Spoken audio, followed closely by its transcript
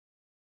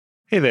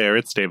Hey there,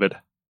 it's David.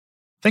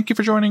 Thank you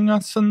for joining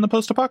us in the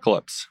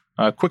post-apocalypse.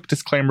 A quick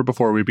disclaimer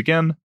before we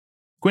begin.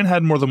 Gwen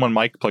had more than one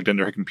mic plugged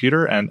into her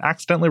computer and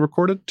accidentally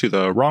recorded to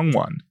the wrong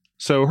one.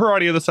 So her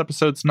audio this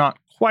episode's not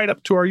quite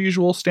up to our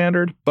usual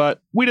standard,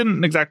 but we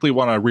didn't exactly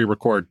want to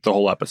re-record the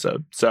whole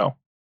episode. So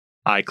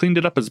I cleaned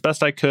it up as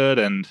best I could,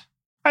 and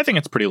I think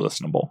it's pretty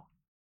listenable.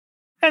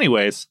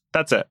 Anyways,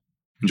 that's it.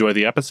 Enjoy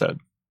the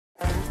episode.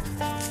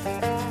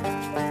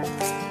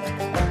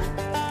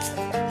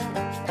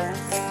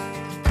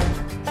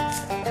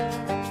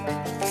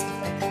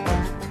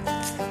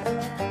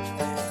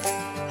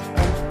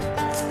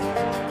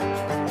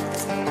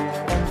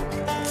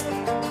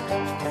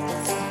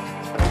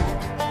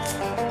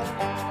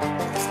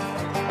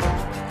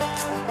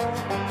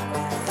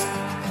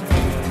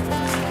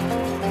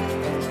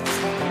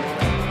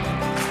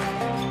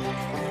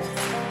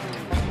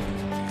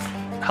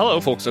 Hello,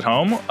 folks at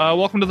home.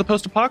 Welcome to the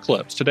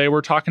Post-Apocalypse. Today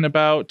we're talking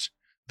about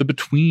The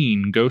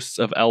Between, Ghosts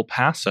of El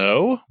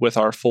Paso, with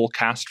our full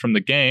cast from the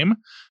game.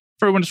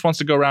 If everyone just wants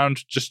to go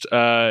around, just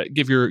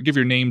give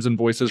your names and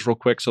voices real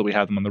quick so we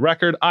have them on the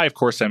record. I, of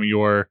course, am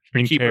your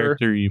keeper.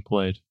 Character you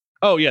played.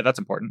 Oh, yeah, that's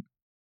important.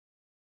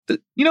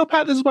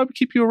 Pat, this is why we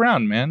keep you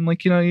around, man.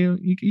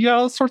 You got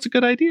all sorts of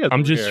good ideas.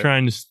 I'm just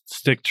trying to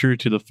stick true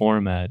to the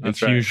format. That's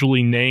it's right.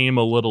 Usually name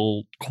a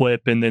little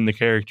quip and then the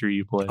character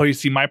you play. Oh, you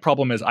see, my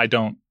problem is I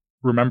don't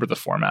remember the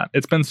format.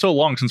 It's been so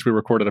long since we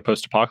recorded a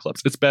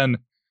post-apocalypse. It's been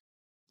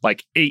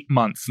like 8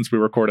 months since we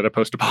recorded a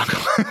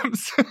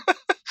post-apocalypse.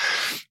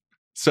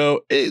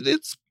 So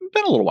it's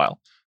been a little while.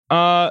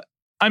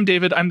 I'm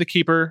David. I'm the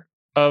keeper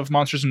of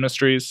Monsters and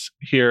Mysteries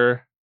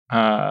here.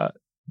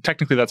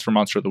 Technically, that's for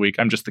Monster of the Week.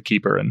 I'm just the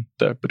keeper in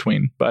the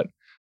between.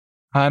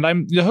 And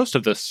I'm the host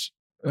of this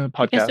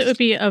podcast. Yes, it would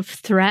be of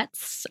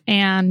threats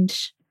and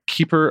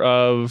keeper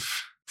of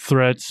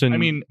threats and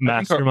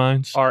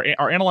masterminds.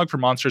 Our analog for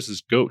monsters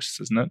is ghosts,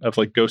 isn't it? Of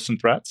like ghosts and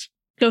threats.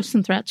 Ghosts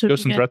and threats.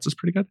 Ghosts and threats is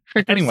pretty good.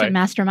 Or ghosts and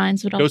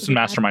masterminds would also Ghosts and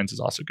masterminds is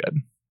also good.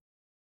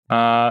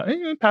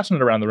 Passing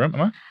it around the room,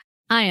 Emma.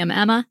 I am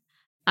Emma.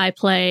 I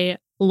play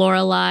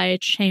Lorelei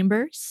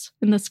Chambers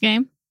in this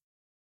game.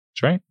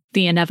 That's right.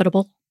 The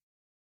inevitable.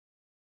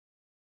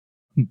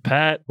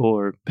 Pat,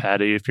 or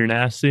Patty if you're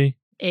nasty.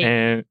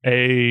 And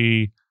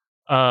I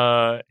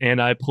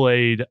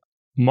played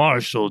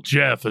Marshall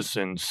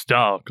Jefferson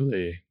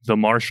Stockley, the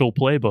Marshall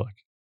Playbook.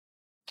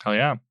 Oh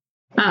yeah.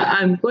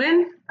 I'm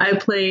Gwen. I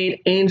played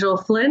Angel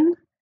Flynn,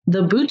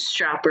 the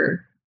bootstrapper.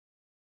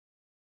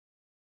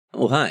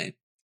 Oh, hi.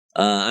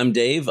 I'm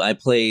Dave. I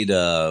played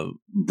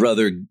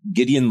Brother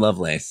Gideon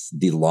Lovelace,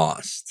 the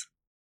Lost.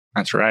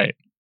 That's right.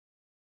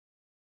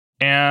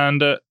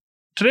 And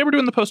today we're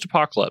doing the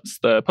Post-Apocalypse.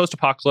 The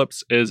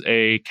Post-Apocalypse is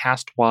a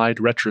cast-wide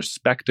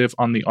retrospective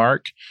on the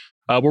Ark,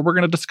 where we're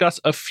going to discuss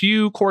a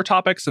few core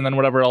topics and then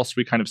whatever else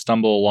we kind of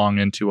stumble along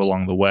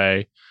the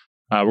way.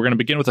 We're going to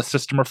begin with a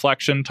system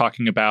reflection,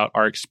 talking about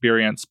our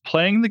experience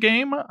playing the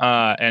game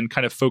and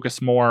kind of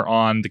focus more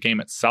on the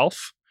game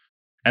itself.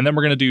 And then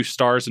we're going to do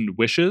Stars and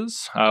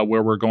Wishes,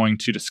 where we're going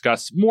to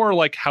discuss more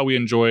like how we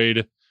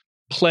enjoyed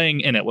playing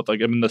in it with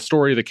the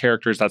story, the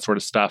characters, that sort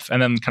of stuff,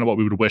 and then kind of what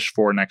we would wish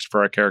for next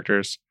for our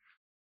characters.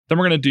 Then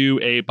we're going to do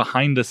a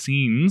behind the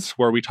scenes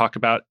where we talk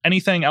about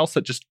anything else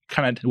that just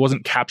kind of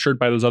wasn't captured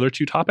by those other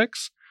two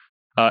topics.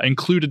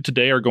 Included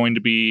today are going to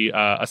be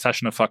a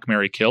session of Fuck,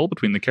 Marry, Kill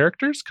between the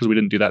characters, because we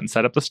didn't do that in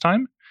setup this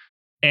time.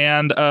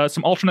 And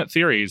some alternate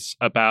theories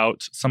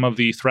about some of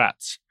the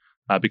threats,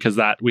 because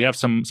that we have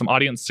some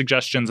audience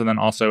suggestions and then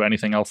also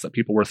anything else that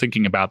people were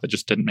thinking about that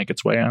just didn't make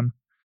its way in.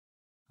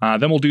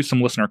 Then we'll do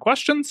some listener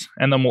questions,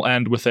 and then we'll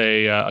end with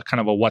a kind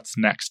of a what's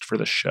next for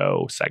the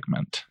show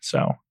segment.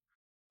 So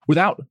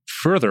without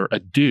further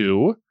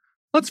ado,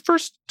 let's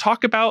first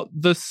talk about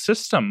the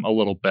system a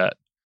little bit.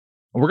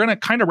 We're going to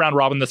kind of round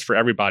robin this for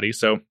everybody,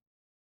 so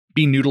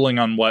be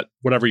noodling on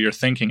whatever you're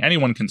thinking.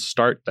 Anyone can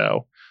start,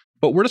 though.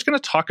 But we're just going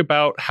to talk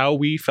about how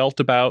we felt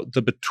about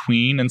The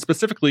Between, and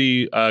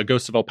specifically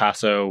Ghosts of El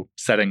Paso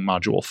setting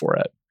module for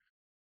it.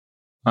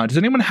 Does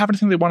anyone have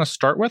anything they want to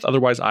start with?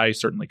 Otherwise, I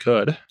certainly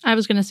could. I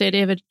was going to say,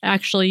 David,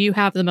 actually, you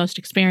have the most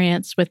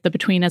experience with The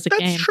Between as a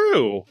game. That's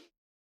true.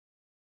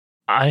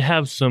 I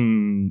have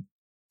some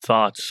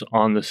thoughts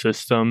on the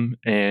system,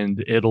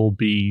 and it'll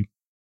be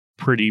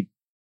pretty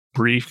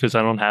brief because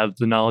I don't have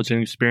the knowledge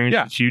and experience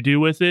that you do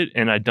with it,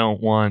 and I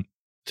don't want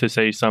to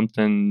say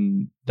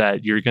something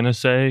that you're going to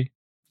say.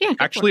 Yeah.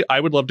 Actually, I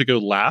would love to go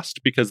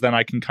last because then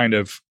I can kind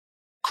of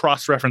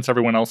cross-reference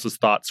everyone else's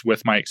thoughts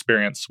with my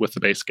experience with the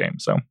base game.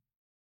 So,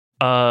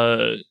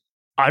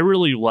 I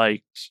really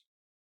liked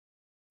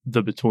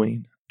The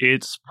Between.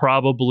 It's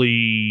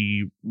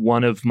probably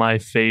one of my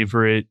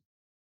favorite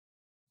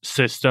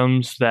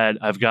systems that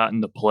I've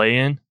gotten to play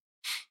in.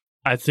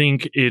 I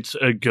think it's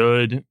a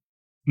good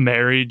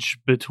marriage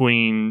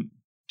between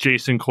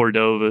Jason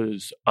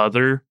Cordova's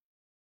other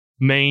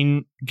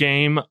main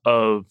game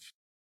of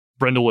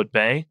Brindlewood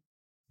Bay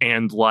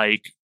and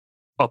like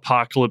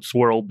Apocalypse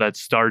World that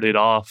started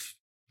off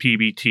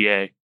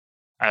PBTA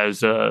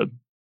as a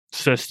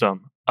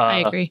system. I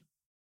agree.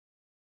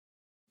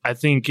 I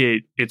think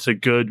it's a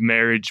good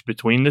marriage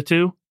between the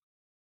two.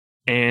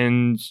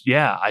 And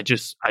yeah, I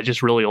just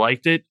really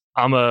liked it.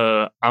 I'm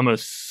a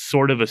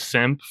sort of a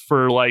simp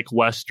for like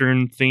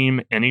Western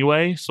theme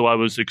anyway, so I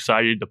was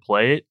excited to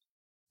play it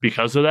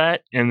because of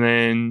that. And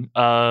then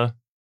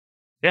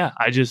yeah,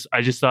 I just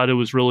thought it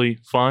was really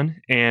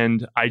fun,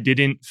 and I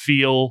didn't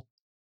feel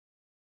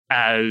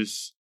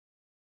as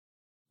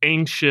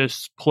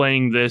anxious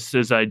playing this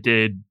as I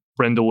did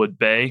Brindlewood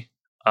Bay.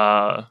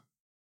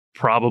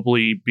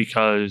 Probably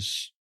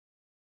because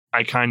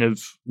I kind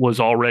of was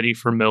already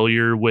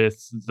familiar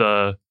with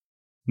the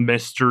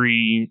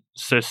mystery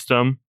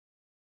system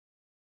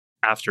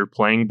after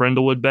playing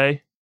Brindlewood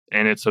Bay,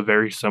 and it's a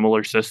very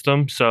similar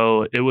system.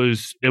 So it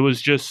was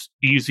just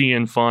easy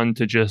and fun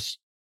to just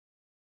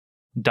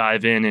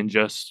dive in and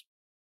just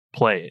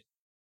play it.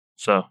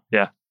 So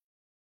yeah.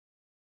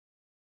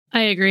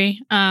 I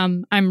agree.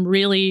 I'm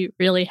really,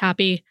 really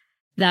happy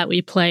that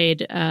we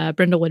played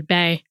Brindlewood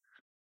Bay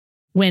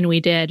when we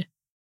did.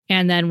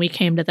 And then we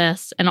came to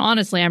this. And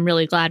honestly, I'm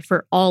really glad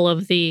for all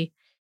of the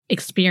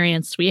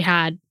experience we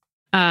have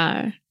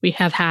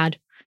had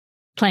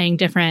playing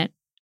different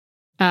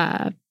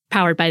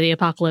Powered by the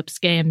Apocalypse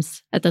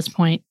games at this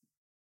point.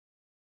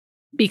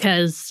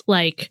 Because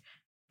like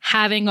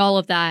having all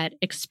of that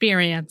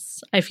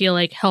experience, I feel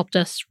like helped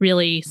us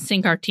really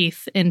sink our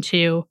teeth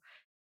into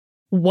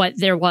what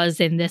there was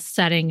in this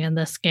setting in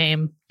this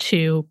game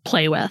to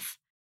play with.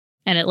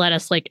 And it let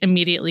us like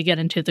immediately get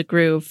into the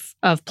groove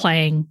of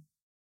playing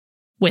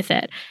with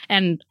it.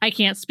 And I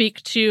can't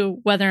speak to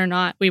whether or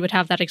not we would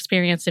have that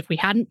experience if we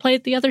hadn't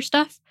played the other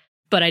stuff,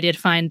 but I did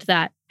find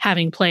that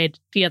having played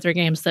the other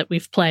games that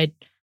we've played,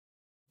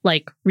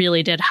 like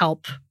really did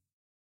help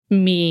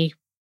me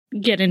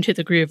get into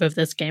the groove of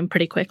this game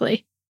pretty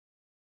quickly.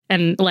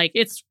 And like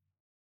it's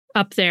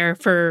up there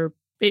for,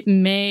 it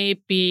may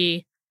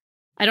be,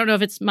 I don't know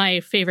if it's my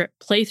favorite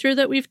playthrough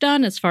that we've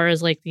done as far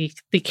as like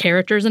the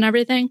characters and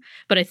everything,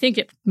 but I think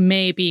it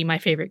may be my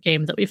favorite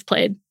game that we've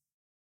played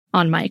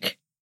on mic.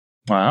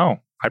 Wow.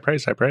 High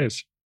praise, high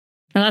praise.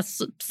 And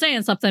that's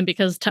saying something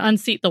because to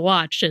unseat the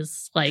watch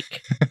is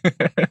like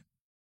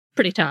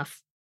pretty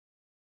tough.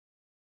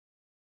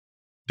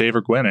 Dave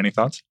or Gwen, any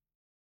thoughts?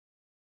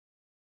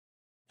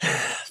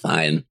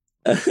 Fine.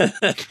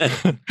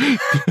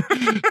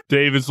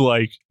 Dave is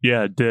like,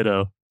 yeah,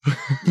 ditto.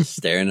 Just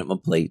staring at my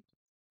plate.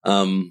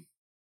 I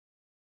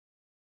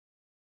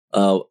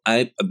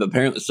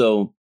apparently,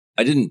 so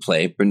I didn't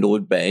play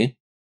Brindlewood Bay.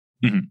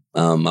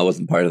 Mm-hmm. I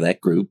wasn't part of that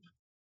group.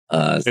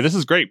 Yeah, this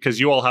is great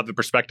because you all have the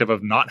perspective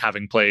of not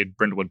having played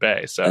Brindlewood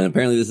Bay. So, and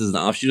apparently this is an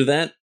offshoot of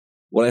that.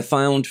 What I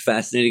found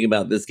fascinating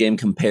about this game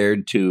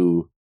compared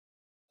to,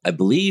 I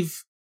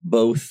believe,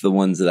 both the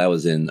ones that I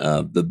was in,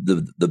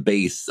 the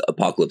base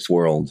Apocalypse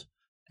World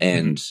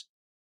and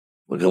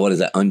what is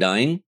that,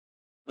 Undying?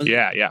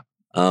 Yeah.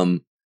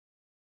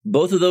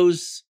 Both of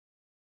those,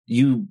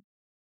 you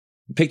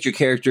picked your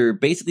character.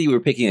 Basically, you were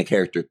picking a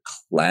character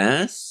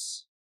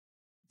class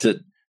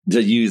to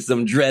use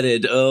some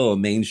dreaded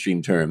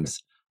mainstream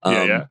terms.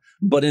 Yeah.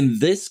 But in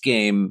this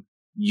game,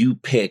 you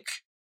pick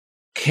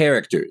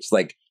characters.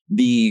 Like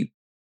each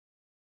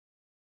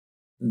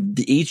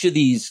of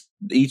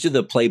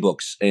the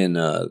playbooks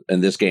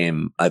in this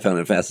game, I found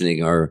it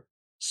fascinating, are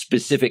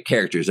specific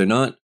characters. They're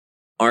not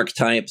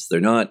archetypes. They're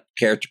not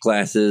character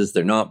classes.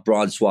 They're not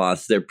broad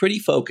swaths. They're pretty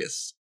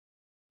focused.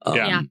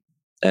 Yeah.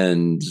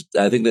 And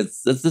I think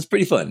that's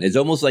pretty fun. It's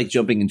almost like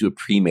jumping into a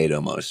pre-made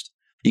almost.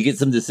 You get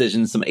some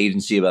decisions, some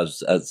agency about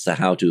as to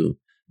how to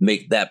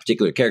make that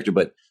particular character,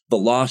 but the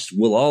Lost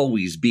will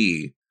always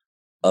be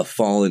a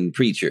fallen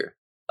preacher.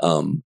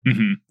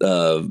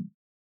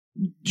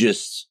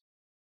 Just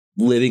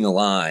living a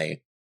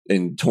lie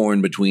and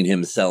torn between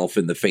himself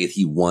and the faith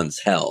he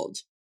once held.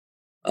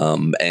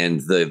 And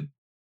the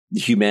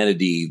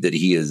humanity that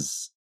he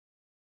has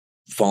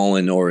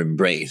fallen or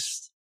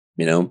embraced,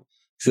 you know?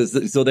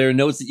 So there are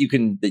notes that you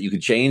can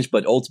change,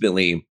 but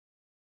ultimately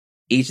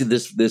each of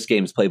this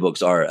game's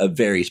playbooks are a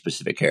very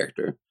specific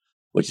character,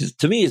 which is,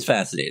 to me, is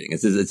fascinating.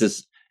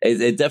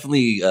 It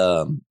definitely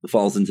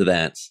falls into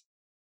that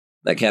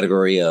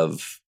category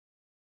of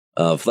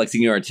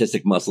flexing your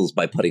artistic muscles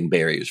by putting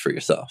barriers for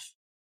yourself.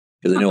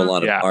 Because I know a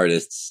lot of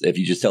artists, if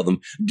you just tell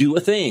them, do a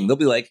thing, they'll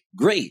be like,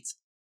 great.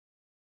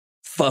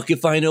 Fuck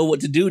if I know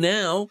what to do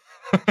now.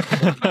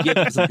 Give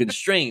them some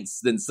constraints,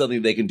 then suddenly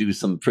they can do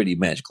some pretty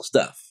magical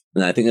stuff.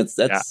 And I think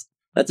that's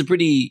a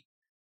pretty,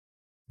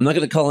 I'm not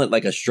going to call it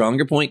like a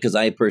stronger point, because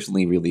I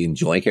personally really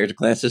enjoy character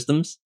class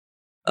systems.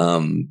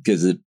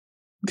 Because it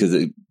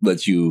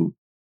lets you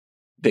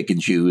pick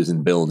and choose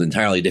and build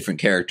entirely different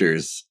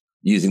characters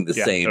using the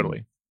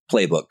same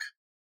playbook.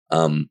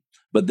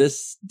 But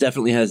this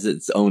definitely has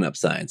its own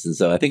upsides, and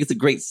so I think it's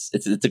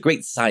a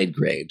great side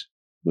grade,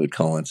 we would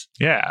call it.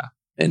 Yeah.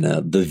 And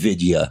the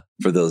Vidya,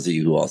 for those of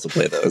you who also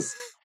play those.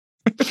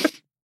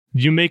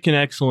 You make an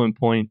excellent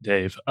point,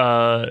 Dave.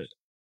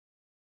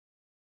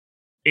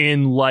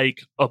 In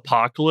like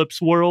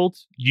Apocalypse World,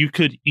 you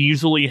could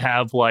easily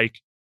have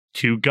like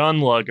two gun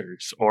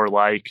luggers or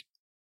like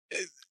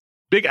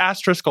big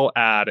asterisk I'll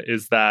add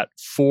is that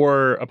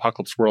for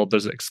Apocalypse World,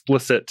 there's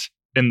explicit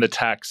in the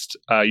text,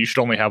 you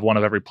should only have one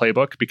of every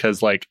playbook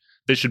because like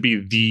this should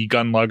be the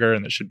Gunlugger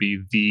and this should be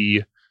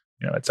the,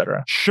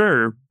 etc.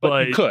 Sure,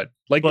 But you could.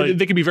 Like,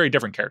 they could be very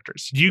different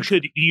characters. You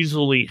could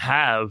easily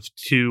have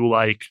two,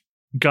 like,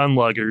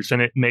 Gunluggers,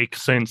 and it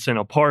makes sense in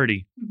a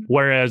party.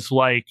 Whereas,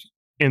 like,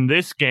 in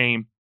this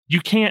game,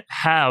 you can't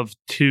have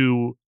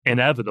two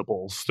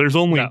inevitables. There's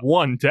only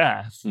one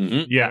death,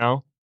 you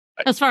know?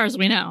 As far as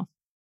we know.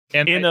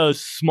 And in a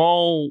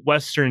small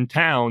Western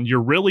town, you're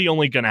really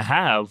only going to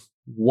have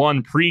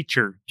one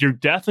preacher. You're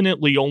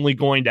definitely only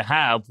going to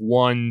have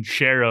one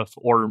sheriff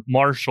or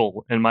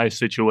marshal in my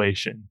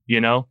situation, you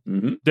know?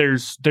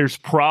 There's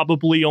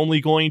probably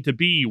only going to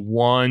be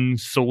one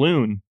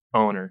saloon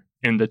owner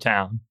in the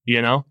town,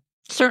 you know?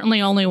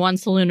 Certainly only one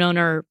saloon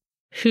owner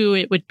who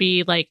it would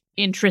be like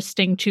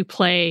interesting to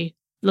play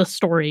the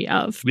story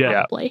of,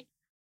 probably.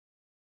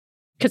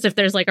 Because if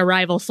there's like a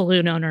rival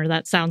saloon owner,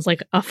 that sounds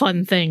like a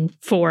fun thing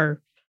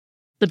for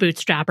the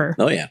bootstrapper.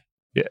 Oh, yeah.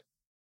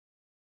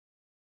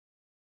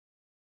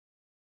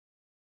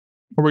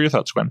 What were your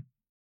thoughts, Gwen?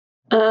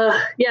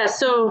 Yeah,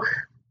 so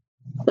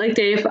like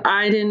Dave,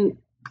 I didn't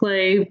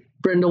play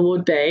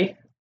Brindlewood Bay.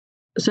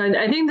 So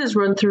I think this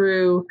run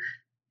through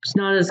is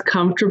not as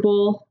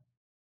comfortable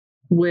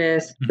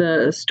with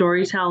the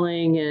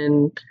storytelling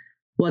and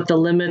what the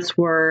limits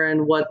were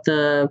and what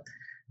the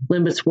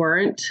limits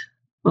weren't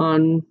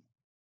on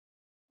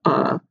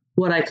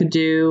what I could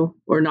do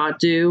or not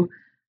do.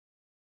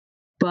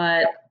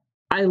 But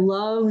I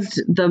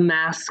loved the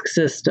mask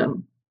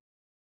system.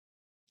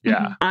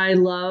 Yeah. I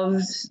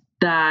loved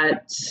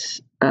that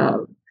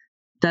that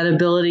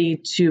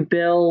ability to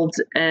build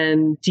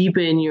and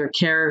deepen your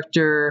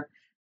character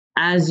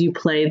as you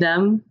play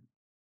them.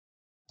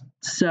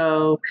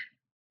 So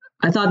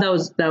I thought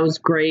that was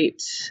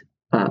great,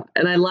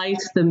 and I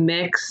liked the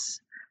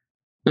mix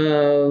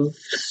of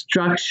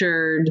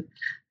structured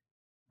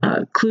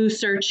clue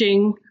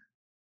searching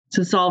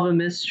to solve a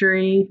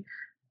mystery,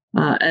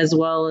 as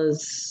well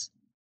as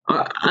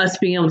us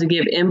being able to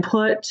give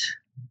input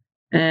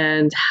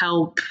and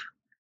help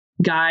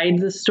guide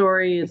the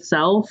story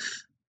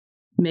itself,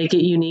 make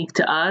it unique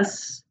to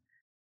us,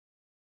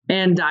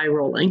 and die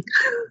rolling.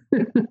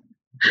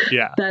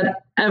 Yeah.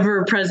 That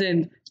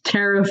ever-present,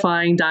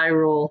 terrifying die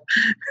roll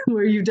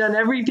where you've done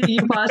everything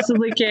you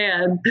possibly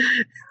can,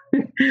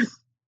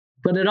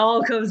 but it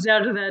all comes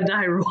down to that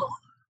die roll.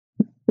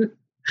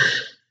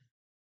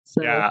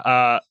 So.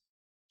 Yeah.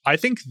 I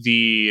think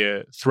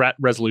the threat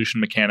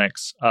resolution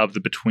mechanics of the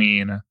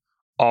Between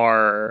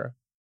are...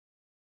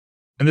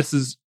 And this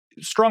is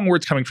strong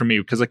words coming from me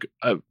because, like,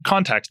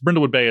 context,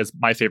 Brindlewood Bay is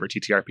my favorite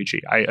TTRPG.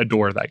 I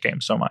adore that game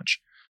so much.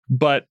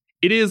 But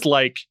it is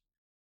like,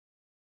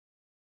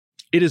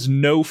 it is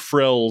no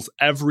frills.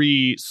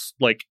 Every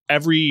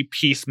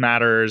piece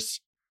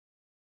matters.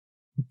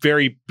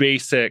 Very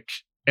basic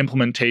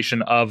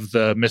implementation of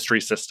the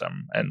mystery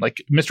system. And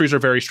like mysteries are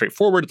very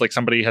straightforward. It's like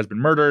somebody has been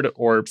murdered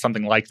or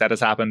something like that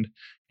has happened.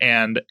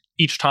 And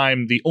each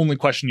time the only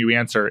question you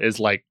answer is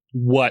like,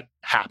 what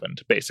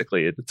happened,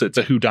 basically. It's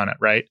a whodunit,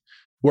 right?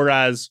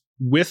 Whereas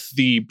with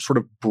the sort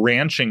of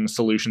branching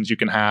solutions you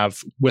can have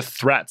with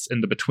threats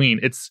in the Between,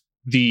 it's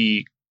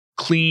the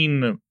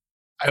clean,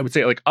 I would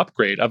say, like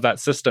upgrade of that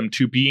system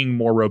to being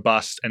more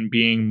robust and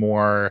being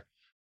more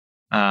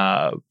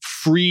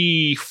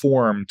free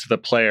form to the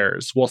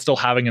players while still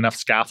having enough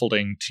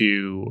scaffolding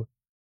to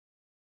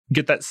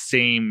get that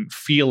same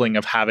feeling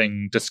of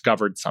having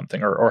discovered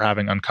something or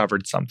having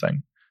uncovered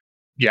something.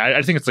 Yeah,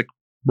 I think it's like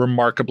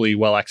remarkably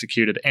well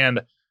executed,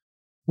 and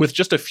with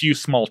just a few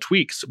small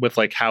tweaks with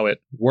like how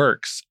it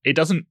works, it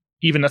doesn't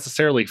even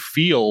necessarily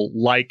feel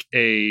like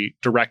a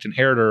direct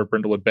inheritor of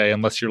Brindlewood Bay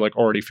unless you're like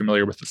already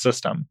familiar with the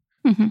system.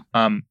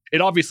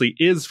 It obviously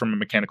is from a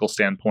mechanical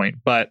standpoint,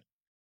 but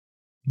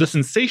the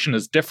sensation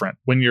is different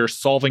when you're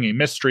solving a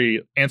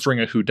mystery, answering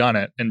a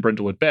whodunit in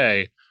Brindlewood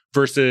Bay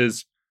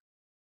versus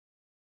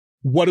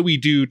what do we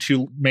do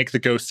to make the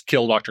ghosts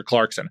kill Dr.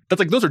 Clarkson? That's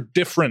like, those are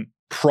different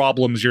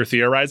problems you're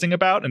theorizing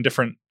about and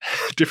different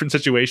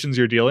situations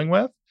you're dealing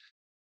with.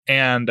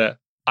 And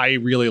I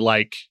really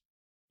like,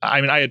 I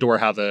adore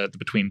how the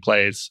Between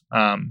plays.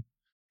 And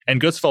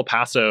Ghosts of El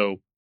Paso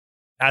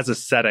as a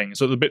setting.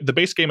 So the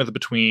base game of the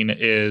Between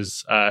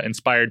is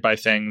inspired by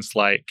things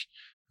like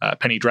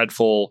Penny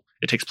Dreadful.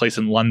 It takes place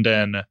in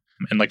London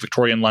and like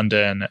Victorian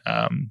London.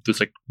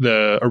 There's like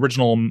the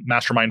original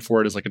mastermind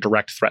for it is like a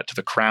direct threat to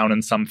the crown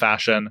in some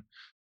fashion.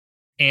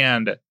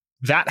 And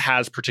that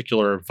has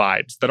particular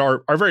vibes that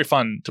are very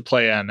fun to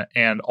play in,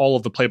 and all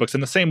of the playbooks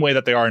in the same way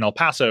that they are in El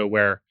Paso,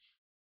 where,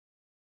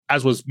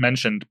 as was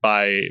mentioned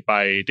by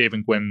Dave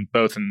and Gwen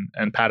both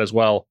and Pat as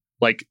well,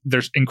 like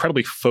there's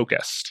incredibly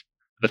focused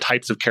the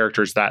types of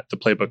characters that the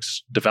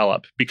playbooks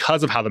develop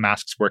because of how the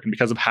masks work and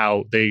because of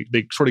how they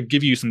sort of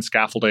give you some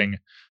scaffolding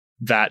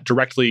that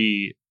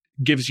directly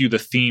gives you the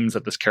themes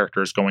that this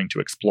character is going to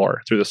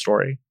explore through the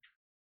story.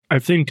 I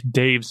think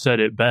Dave said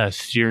it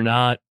best. You're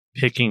not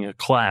picking a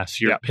class,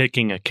 you're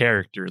picking a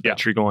character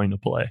that you're going to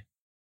play.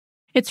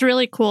 It's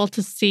really cool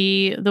to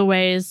see the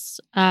ways,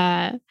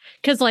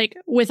 because like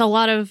with a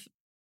lot of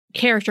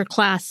character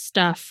class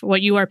stuff,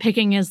 what you are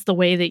picking is the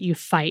way that you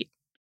fight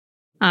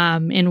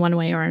in one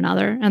way or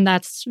another. And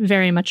that's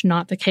very much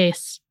not the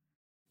case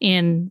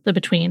in The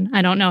Between.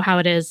 I don't know how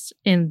it is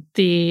in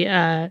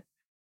the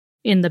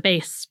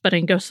base, but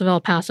in Ghosts of El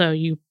Paso,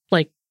 you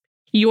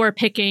are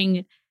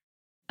picking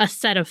a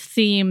set of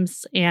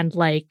themes and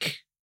like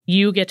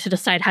you get to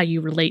decide how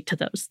you relate to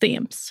those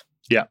themes.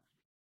 Yeah.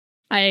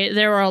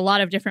 There are a lot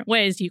of different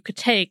ways you could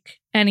take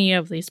any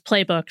of these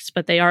playbooks,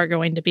 but they are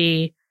going to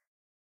be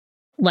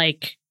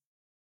like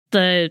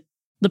the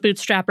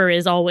Bootstrapper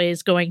is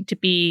always going to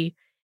be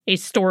a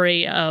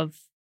story of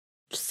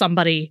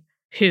somebody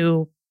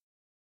who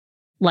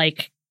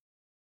like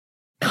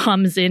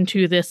comes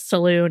into this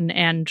saloon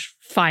and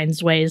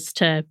finds ways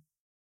to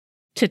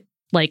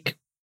like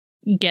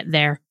get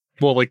there.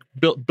 Well, like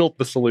built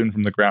the saloon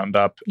from the ground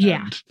up.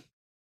 Yeah. And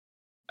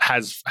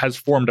has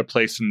formed a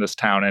place in this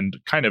town and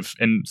kind of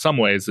in some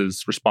ways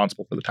is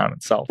responsible for the town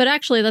itself. But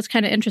actually that's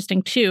kind of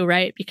interesting too,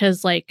 right?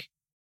 Because like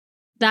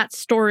that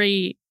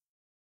story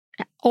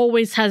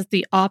always has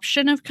the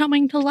option of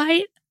coming to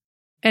light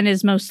and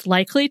is most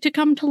likely to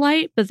come to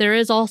light, but there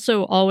is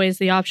also always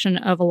the option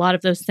of a lot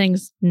of those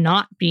things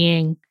not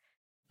being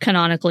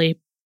canonically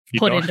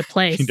put into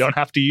place. You don't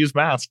have to use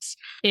masks.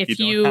 If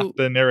you don't have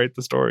to narrate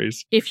the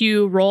stories. If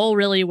you roll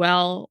really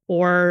well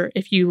or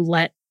if you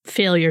let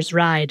failures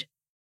ride.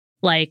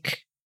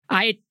 Like,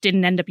 I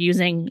didn't end up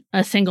using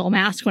a single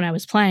mask when I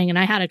was playing, and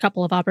I had a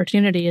couple of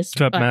opportunities.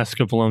 Except Mask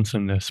of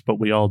Lonesomeness, but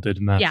we all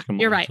did Mask of Lonesomeness.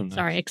 Yeah, you're right.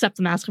 Sorry, except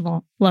the Mask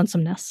of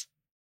Lonesomeness.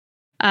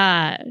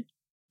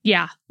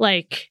 Yeah,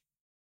 like,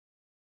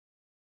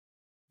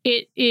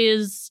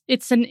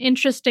 it's an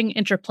interesting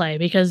interplay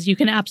because you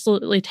can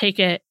absolutely take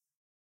it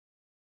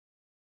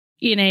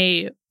in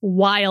a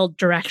wild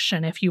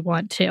direction if you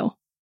want to.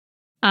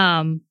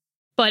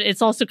 But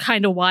it's also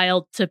kind of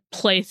wild to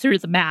play through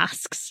the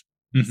masks.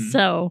 Mm-hmm.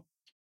 So,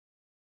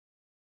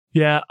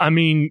 yeah, I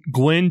mean,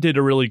 Gwen did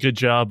a really good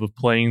job of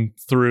playing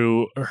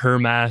through her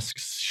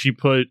masks. She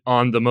put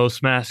on the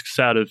most masks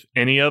out of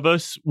any of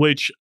us,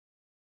 which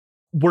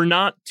we're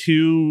not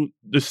to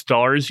the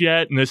stars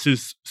yet, and this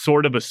is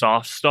sort of a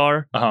soft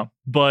star. Uh-huh.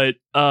 But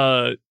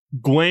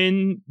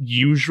Gwen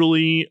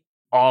usually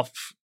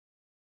off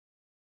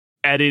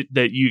edit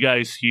that you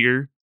guys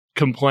hear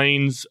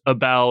complains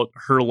about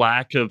her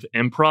lack of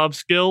improv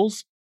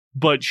skills.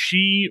 But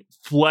she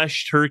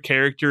fleshed her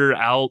character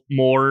out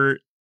more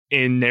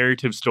in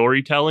narrative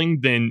storytelling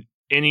than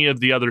any of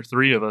the other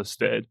three of us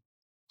did.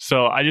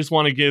 So I just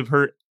want to give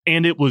her,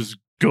 and it was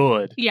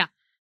good. Yeah.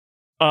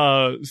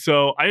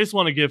 So I just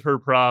want to give her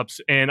props,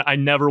 and I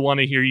never want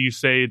to hear you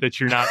say that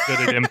you're not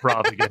good at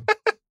improv again.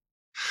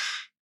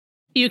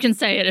 You can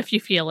say it if you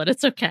feel it.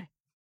 It's okay.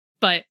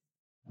 But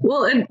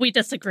we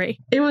disagree.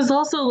 It was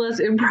also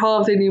less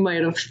improv than you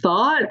might have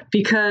thought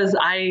because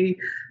I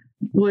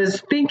was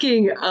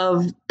thinking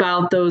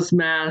about those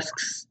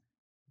masks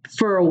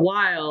for a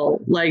while,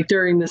 like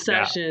during the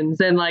sessions,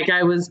 and like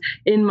I was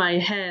in my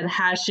head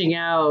hashing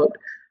out,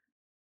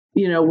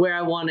 where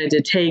I wanted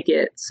to take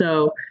it.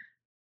 So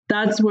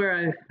that's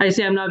where I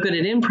say I'm not good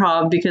at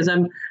improv because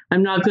I'm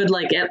not good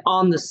like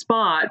on the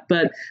spot.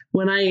 But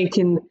when I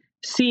can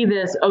see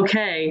this,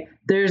 okay,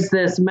 there's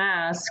this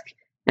mask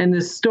and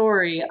this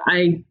story,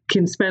 I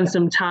can spend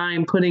some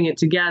time putting it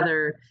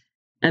together.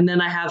 And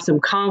then I have some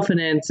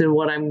confidence in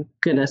what I'm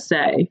going to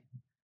say.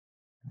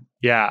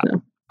 Yeah.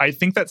 So. I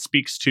think that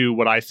speaks to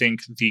what I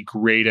think the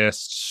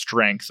greatest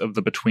strength of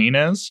The Between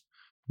is,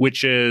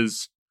 which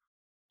is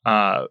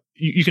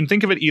you can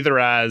think of it either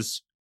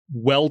as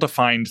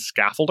well-defined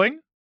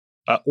scaffolding,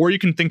 or you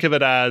can think of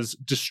it as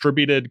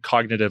distributed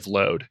cognitive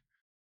load.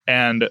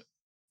 And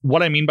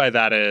what I mean by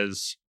that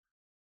is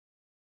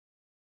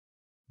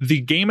the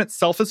game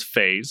itself is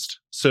phased,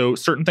 so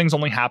certain things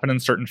only happen in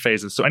certain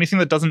phases. So anything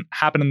that doesn't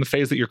happen in the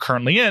phase that you're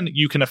currently in,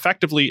 you can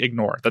effectively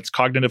ignore. That's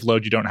cognitive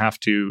load you don't have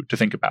to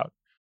think about.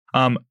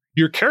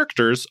 Your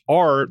characters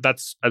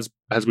that's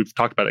as we've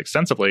talked about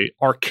extensively,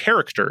 are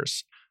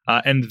characters,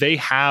 and they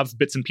have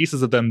bits and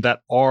pieces of them that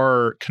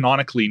are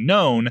canonically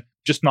known,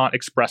 just not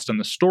expressed in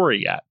the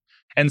story yet.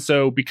 And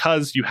so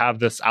because you have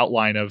this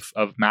outline of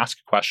mask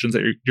questions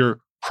that you're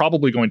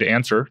probably going to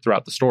answer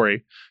throughout the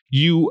story,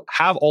 you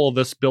have all of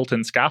this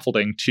built-in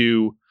scaffolding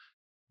to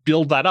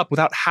build that up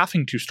without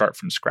having to start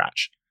from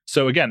scratch.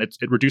 So again, it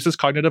reduces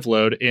cognitive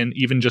load in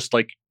even just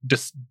like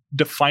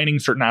defining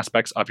certain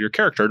aspects of your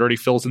character. It already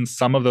fills in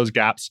some of those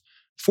gaps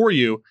for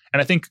you.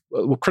 And I think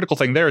the critical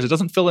thing there is it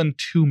doesn't fill in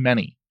too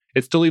many.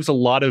 It still leaves a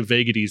lot of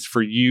vagaries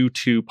for you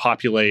to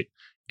populate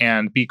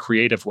and be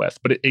creative with.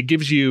 But it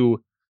gives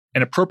you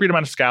an appropriate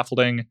amount of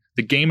scaffolding.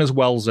 The game is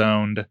well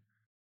zoned.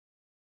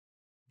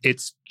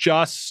 It's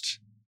just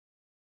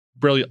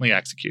brilliantly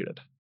executed.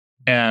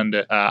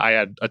 And I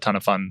had a ton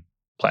of fun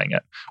playing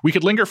it. We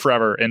could linger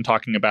forever in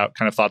talking about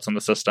kind of thoughts on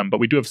the system, but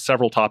we do have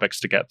several topics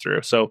to get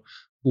through. So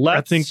I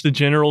think the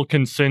general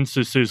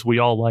consensus is we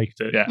all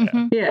liked it. Yeah.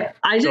 Yeah.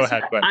 Go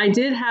ahead, Gwen. I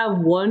did have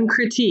one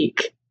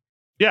critique.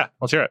 Yeah,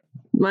 let's hear it.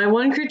 my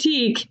one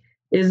critique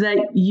is that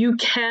you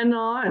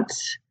cannot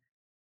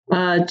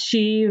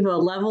achieve a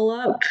level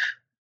up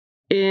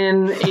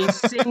in a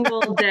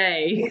single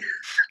day.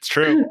 It's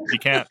true. You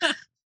can't.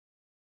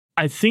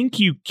 I think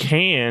you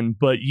can,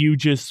 but you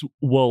just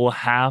will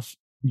have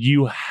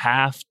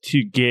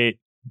to get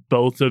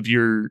both of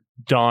your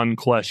Dawn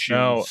questions.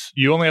 No,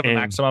 you only have a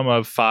maximum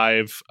of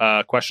 5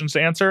 questions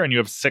to answer, and you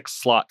have 6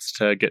 slots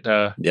to get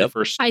to the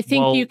first. I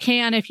think you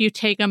can if you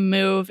take a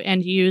move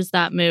and use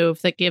that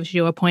move that gives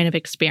you a point of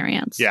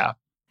experience. Yeah.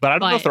 But I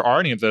don't know if there are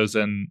any of those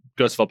in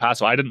Ghost of El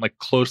Paso. I didn't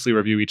closely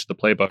review each of the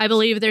playbooks. I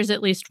believe there's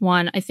at least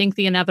one. I think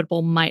the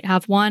Inevitable might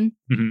have one.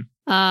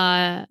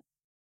 Mm-hmm.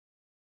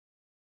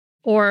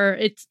 Or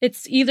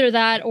it's either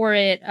that or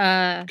it.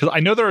 Because I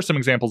know there are some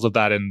examples of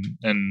that in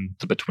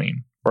The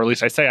Between, or at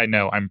least I say I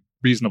know. I'm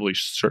reasonably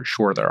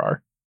sure there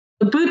are.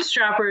 The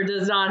Bootstrapper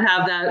does not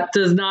have that.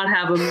 Does not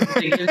have a move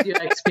that gives you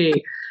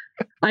XP.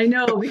 I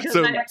know because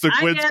so I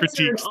Gwen's answered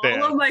critique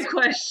stands. all of my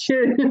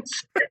questions.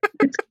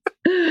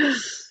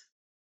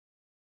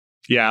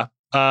 Yeah.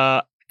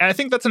 And I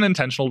think that's an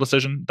intentional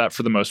decision, that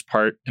for the most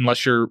part,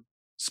 unless you're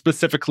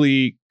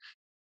specifically...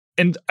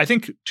 And I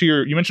think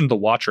you mentioned The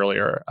Watch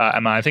earlier,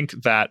 Emma. I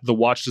think that The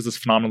Watch does this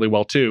phenomenally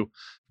well, too.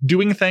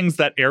 Doing things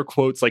that, air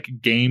quotes,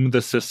 game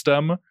the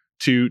system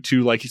to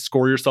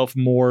score yourself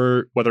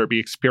more, whether it be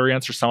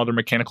experience or some other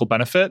mechanical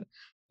benefit.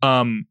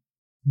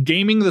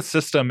 Gaming the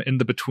system in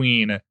The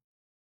Between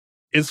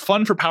is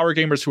fun for power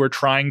gamers who are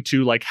trying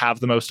to have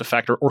the most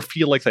effect or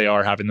feel like they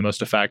are having the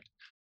most effect.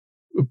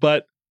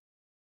 But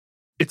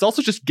it's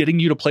also just getting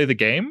you to play the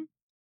game.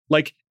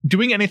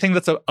 Doing anything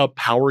that's a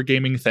power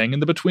gaming thing in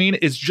The Between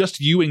is just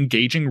you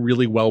engaging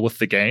really well with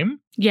the game.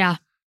 Yeah.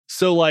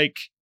 So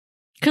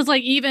because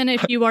even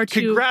if you are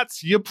to...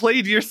 Congrats, you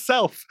played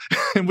yourself,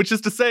 which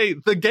is to say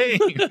the game.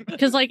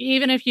 Because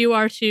even if you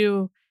are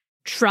to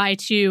try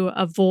to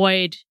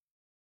avoid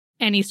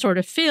any sort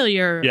of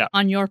failure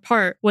on your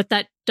part, what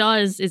that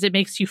does is it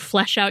makes you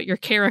flesh out your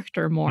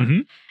character more.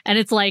 Mm-hmm. And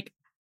it's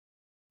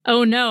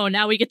oh no,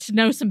 now we get to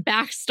know some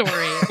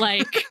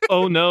backstory.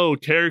 Oh no,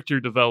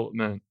 character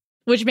development.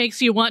 Which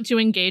makes you want to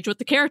engage with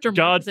the character more.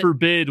 God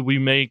forbid we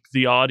make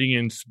the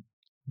audience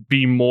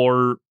be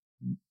more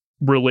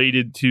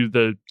related to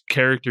the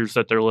characters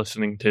that they're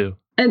listening to.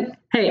 And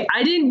hey,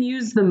 I didn't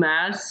use the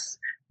masks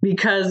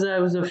because I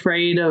was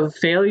afraid of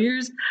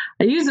failures.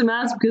 I use the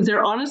masks because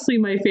they're honestly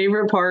my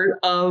favorite part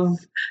of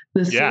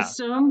the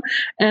system.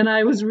 And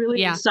I was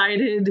really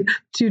excited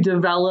to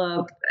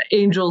develop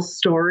Angel's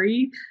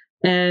story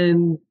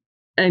and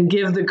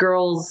give the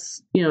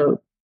girls,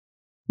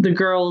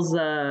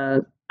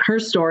 her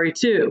story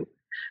too.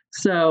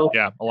 So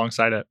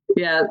alongside it.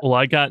 Yeah. Well,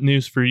 I got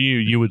news for you.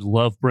 You would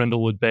love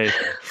Brindlewood Bay.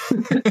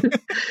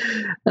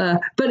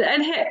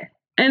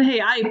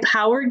 Hey, I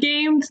power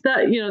gamed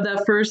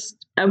that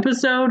first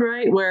episode,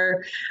 right,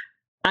 where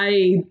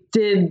I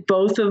did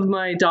both of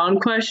my Dawn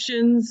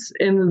questions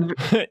in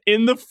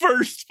the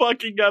first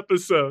fucking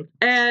episode.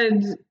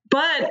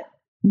 But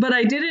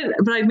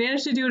I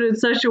managed to do it in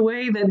such a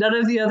way that none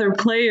of the other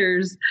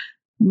players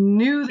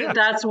knew that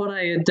that's what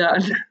I had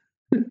done.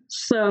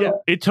 So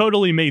it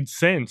totally made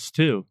sense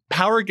too.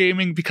 Power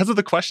gaming, because of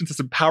the question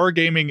system, power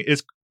gaming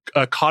is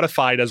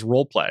codified as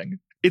role playing.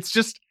 It's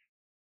just,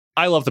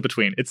 I love The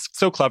Between. It's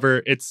so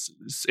clever. It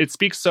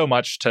speaks so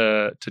much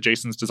to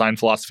Jason's design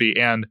philosophy,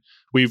 and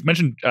we've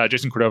mentioned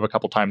Jason Cordova a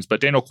couple times,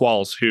 but Daniel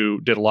Qualls, who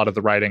did a lot of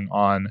the writing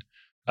on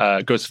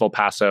Ghost of El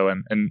Paso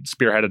and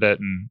spearheaded it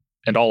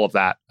and all of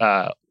that.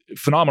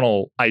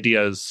 Phenomenal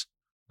ideas.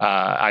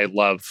 I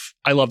love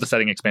the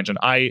setting expansion.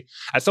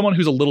 As someone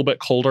who's a little bit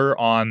colder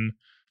on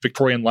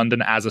Victorian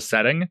London as a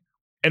setting,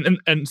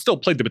 and still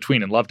played The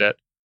Between and loved it.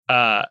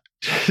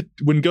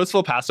 When Ghost of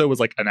El Paso was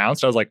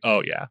announced, I was like,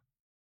 oh yeah,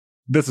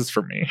 this is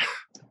for me.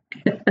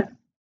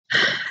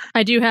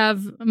 I do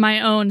have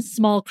my own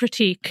small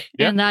critique,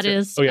 and that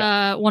is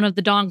one of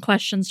the Dawn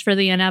questions for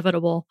the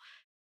Inevitable.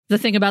 The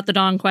thing about the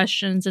Dawn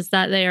questions is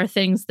that they are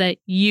things that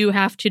you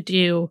have to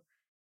do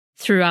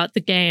throughout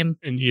the game.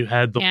 And you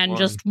had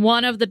just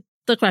one of the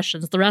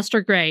questions. The rest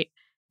are great.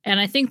 And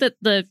I think that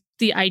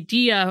the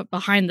idea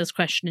behind this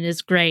question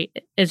is great.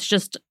 It's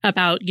just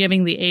about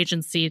giving the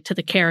agency to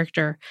the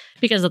character.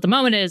 Because at the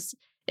moment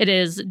it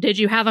is, did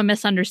you have a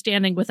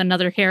misunderstanding with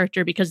another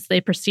character because they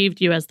perceived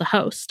you as the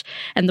host?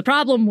 And the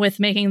problem with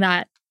making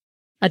that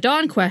a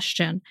Dawn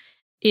question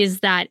is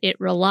that it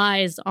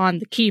relies on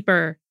the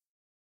keeper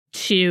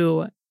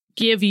to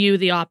give you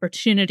the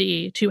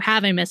opportunity to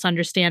have a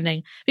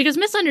misunderstanding, because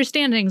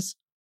misunderstandings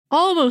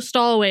almost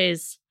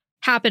always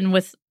happen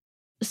with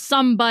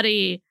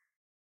somebody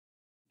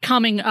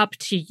coming up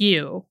to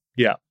you.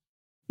 Yeah.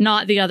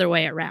 Not the other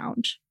way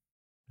around.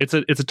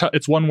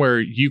 It's one where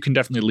you can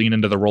definitely lean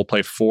into the role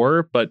play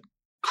for, but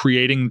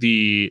creating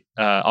the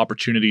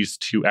opportunities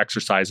to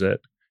exercise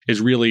it is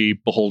really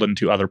beholden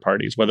to other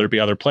parties, whether it be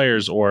other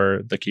players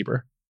or the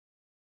keeper.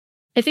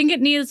 I think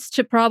it needs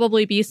to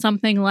probably be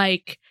something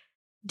like,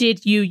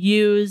 did you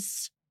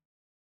use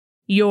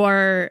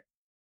your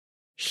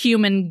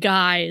human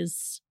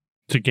guise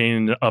to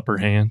gain the upper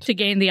hand. to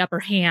gain the upper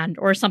hand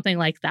or something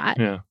like that.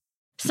 Yeah.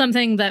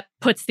 Something that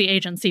puts the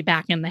agency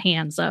back in the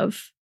hands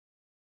of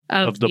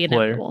Of the player.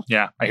 inevitable.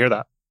 Yeah, I hear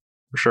that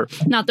for sure.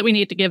 Not that we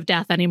need to give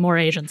death any more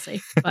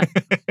agency, but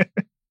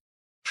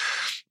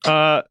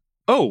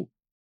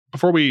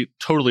Before we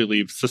totally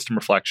leave system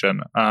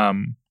reflection,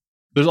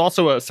 there's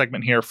also a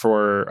segment here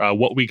for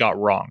what we got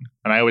wrong.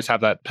 And I always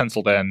have that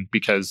penciled in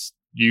because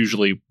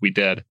usually we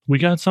did. We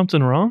got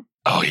something wrong?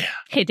 Oh, yeah.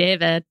 hey,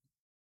 David.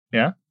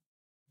 Yeah?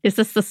 Is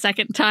this the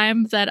second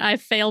time that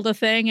I've failed a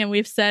thing and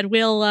we've said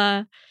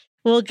we'll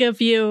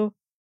give you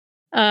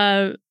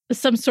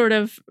some sort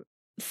of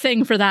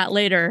thing for that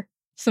later,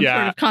 some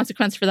sort of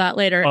consequence for that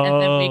later,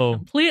 and then we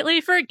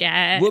completely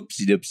forget.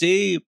 Whoopsie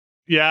doopsie.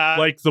 Yeah.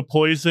 Like the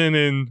poison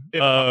in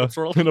Apocalypse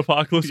World? in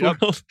Apocalypse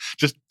Yep. World?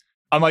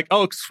 I'm like,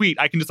 oh, sweet.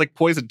 I can just like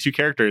poison 2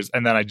 characters.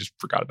 And then I just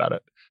forgot about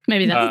it.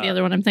 Maybe that's the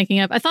other one I'm thinking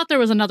of. I thought there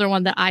was another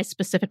one that I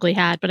specifically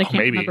had, but I can't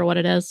maybe. remember what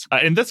it is.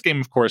 In this game,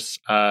 of course,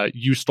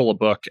 you stole a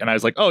book. And I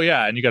was like, oh,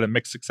 yeah. And you got a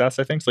mixed success,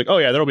 I think. It's like, oh,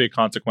 yeah, there'll be a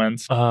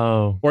consequence.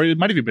 Oh. Or it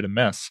might have even been a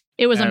miss.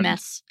 It was a And-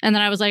 miss. And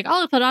then I was like,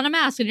 I'll put on a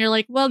mask. And you're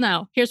like, well,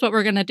 no, here's what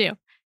we're going to do.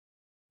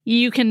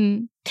 You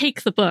can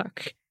take the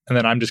book. And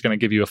then I'm just going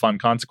to give you a fun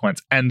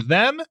consequence. And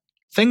then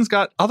things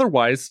got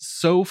otherwise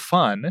so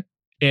fun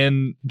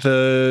in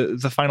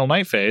the final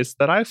night phase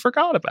that I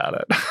forgot about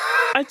it.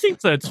 I think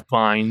that's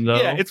fine, though.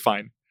 Yeah, it's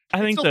fine. I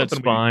think still that's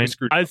something we fine.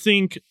 screwed I up.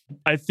 think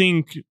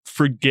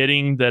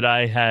forgetting that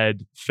I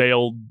had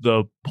failed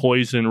the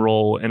poison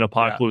roll in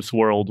Apocalypse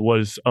World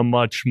was a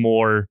much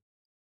more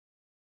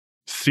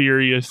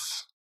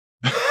serious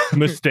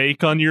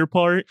mistake on your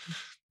part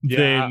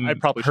than I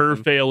probably her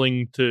shouldn't.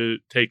 failing to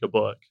take a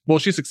book. Well,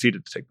 she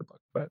succeeded to take the book,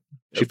 but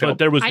she But failed.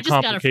 there was I a just got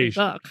a free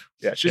complication. book.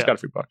 Yeah, she's Yeah. got a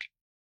free book.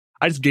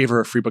 I just gave her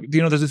a free book.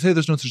 You know, they say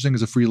there's no such thing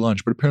as a free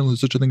lunch, but apparently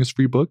there's such a thing as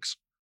free books.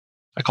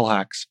 I call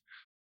hacks.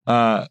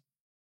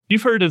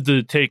 You've heard of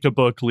the take a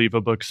book, leave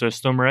a book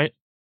system, right?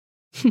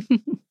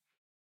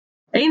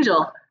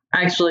 Angel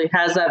actually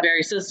has that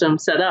very system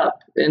set up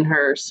in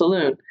her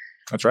saloon.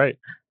 That's right.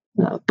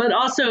 But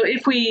also,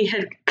 if we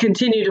had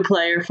continued to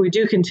play, or if we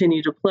do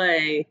continue to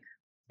play,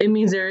 it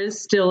means there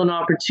is still an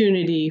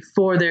opportunity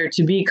for there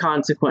to be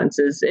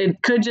consequences.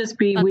 It could just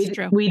be That's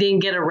true. we didn't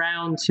get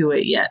around to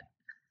it yet.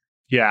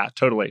 Yeah,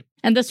 totally.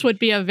 And this would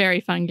be a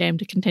very fun game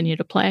to continue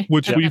to play.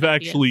 Which It we've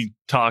definitely actually is.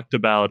 talked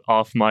about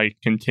off mic,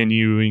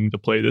 continuing to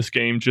play this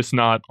game, just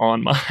not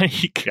on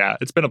mic. Yeah,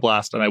 it's been a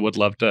blast, and I would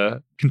love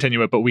to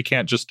continue it, but we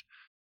can't just.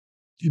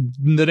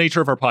 The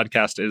nature of our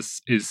podcast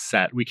is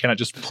set. We cannot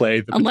just play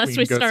the Unless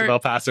Between we Ghosts start- of El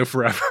Paso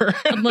forever.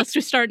 Unless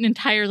we start an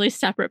entirely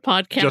separate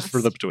podcast. Just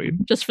for the Between.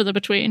 Just for the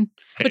Between.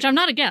 Hey. Which I'm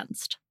not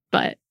against.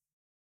 But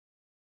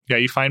Yeah,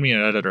 you find me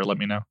an editor. Let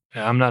me know.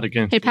 Yeah, I'm not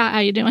against hey, it. Pat, how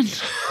you doing?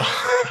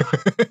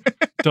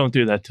 Don't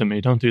do that to me.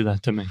 Don't do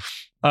that to me.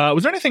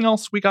 Was there anything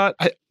else we got?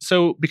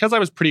 So, because I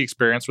was pretty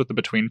experienced with the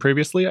Between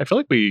previously, I feel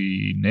like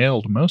we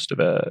nailed most of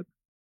it.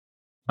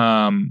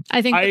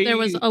 I think that there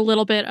was a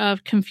little bit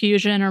of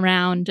confusion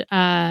around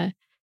the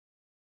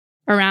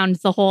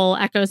whole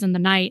Echoes in the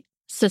Night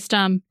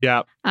system.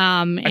 Yeah,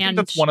 I And think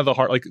that's one of the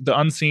hard, like the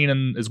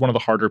unseen is one of the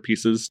harder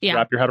pieces to Yeah,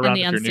 wrap your head and around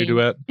the if you're new unseen. to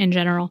it. in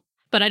general.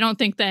 But I don't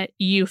think that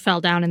you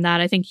fell down in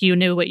that. I think you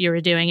knew what you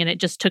were doing and it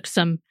just took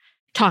some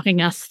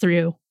talking us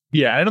through.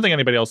 Yeah, I don't think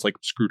anybody else like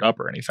screwed up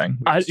or anything.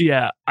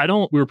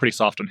 We were pretty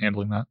soft on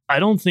handling that. I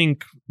don't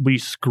think we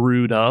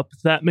screwed up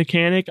that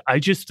mechanic. I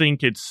just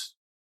think it's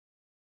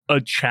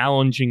a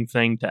challenging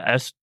thing to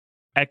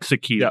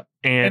execute. Yeah.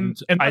 And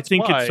I that's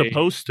think why- it's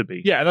supposed to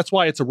be. Yeah, and that's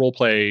why it's a role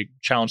play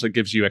challenge that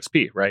gives you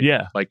XP, right?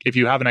 Yeah. Like if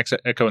you have an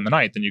Echo in the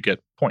Night, then you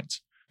get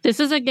points. This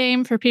is a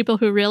game for people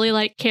who really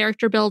like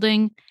character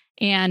building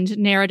and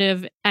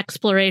narrative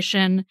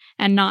exploration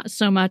and not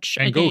so much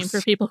And a game ghosts.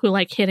 for people who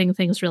like hitting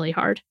things really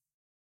hard.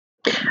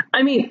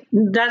 I mean,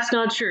 that's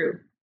not true.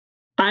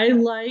 I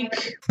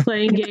like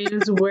playing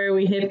games where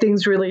we hit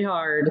things really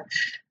hard,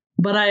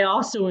 but I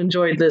also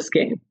enjoyed this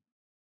game.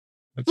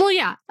 Well,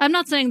 yeah, I'm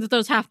not saying that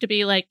those have to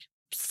be like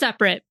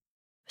separate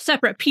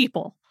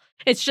people.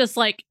 It's just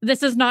like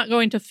this is not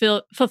going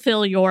to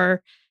fulfill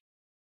your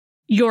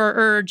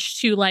urge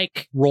to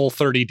like Roll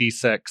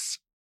 30d6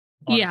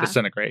 on Yeah.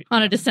 Disintegrate.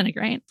 on a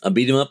disintegrate. A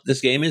beat 'em up this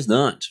game is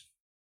not.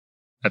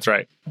 That's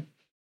right.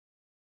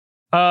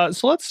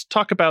 So let's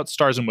talk about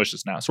Stars and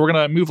Wishes now. So we're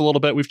going to move a little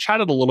bit. We've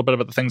chatted a little bit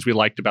about the things we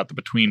liked about the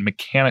Between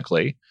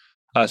mechanically.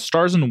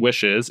 Stars and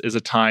Wishes is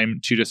a time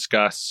to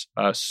discuss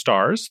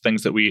stars,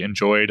 things that we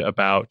enjoyed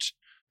about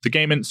the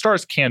game. And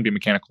stars can be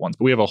mechanical ones,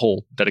 but we have a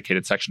whole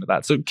dedicated section to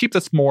that. So keep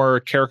this more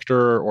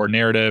character or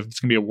narrative. It's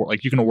going to be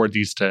like you can award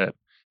these to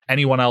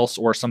anyone else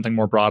or something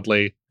more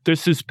broadly.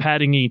 This is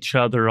patting each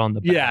other on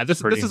the back. Yeah,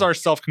 this pretty is our much.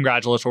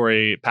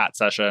 self-congratulatory pat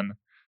session.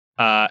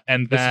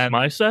 And This then is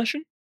my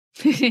session?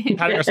 patting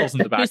ourselves in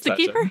the back Who's the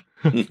session.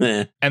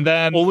 keeper? And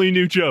then Only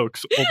new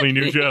jokes. Only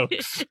new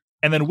jokes.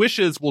 And then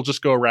wishes will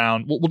just go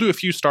around. We'll do a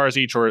few stars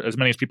each, or as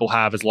many as people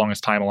have, as long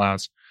as time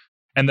allows.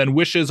 And then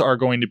wishes are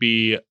going to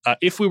be,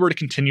 if we were to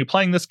continue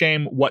playing this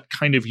game, what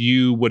kind of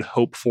you would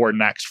hope for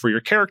next for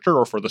your character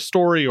or for the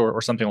story or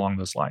something along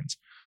those lines.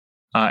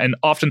 And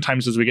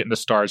oftentimes as we get into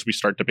stars, we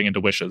start dipping into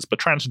wishes, but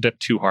try not to dip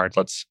too hard.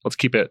 Let's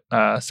keep it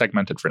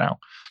segmented for now.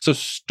 So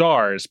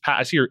stars, Pat,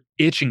 I see you're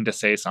itching to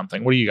say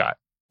something. What do you got?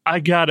 I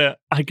gotta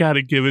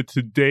give it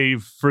to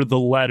Dave for the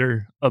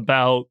letter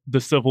about the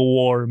Civil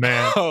War,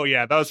 man. Oh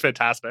yeah, that was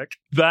fantastic.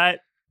 That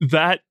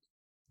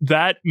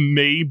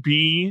may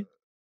be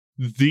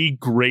the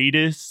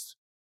greatest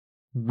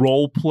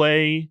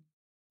roleplay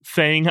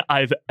thing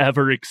I've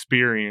ever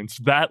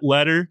experienced. That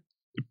letter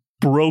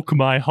broke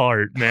my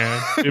heart,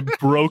 man. It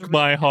broke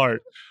my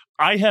heart.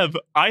 I have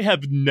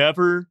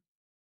never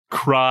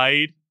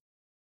cried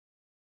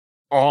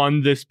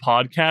on this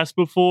podcast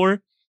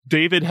before.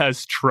 David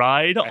has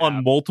tried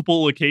on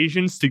multiple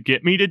occasions to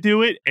get me to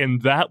do it,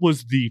 and that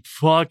was the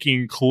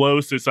fucking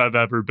closest I've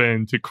ever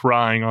been to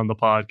crying on the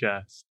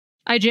podcast.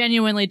 I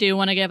genuinely do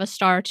want to give a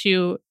star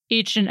to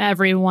each and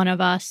every one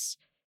of us,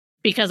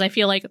 because I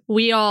feel like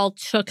we all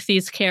took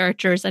these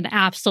characters and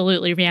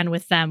absolutely ran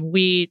with them.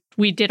 We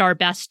did our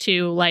best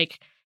to like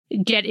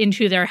get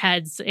into their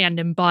heads and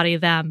embody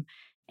them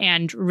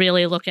and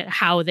really look at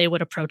how they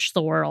would approach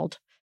the world.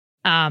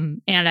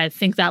 And I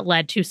think that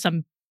led to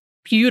some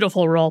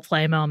beautiful role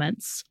play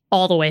moments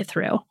all the way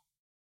through.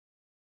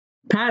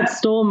 Pat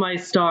stole my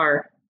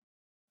star.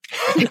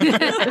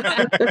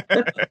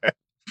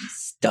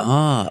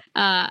 Stop.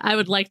 I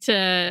would like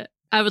to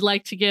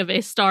give a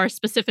star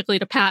specifically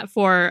to Pat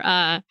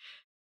for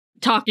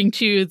talking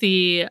to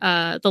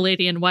the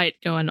lady in white,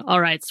 going, "All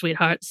right,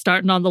 sweetheart,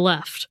 starting on the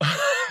left."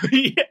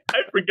 Yeah, I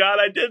forgot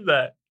I did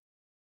that.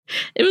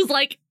 It was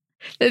like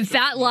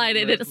that line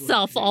in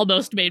itself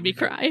almost made me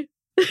cry.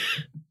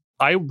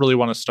 I really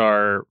want to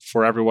star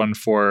for everyone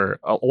for,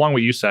 along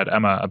what you said,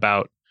 Emma,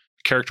 about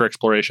character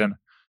exploration.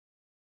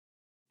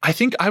 I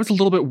think I was a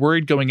little bit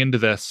worried going into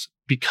this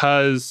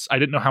because I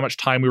didn't know how much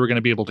time we were going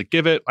to be able to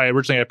give it. I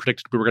originally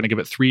predicted we were going to give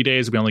it 3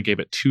 days. We only gave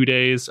it 2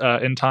 days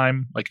in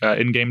time, like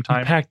in-game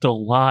time. We packed a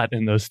lot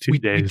in those 2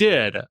 days. We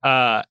did.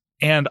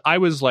 And I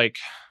was like,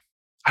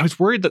 I was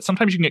worried that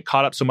sometimes you can get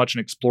caught up so much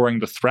in exploring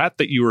the threat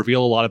that you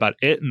reveal a lot about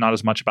it and not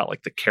as much about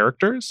like the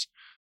characters.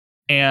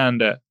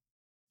 And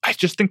I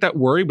just think that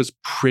worry was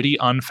pretty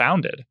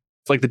unfounded.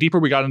 It's like the deeper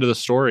we got into the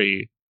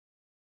story,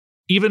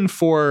 even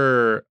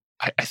for,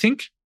 I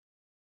think,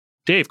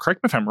 Dave,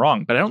 correct me if I'm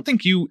wrong, but I don't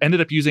think you ended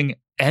up using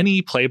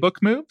any playbook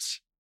moves.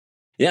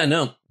 Yeah,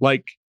 no.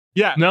 Like,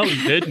 yeah. No,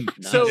 you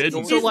didn't. So Is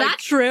that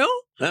true?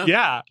 No.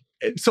 Yeah.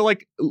 So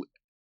like,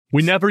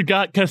 we never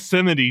got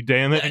Casimity,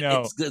 damn it. I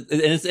know.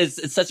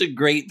 It's such a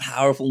great,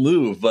 powerful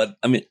move. But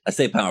I mean, I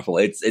say powerful.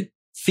 It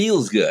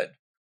feels good.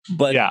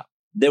 But yeah,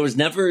 there was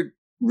never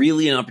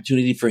really an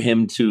opportunity for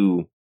him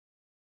to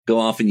go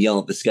off and yell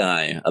at the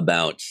sky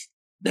about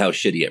how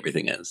shitty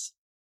everything is.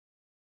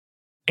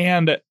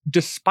 And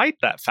despite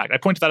that fact, I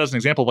point to that as an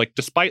example, like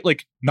despite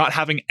like not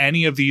having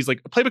any of these,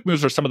 like playbook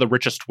moves are some of the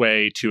richest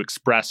way to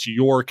express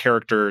your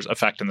character's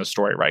effect in the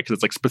story, right? Because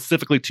it's like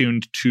specifically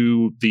tuned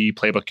to the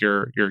playbook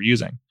you're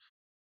using.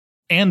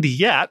 And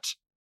yet,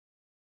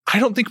 I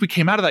don't think we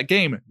came out of that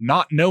game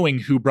not knowing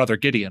who Brother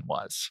Gideon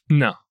was.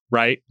 No.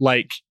 Right?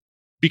 Like,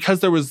 because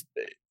there was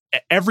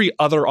every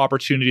other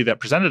opportunity that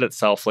presented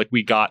itself, like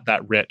we got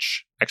that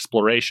rich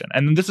exploration.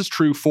 And this is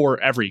true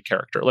for every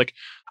character. Like,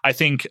 I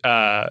think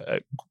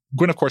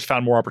Gwyn, of course,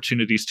 found more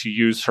opportunities to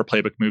use her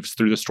playbook moves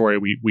through the story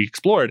we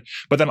explored.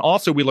 But then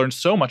also we learned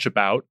so much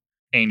about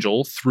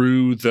Angel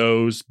through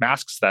those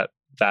masks that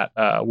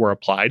were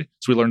applied.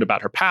 So we learned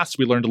about her past.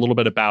 We learned a little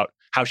bit about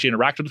how she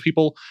interacted with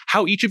people,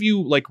 how each of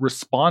you like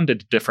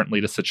responded differently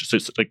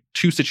to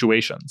two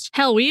situations.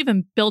 Hell, we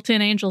even built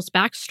in Angel's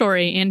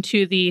backstory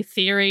into the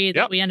theory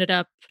that we ended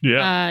up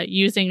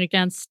using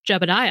against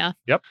Jebediah.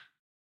 Yep.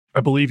 I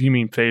believe you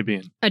mean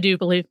Fabian. I do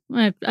believe.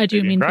 I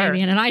do mean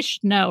Fabian, and I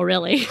should know,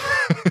 really.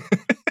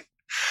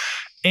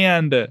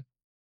 And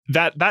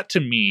that to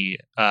me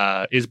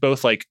is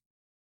both like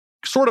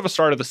sort of a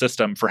start of the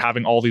system for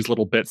having all these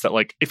little bits that,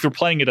 like, if you're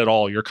playing it at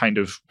all, you're kind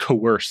of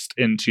coerced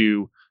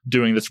into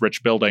doing this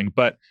rich building.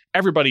 But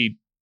everybody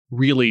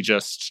really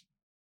just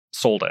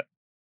sold it.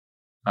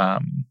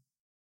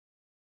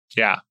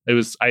 Yeah, it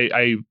was.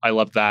 I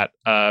loved that.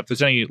 If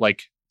there's any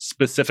like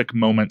specific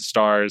moment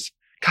stars.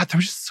 God, there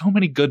were just so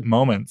many good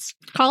moments.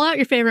 Call out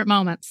your favorite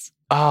moments.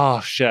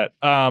 Oh, shit.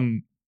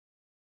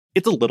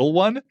 It's a little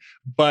one,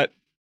 but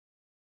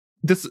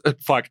this,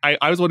 fuck. I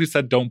was the one who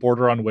said don't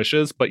border on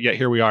wishes, but yet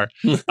here we are.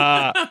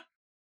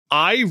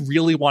 I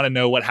really want to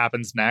know what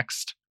happens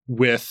next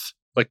with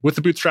the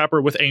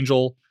Bootstrapper, with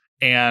Angel,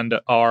 and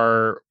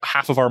our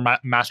half of our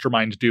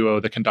mastermind duo,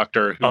 the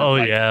Conductor,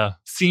 who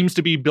seems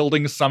to be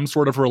building some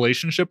sort of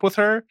relationship with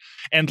her.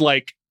 And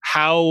like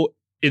how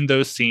in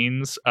those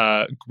scenes,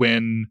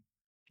 Gwyn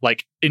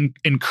like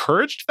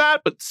encouraged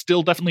that, but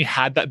still definitely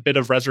had that bit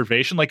of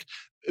reservation. Like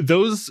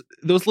those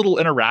little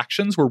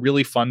interactions were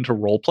really fun to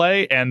role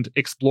play and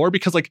explore,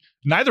 because like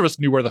neither of us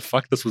knew where the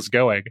fuck this was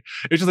going.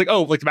 It was just like,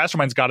 oh, like the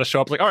mastermind's got to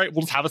show up. Like, all right,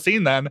 we'll just have a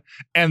scene then.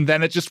 And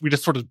then we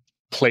just sort of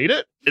played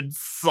it and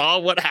saw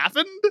what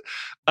happened.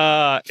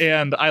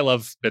 And I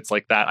love bits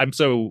like that.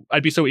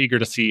 I'd be so eager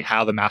to see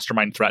how the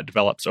mastermind threat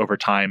develops over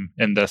time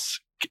in this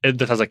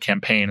as a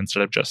campaign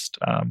instead of just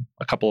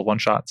a couple of one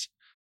shots.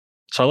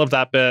 So I love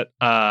that bit.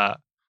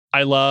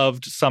 I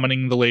loved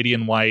summoning the Lady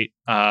in White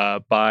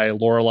by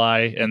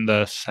Lorelei in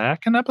the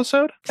second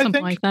episode.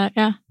 Something like that,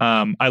 yeah.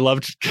 I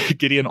loved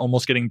Gideon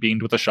almost getting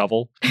beamed with a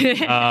shovel.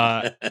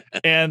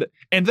 And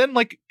then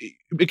like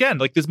again,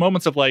 like there's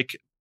moments of like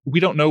we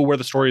don't know where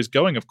the story is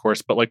going, of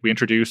course, but like we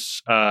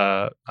introduce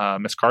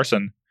Miss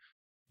Carson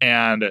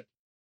and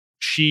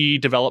she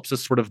develops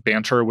this sort of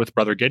banter with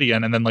Brother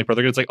Gideon, and then like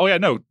Brother Gideon's like, oh yeah,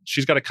 no,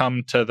 she's got to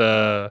come to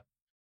the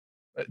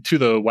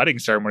wedding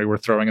ceremony we're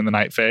throwing in the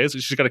night phase.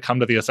 She's got to come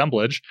to the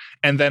assemblage.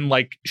 And then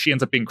like she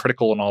ends up being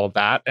critical and all of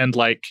that. And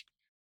like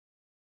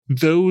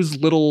those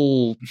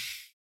little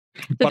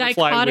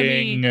butterfly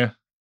wing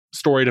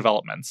story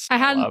developments. I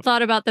hadn't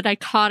thought about the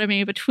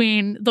dichotomy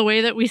between the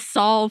way that we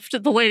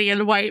solved the Lady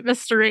in White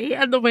mystery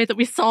and the way that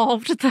we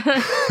solved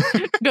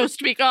the Ghost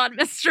Be Gone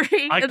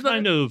mystery. I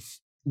kind of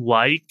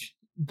like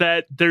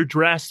that they're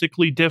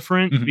drastically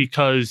different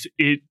because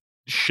it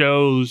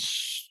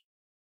shows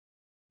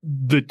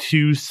the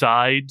two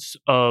sides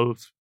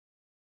of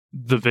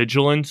the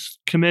Vigilance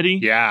Committee.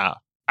 Yeah.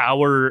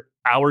 Our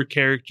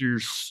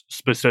characters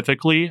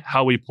specifically,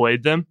 how we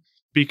played them,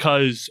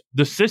 because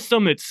the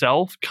system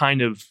itself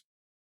kind of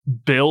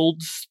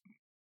builds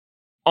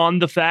on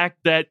the fact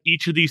that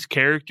each of these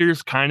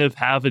characters kind of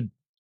have a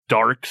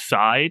dark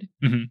side.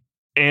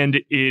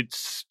 And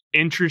it's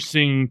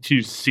interesting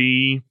to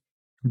see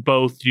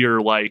both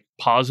your like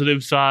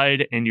positive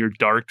side and your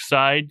dark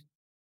side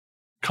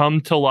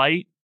come to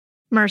light.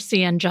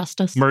 Mercy and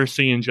justice.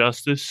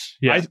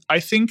 Yeah. I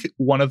think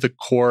one of the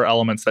core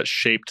elements that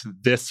shaped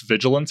this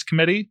Vigilance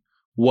Committee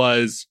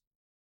was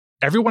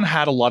everyone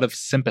had a lot of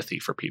sympathy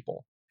for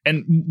people,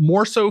 and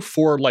more so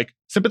for like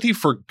sympathy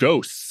for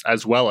ghosts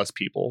as well as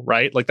people,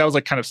 right? Like that was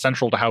like kind of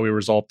central to how we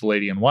resolved the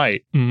Lady in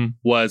White.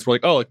 Was we're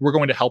like, oh, like we're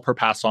going to help her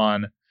pass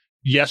on.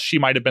 Yes, she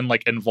might have been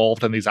like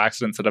involved in these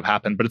accidents that have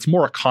happened, but it's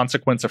more a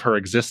consequence of her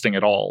existing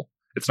at all.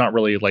 It's not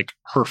really like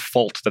her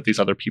fault that these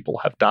other people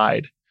have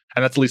died.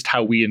 And that's at least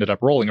how we ended up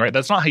rolling, right?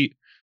 That's not how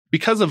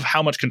because of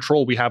how much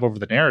control we have over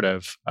the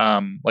narrative,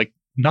 like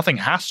nothing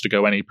has to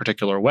go any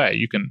particular way.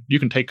 You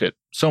can take it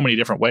so many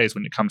different ways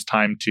when it comes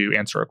time to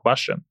answer a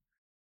question.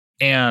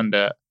 And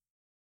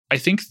I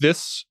think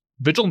this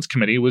Vigilance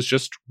Committee was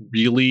just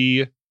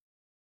really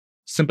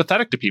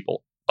sympathetic to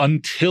people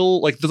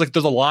until like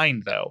there's a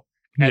line though.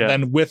 And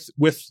then with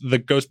the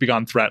Ghost Be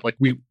Gone threat, like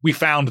we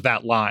found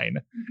that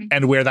line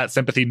and where that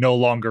sympathy no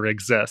longer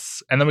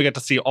exists. And then we get to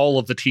see all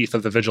of the teeth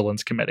of the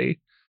Vigilance Committee.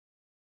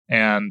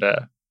 And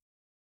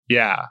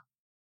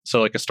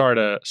so like a start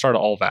to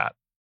all that.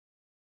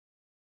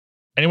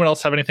 Anyone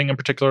else have anything in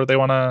particular they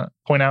want to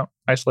point out,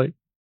 isolate?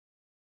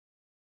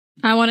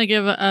 I want to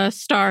give a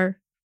star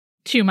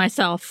to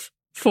myself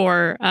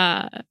for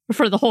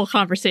the whole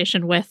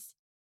conversation with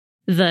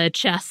the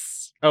chess.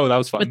 Oh, that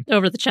was fun.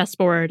 Over the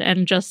chessboard,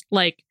 and just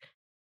like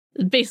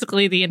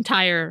basically that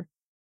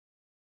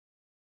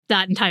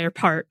entire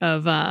part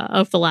of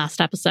the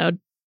last episode.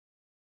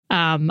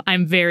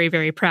 I'm very,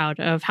 very proud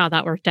of how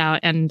that worked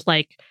out, and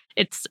like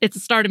it's a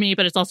star to me,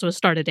 but it's also a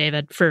star to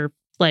David for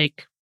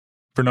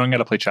knowing how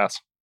to play chess.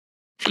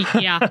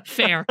 Yeah,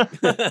 fair.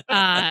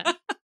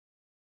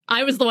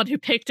 I was the one who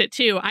picked it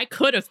too. I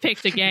could have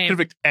picked a game. You could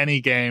have picked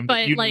any game,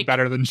 but you knew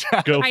better than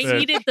chess. I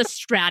needed the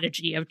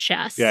strategy of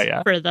chess.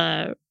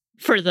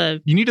 For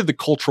the you needed the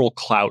cultural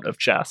clout of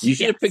chess. You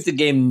should have picked a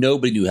game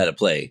nobody knew how to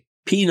play.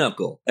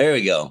 Pinochle. There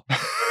we go.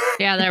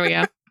 Yeah, there we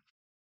go.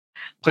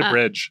 Play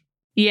bridge.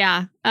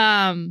 Yeah.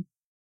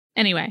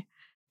 Anyway,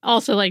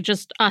 also like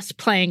just us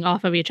playing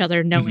off of each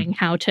other, knowing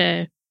how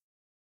to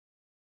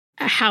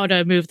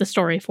move the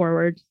story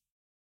forward.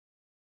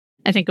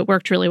 I think it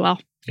worked really well.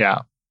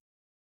 Yeah.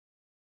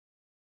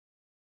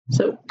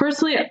 So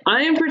personally,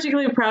 I am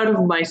particularly proud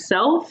of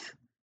myself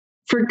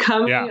for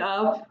coming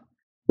up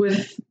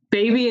with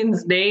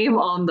Fabian's name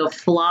on the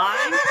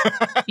fly.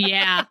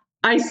 Yeah.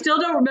 I still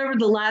don't remember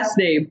the last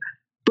name,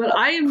 but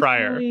I am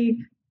really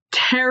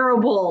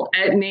terrible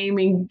at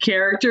naming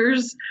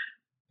characters.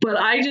 But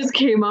I just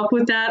came up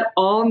with that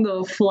on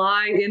the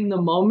fly in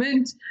the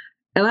moment,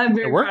 and I'm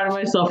very proud of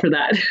myself for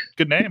that.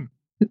 Good name.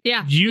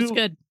 Yeah, it's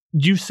good.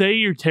 You say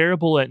you're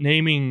terrible at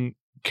naming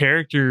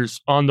characters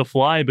on the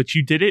fly, but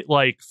you did it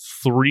like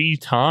 3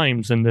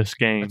 times in this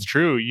game. That's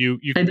true. You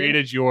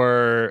created you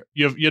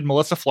had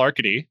Melissa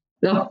Flarkety.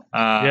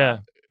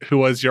 Who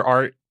was your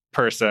art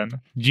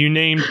person. You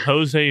named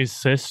Jose's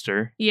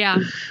sister. Yeah.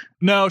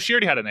 No, she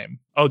already had a name.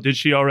 Oh, did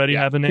she already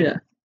have a name?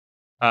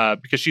 Yeah.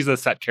 Because she's a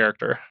set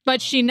character.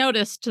 But she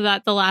noticed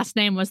that the last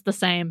name was the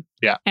same.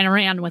 Yeah. And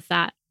ran with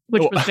that,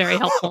 which was very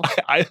helpful.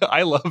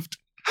 I loved.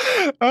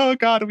 Oh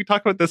God, we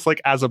talk about this like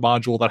as a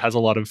module that has a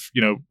lot of,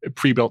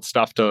 pre-built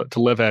stuff to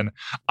live in.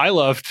 I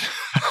loved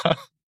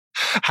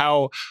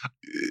how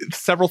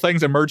several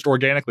things emerged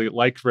organically,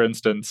 like for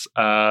instance,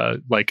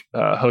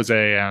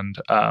 Jose and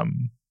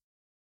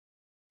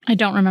I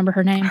don't remember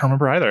her I name. don't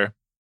remember either.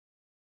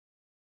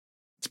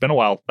 It's been a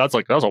while. That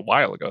was a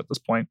while ago at this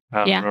point. I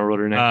don't Yeah. remember what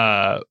her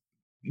name.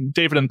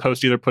 David and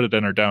Post either put it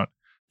in or don't.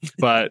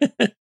 But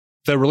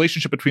the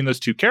relationship between those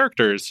two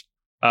characters,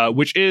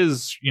 which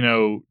is,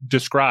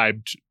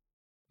 described,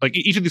 like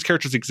each of these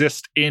characters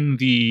exist in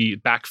the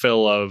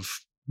backfill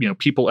of,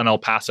 people in El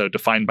Paso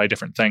defined by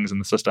different things in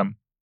the system.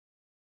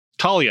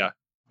 Talia.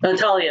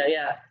 Talia,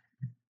 yeah.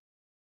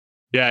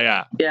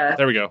 Yeah. Yeah,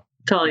 There we go.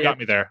 You Talia. got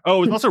me there.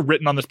 Oh, it's also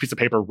written on this piece of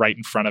paper right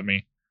in front of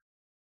me.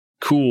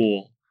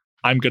 Cool.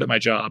 I'm good at my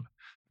job.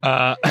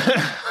 Well,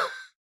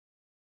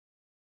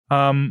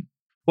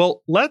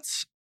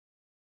 let's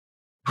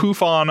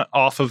poof on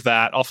off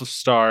of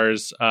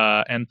stars,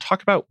 and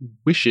talk about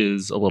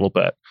wishes a little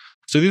bit.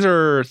 So these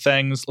are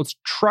things, let's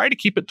try to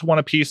keep it to one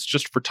apiece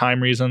just for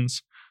time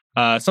reasons.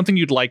 Something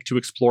you'd like to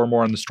explore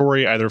more in the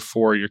story, either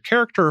for your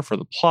character, for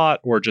the plot,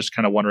 or just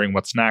kind of wondering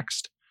what's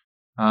next.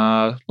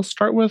 Let's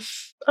start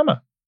with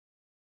Emma.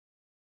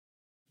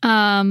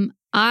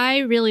 I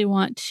really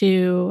want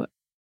to.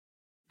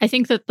 I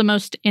think that the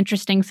most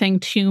interesting thing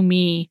to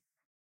me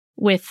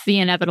with the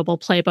Inevitable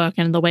playbook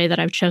and the way that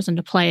I've chosen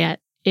to play it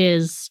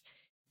is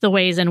the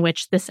ways in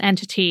which this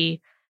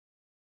entity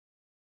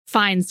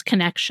finds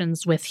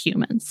connections with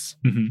humans.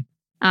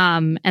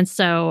 Mm-hmm. And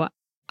so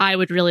I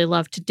would really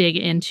love to dig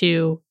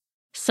into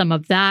some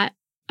of that.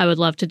 I would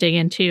love to dig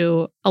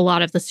into a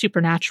lot of the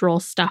supernatural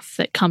stuff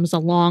that comes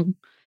along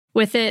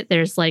with it.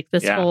 There's like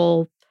this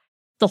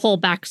the whole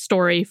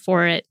backstory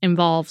for it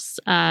involves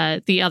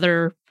the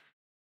other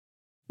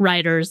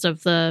riders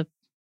of the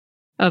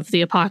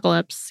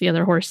apocalypse, the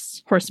other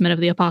horsemen of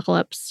the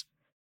apocalypse.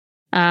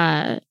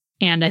 And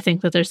I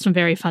think that there's some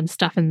very fun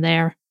stuff in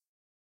there.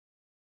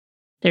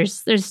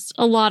 There's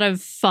a lot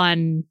of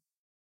fun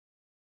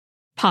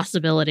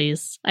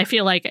possibilities. I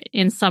feel like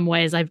in some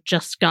ways I've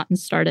just gotten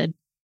started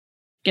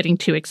getting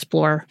to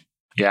explore.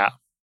 Yeah.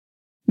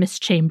 Miss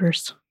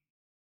Chambers.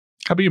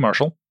 How about you,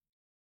 Marshall?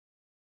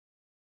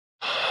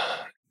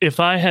 If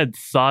I had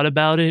thought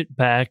about it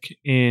back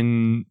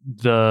in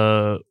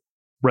the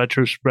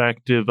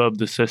retrospective of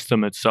the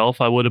system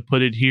itself, I would have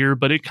put it here,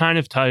 but it kind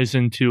of ties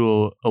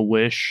into a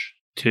wish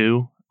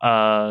too.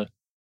 And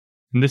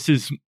this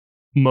is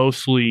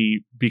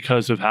mostly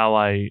because of how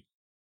I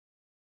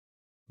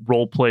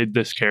role-played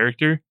this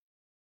character.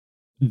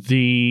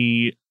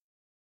 The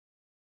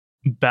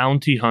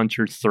bounty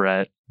hunter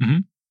threat,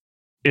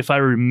 if I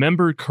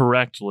remember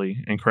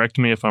correctly, and correct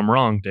me if I'm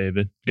wrong,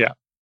 David. Yeah.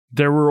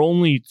 There were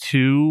only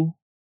 2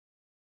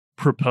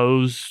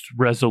 proposed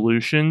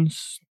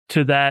resolutions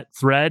to that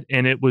threat,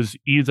 and it was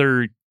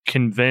either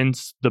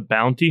convince the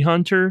bounty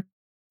hunter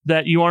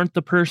that you aren't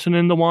the person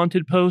in the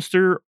wanted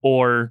poster,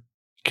 or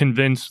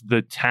convince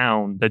the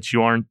town that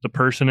you aren't the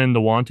person in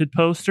the wanted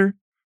poster.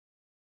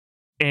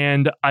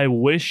 And I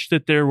wish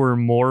that there were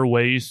more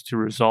ways to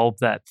resolve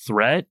that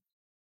threat,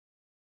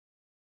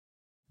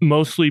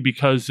 mostly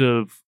because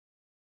of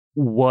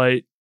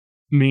what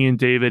me and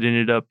David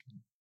ended up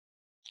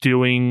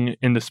doing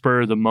in the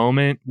spur of the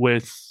moment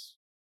with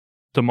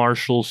the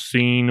Marshall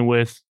scene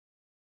with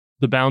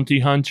the bounty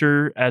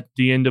hunter at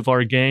the end of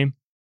our game,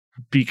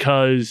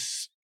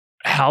 because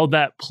how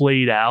that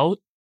played out,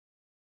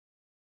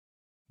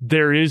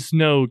 there is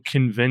no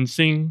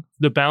convincing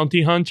the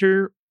bounty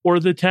hunter or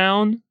the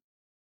town,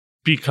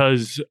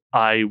 because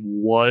I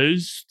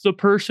was the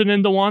person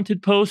in the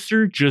wanted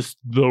poster, just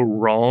the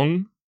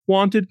wrong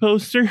wanted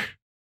poster.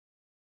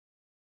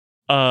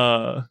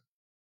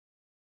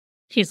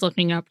 He's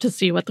looking up to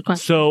see what the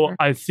question So is.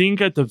 I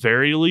think at the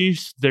very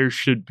least, there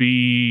should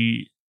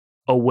be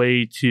a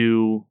way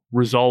to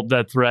resolve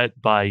that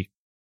threat by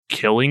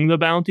killing the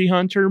bounty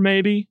hunter,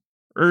 maybe,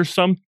 or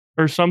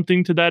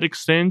something to that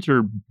extent,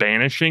 or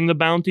banishing the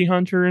bounty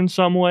hunter in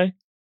some way.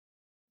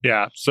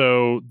 Yeah.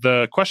 So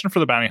the question for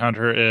the bounty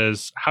hunter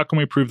is, how can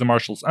we prove the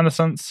Marshal's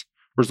innocence?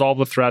 Resolve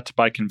the threat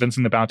by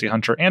convincing the bounty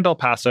hunter and El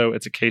Paso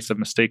it's a case of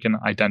mistaken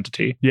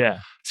identity. Yeah.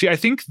 See, I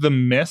think the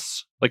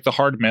miss, like the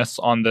hard miss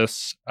on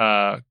this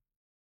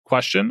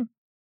question,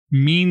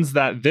 means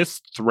that this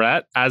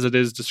threat, as it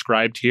is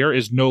described here,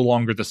 is no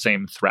longer the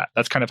same threat.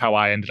 That's kind of how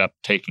I ended up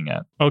taking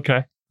it.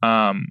 Okay.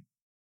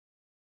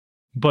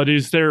 But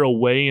is there a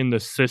way in the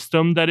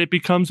system that it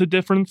becomes a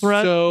different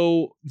threat?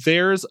 So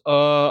there's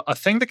a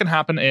thing that can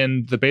happen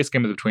in the base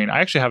game of the Between.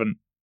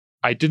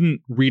 I didn't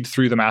read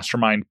through the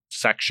Mastermind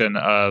section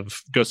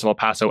of Ghost of El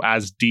Paso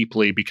as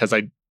deeply because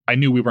I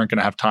knew we weren't going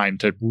to have time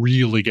to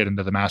really get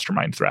into the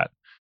Mastermind threat.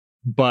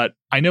 But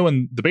I know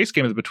in the base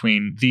game of the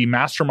Between, the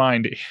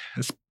Mastermind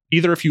is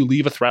either if you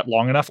leave a threat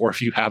long enough or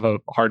if you have a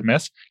hard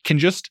miss, can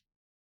just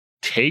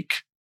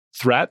take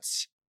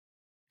threats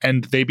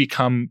and they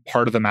become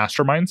part of the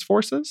Mastermind's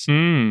forces.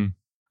 And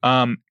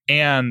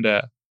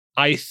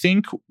I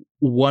think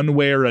one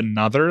way or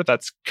another,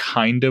 that's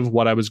kind of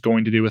what I was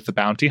going to do with the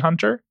bounty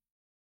hunter.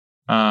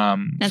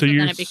 And so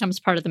then it becomes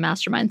part of the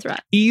Mastermind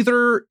threat.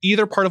 Either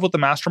part of what the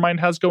Mastermind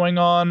has going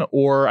on,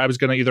 or I was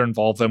going to either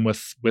involve them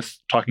with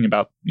talking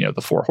about,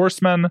 the 4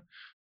 horsemen,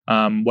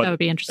 That would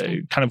be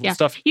interesting. Kind of Yeah.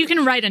 stuff. You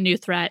can write a new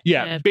threat.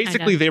 Yeah, to basically,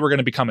 kinda- they were going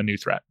to become a new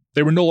threat.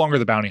 They were no longer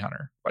the bounty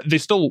hunter. They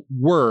still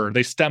were.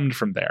 They stemmed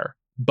from there.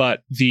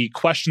 But the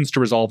questions to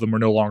resolve them were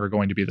no longer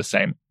going to be the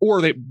same.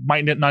 Or they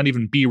might not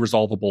even be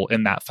resolvable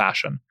in that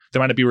fashion. They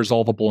might not be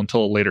resolvable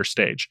until a later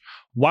stage.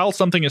 While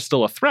something is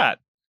still a threat,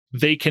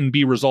 they can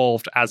be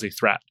resolved as a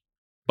threat.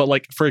 But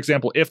like, for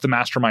example, if the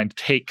mastermind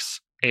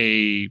takes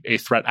a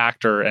threat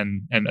actor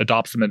and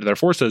adopts them into their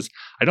forces,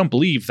 I don't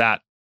believe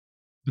that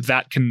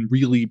can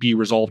really be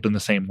resolved in the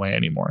same way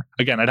anymore.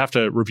 Again, I'd have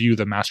to review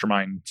the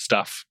mastermind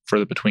stuff for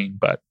the between,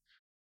 but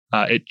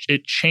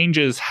it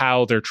changes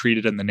how they're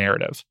treated in the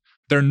narrative.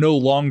 They're no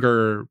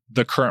longer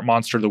the current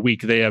monster of the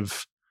week. They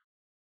have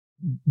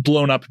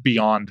blown up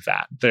beyond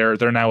that.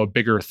 They're now a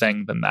bigger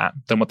thing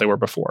than what they were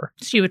before.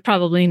 So you would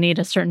probably need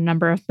a certain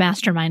number of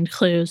mastermind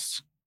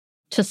clues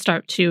to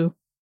start to.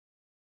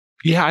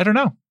 Yeah, I don't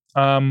know.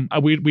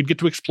 We'd get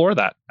to explore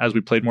that as we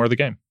played more of the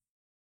game.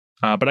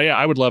 But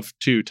I would love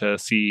to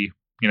see,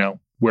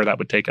 where that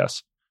would take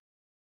us.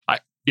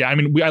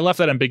 I left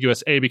that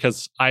ambiguous,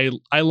 because I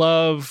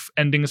love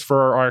endings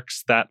for our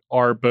arcs that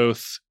are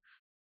both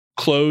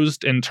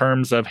closed in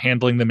terms of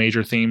handling the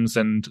major themes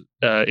and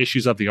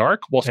issues of the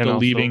arc, while still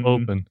leaving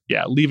open.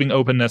 Yeah, leaving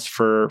openness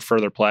for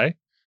further play.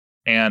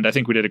 And I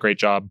think we did a great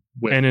job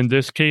with. And in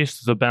this case,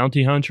 the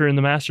bounty hunter and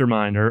the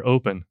mastermind are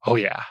open. Oh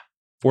yeah,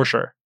 for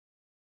sure.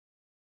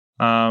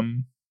 But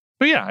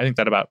yeah, I think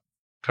that about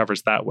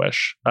covers that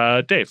wish.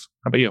 Dave,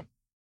 how about you?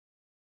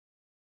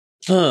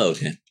 Oh,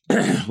 okay.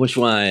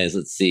 Wish-wise,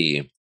 let's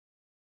see.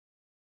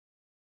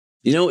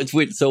 It's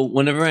weird. So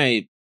whenever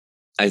I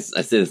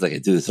say this like I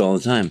do this all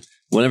the time.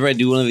 Whenever I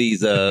do one of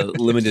these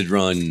limited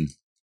run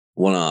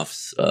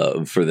one-offs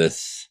for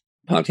this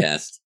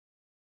podcast,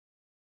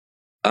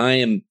 I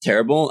am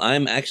terrible.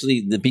 I'm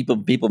actually, the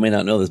people may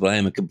not know this, but I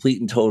am a complete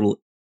and total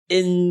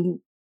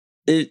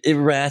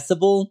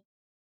irascible.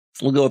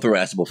 We'll go with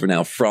irascible for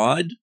now.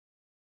 Fraud.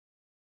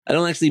 I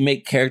don't actually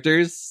make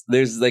characters.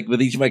 There's like,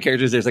 with each of my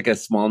characters, there's like a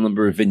small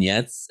number of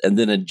vignettes and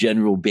then a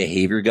general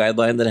behavior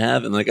guideline that I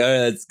have. And like, all right,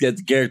 let's get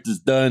the characters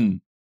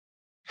done.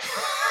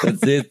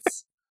 That's it.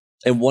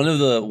 And one of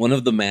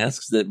the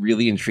masks that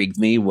really intrigued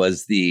me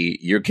was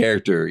your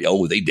character.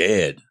 Oh, they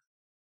dead.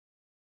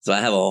 So I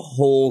have a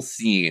whole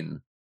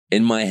scene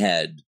in my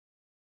head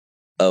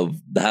of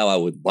how I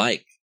would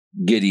like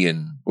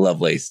Gideon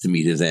Lovelace to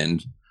meet his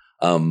end.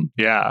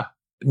 Yeah.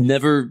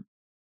 Never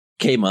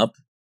came up,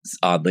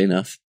 oddly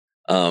enough.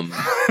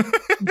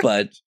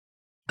 But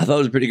I thought it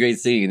was a pretty great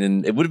scene,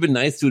 and it would have been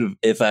nice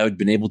if I had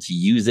been able to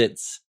use it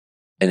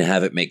and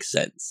have it make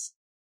sense.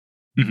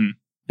 Mm-hmm.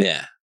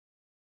 Yeah.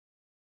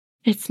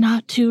 It's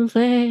not too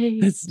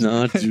late. It's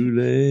not too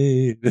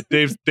late.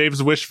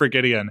 Dave's wish for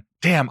Gideon.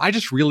 Damn, I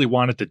just really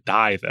wanted to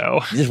die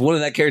though. Just wanted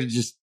that character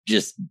to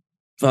just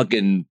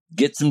fucking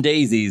get some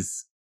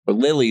daisies or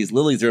lilies.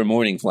 Lilies are a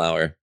morning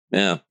flower.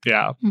 Yeah.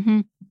 Yeah. Mm-hmm.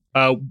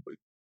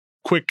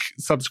 Quick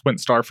subsequent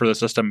star for the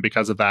system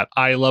because of that.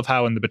 I love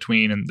how in the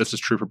between, and this is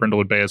true for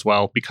Brindlewood Bay as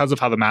well, because of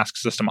how the mask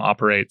system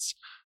operates,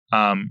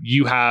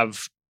 you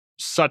have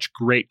such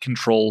great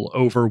control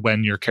over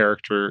when your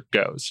character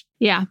goes.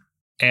 Yeah.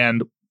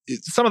 And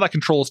some of that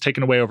control is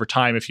taken away over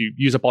time. If you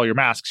use up all your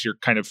masks, you're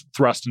kind of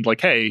thrust into like,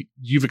 hey,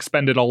 you've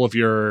expended all of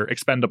your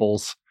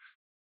expendables.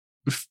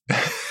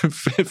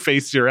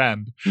 Face your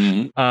end.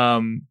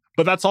 Mm-hmm.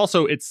 But that's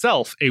also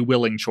itself a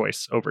willing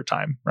choice over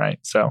time, right?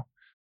 So,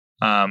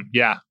 having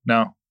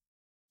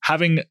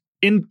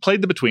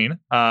played the between,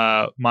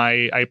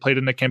 I played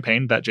in a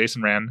campaign that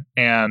Jason ran,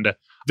 and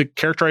the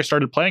character I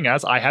started playing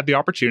as, I had the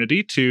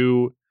opportunity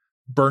to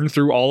burn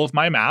through all of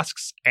my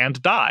masks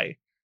and die.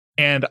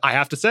 And I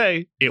have to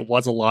say, it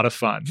was a lot of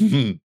fun.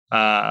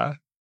 That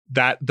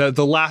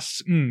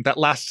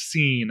last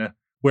scene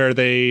where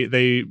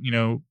they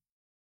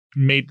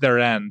made their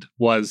end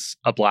was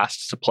a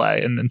blast to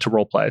play and to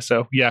role play.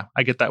 So yeah,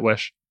 I get that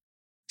wish.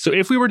 So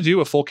if we were to do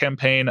a full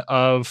campaign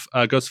of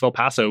Ghost of El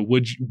Paso,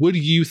 would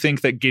you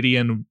think that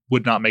Gideon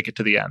would not make it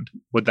to the end?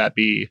 Would that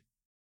be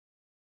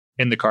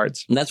in the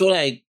cards? And that's what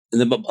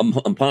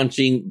I'm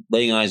punching,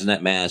 laying eyes on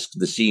that mask.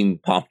 The scene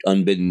popped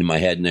unbidden in my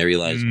head, and I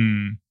realized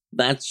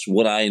that's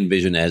what I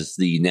envision as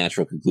the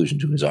natural conclusion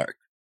to his arc.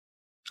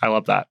 I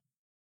love that.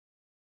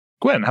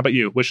 Gwen, how about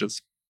you?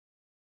 Wishes?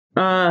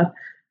 My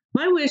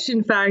wish,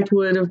 in fact,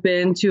 would have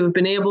been to have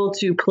been able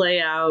to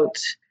play out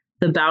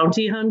the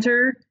bounty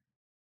hunter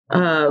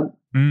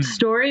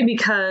story,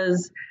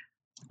 because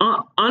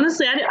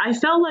honestly, I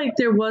felt like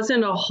there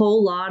wasn't a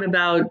whole lot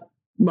about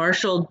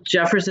Marshall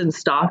Jefferson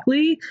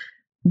Stockley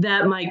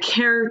that my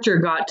character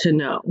got to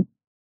know.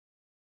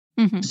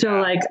 Mm-hmm.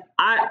 So like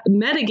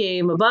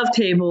metagame above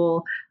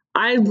table,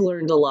 I've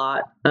learned a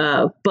lot,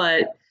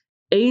 but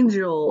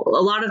Angel,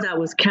 a lot of that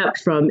was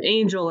kept from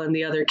Angel and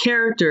the other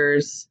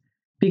characters,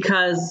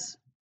 because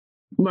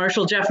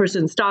Marshall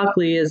Jefferson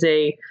Stockley is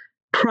a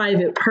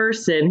private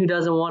person who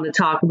doesn't want to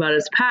talk about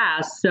his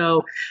past.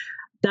 So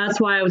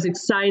that's why I was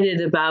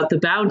excited about the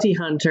bounty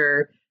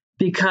hunter,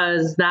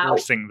 because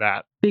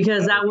that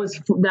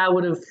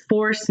would have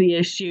forced the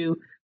issue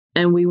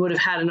and we would have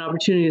had an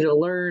opportunity to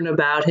learn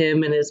about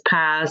him and his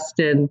past.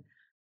 And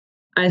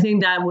I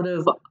think that would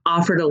have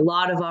offered a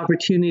lot of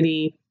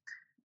opportunity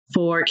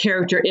for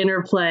character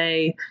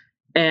interplay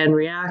and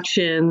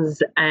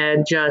reactions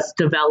and just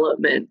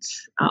development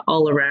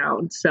all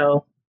around.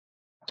 So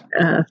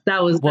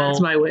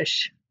that's my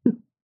wish.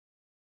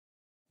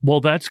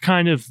 Well, that's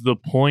kind of the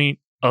point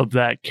of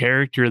that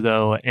character,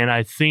 though. And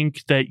I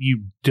think that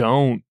you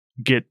don't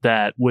get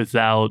that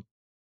without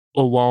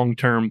a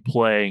long-term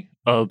play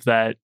of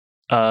that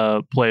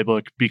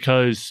playbook,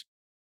 because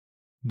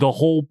the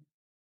whole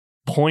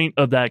point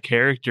of that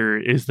character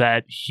is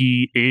that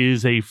he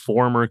is a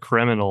former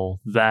criminal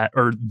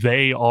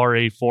they are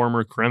a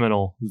former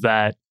criminal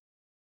that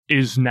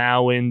is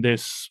now in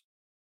this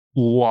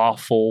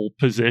lawful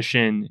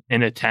position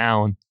in a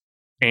town,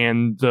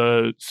 and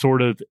the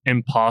sort of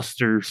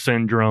imposter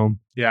syndrome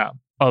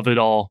of it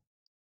all.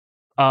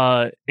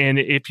 And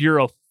if you're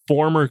a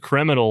former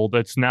criminal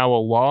that's now a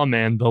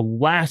lawman, the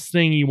last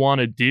thing you want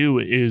to do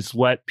is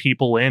let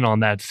people in on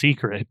that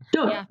secret.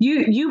 No,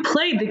 you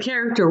played the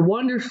character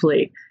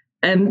wonderfully.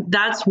 And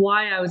that's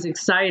why I was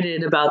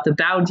excited about the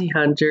bounty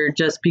hunter,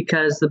 just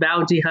because the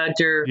bounty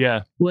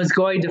hunter was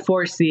going to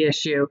force the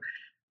issue.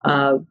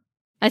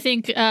 I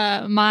think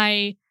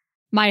my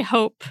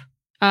hope,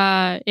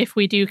 if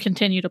we do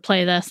continue to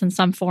play this in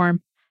some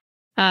form,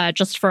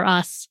 just for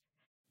us,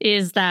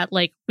 is that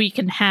like we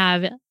can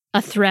have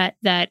a threat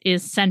that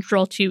is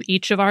central to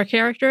each of our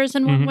characters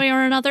in one way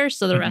or another.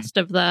 So the rest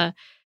of the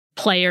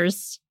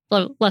players,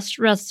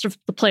 rest of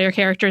the player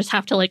characters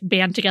have to like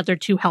band together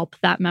to help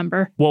that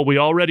member. Well, we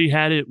already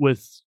had it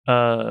with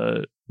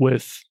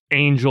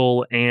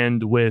Angel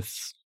and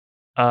with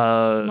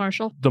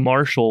the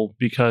Marshal,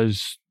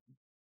 because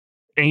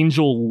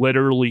Angel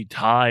literally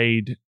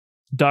tied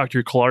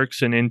Dr.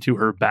 Clarkson into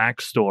her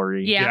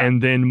backstory. Yeah.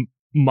 And then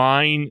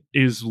mine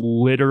is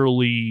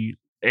literally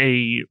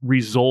a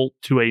result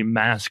to a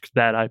mask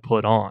that I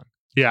put on.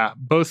 Yeah,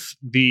 both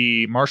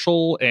the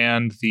Marshal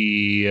and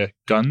the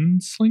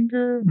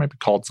Gunslinger might be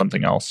called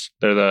something else.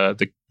 They're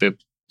the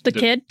kid. The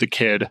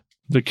kid.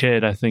 The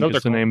Kid, I think,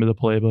 is the name of the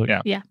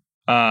playbook. Yeah.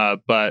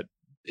 But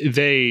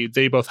they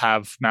both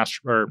have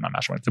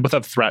they both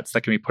have threats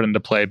that can be put into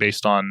play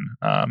based on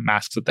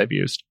masks that they've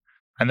used.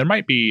 And there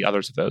might be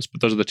others of those, but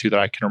those are the two that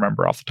I can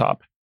remember off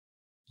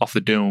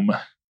the dome.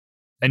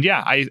 And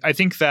yeah, I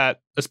think that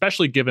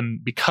especially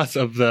because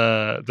of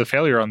the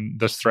failure on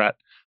this threat,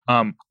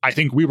 I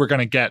think we were going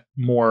to get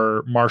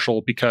more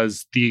Marshal,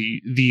 because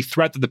the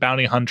threat that the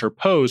bounty hunter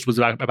posed was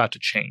about to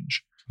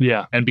change.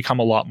 Yeah. And become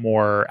a lot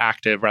more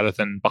active rather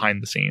than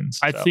behind the scenes.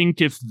 I think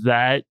if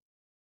that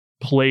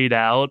played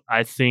out,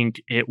 I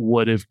think it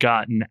would have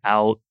gotten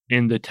out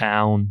in the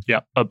town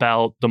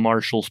about the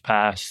Marshal's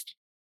past.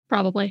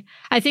 Probably.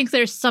 I think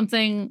there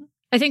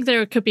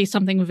could be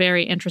something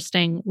very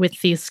interesting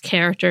with these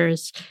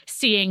characters,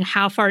 seeing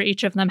how far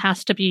each of them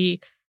has to be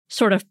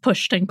sort of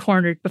pushed and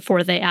cornered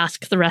before they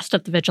ask the rest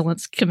of the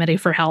Vigilance Committee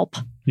for help.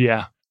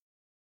 Yeah.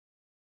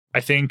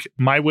 I think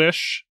my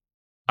wish,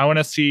 I want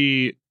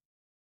to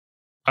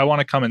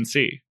come and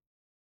see.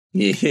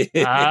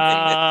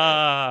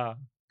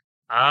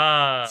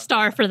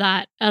 Star for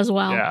that as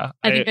well. Yeah.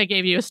 I think I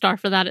gave you a star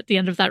for that at the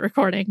end of that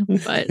recording,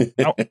 but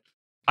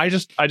I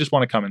just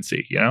want to come and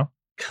see,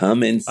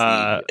 Come and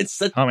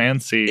see. Come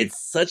and see. It's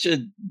such a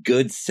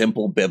good,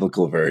 simple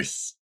biblical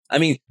verse. I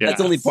mean,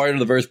 that's only part of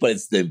the verse, but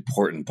it's the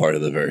important part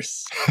of the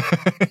verse.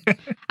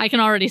 I can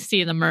already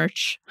see the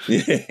merch.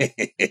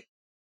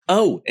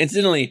 Oh,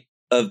 incidentally,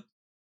 a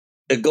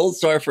gold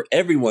star for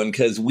everyone,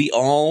 because we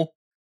all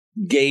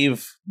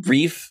gave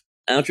brief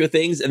outro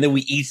things, and then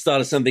we each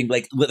thought of something.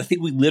 Like, I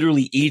think we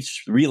literally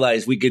each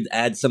realized we could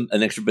add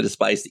an extra bit of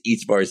spice to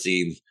each of our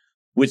scenes,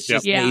 which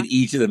just made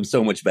each of them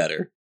so much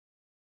better.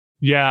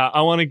 Yeah,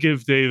 I want to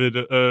give David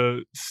a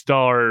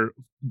star,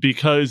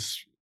 because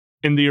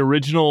in the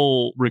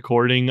original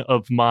recording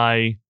of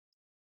my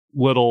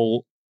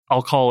little,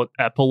 I'll call it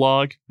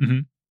epilogue,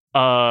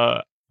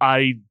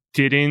 I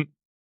didn't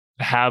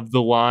have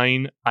the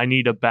line, I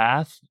need a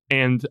bath,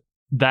 and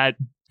that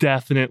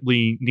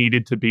definitely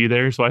needed to be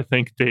there. So I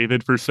thank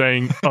David for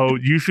saying, oh,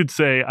 you should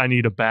say I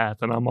need a bath.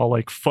 And I'm all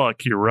like,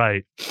 fuck, you're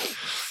right.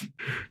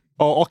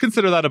 I'll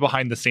consider that a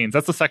behind the scenes.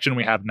 That's the section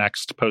we have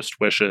next, post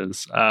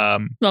wishes.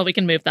 Well, we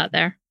can move that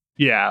there.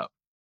 Yeah.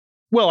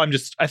 Well,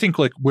 I think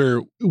like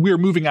we're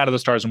moving out of the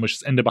stars and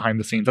wishes into behind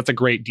the scenes. That's a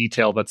great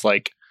detail. That's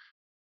like,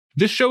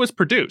 this show is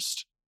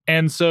produced.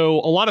 And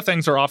so a lot of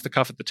things are off the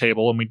cuff at the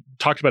table. And we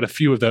talked about a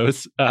few of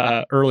those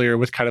earlier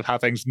with kind of how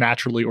things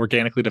naturally,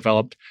 organically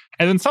developed.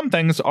 And then some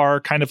things are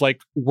kind of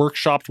like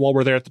workshopped while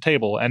we're there at the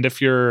table. And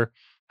if you're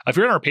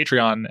in our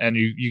Patreon and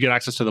you get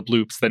access to the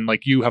bloops, then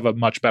like you have a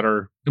much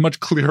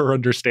clearer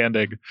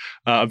understanding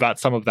about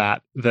some of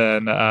that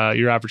than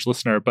your average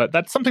listener. But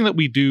that's something that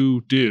we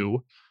do.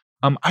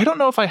 I don't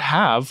know if we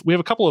have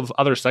a couple of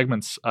other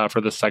segments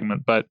for this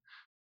segment, but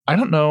I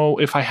don't know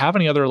if I have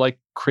any other like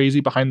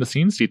crazy behind the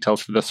scenes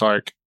details for this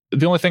arc.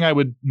 The only thing I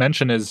would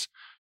mention is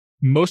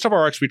most of our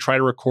arcs we try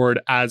to record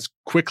as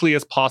quickly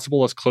as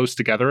possible, as close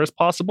together as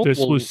possible. This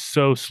was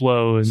so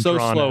slow and so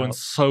drawn slow out. and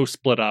so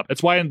split up.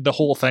 It's why the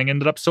whole thing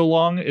ended up so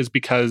long, is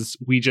because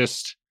we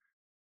just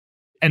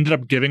ended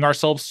up giving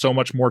ourselves so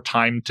much more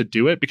time to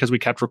do it because we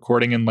kept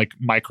recording in like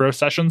micro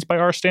sessions by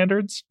our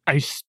standards. I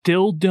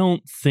still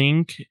don't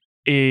think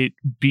it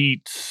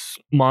beats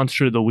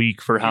Monster of the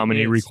Week for how It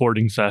many is.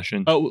 recording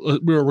sessions. Oh,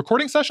 we were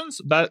recording sessions?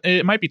 That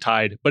it might be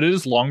tied, but it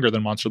is longer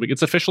than Monster Week.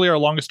 It's officially our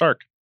longest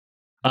arc.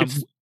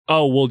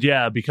 Oh, well,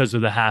 yeah, because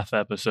of the half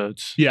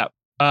episodes. Yeah.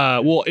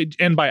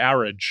 And by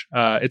average,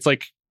 it's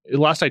like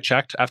last I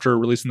checked after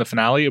releasing the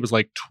finale, it was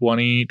like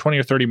 20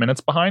 or 30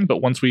 minutes behind. But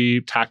once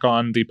we tack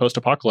on the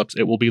post-apocalypse,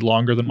 it will be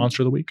longer than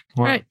Monster of the Week.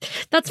 Wow. All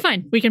right. That's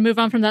fine. We can move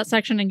on from that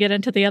section and get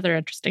into the other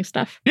interesting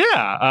stuff.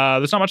 Yeah.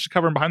 There's not much to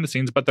cover in behind the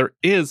scenes, but there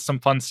is some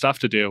fun stuff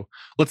to do.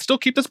 Let's still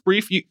keep this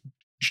brief. You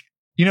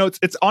know,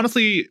 it's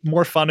honestly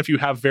more fun if you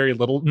have very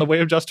little in the way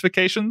of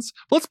justifications.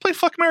 Let's play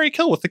Fuck, Marry,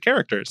 Kill with the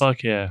characters.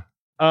 Fuck yeah.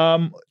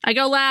 I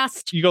go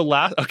last. You go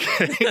last?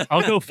 Okay.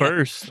 I'll go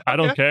first. I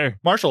don't care.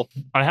 Marshall,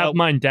 I have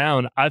mine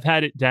down. I've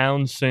had it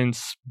down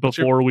since What's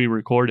your- before we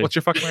recorded. what's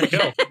your Fuck, Marry,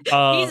 Kill?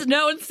 He's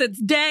known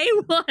since day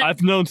one.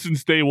 I've known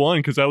since day one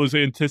because I was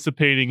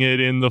anticipating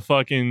it in the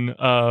fucking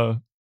The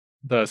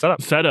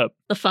setup. setup.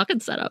 The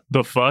fucking setup.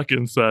 The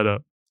fucking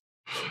setup.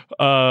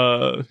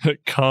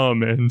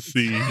 Come and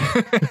see. All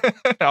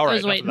right. I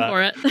was waiting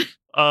for it.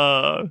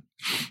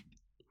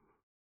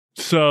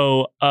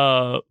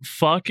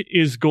 Fuck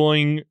is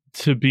going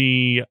to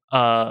be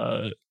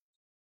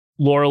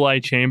Lorelei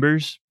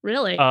Chambers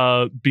Really?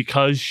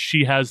 because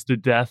she has the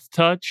death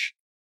touch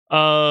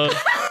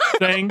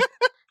thing,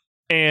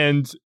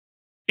 and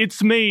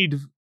it's made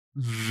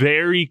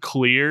very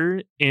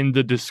clear in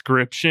the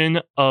description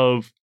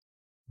of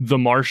the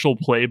Marshall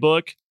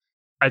playbook.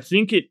 I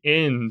think it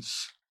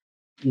ends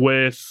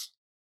with,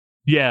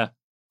 the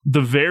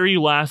very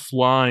last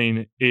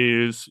line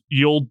is,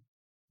 "You'll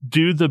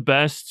do the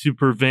best to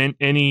prevent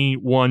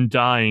anyone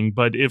dying,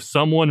 but if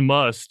someone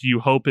must, you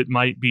hope it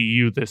might be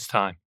you this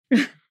time."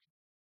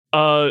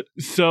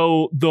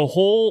 So the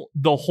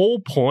whole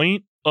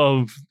point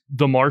of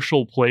the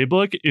Marshall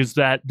playbook is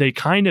that they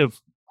kind of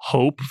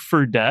hope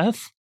for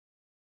death.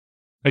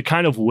 They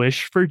kind of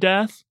wish for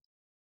death.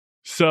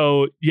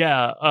 So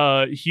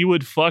he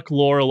would fuck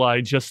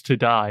Lorelei just to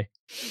die.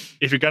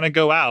 If you're gonna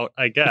go out,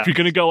 I guess. If you're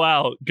gonna go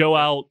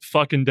out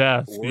fucking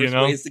death. Worst you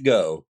know, ways to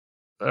go.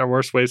 There are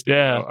worse ways to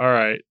Yeah. go. All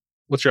right.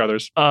 What's your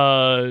others?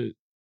 The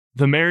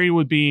Mary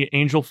would be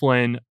Angel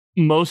Flynn,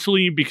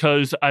 mostly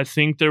because I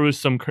think there was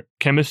some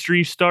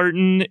chemistry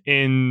starting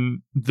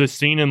in the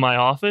scene in my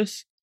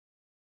office,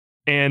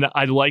 and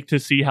I'd like to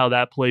see how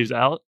that plays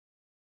out.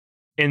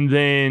 And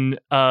then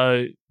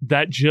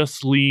that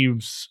just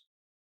leaves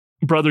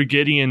Brother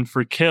Gideon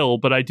for Kill,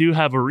 but I do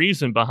have a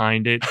reason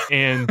behind it,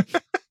 and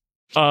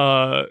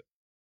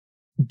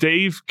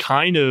Dave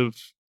kind of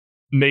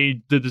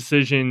made the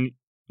decision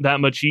that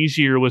much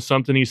easier with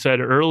something he said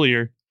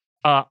earlier.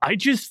 I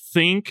just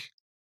think,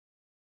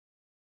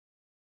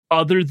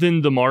 other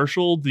than the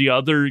Marshall, the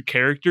other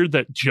character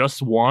that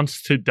just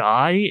wants to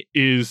die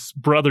is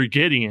Brother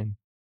Gideon.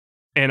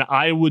 And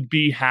I would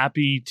be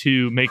happy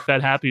to make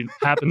that happen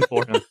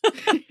for him.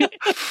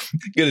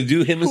 Gonna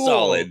do him a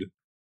solid.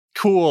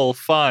 Cool,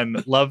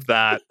 fun, love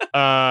that.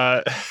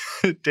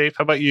 Dave,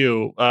 how about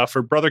you?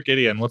 For Brother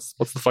Gideon, what's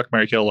the Fuck,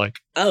 Marry, Kill like?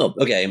 Oh,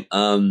 okay.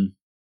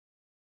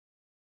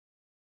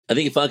 I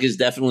think fuck is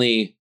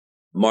definitely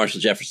Marshall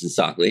Jefferson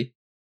Stockley.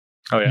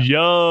 Oh yeah.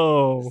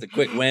 Yo, It's a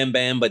quick wham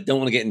bam, but don't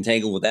want to get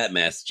entangled with that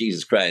mess.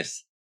 Jesus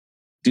Christ.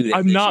 Dude,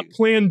 I'm not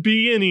Plan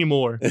B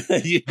anymore.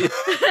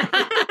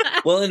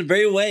 Well, in a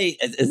very way,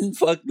 isn't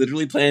fuck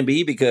literally Plan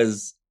B?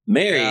 Because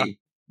Mary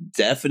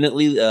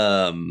definitely,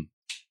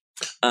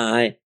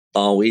 I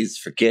always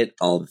forget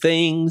all the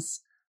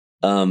things.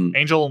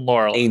 Angel and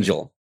Laurel.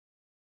 Angel.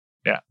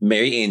 Yeah.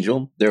 Mary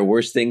Angel. There are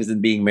worse things than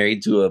being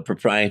married to a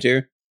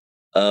proprietor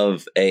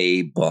of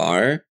a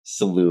bar,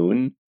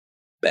 saloon,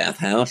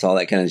 bathhouse, all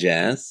that kind of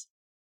jazz.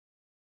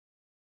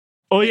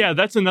 Oh yeah,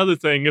 that's another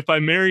thing. If I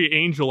marry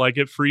Angel, I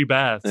get free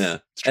baths. Yeah.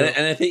 It's true.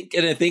 And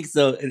I think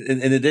so.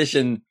 In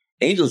addition,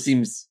 Angel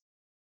seems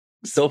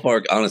so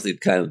far, honestly,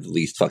 kind of the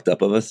least fucked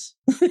up of us.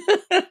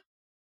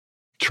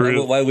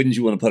 True. Why wouldn't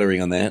you want to put a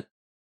ring on that?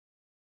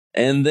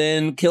 And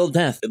then kill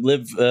death,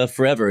 live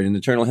forever in an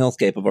eternal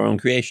hellscape of our own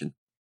creation.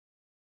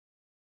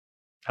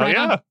 Hell Right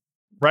yeah. on.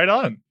 Right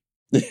on.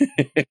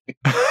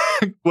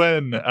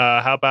 Gwen,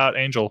 how about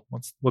Angel?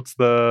 What's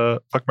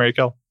the Fuck, Marry,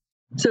 Kill?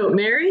 So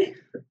Mary?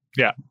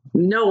 Yeah.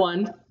 No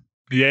one.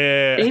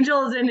 Yeah.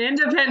 Angel is an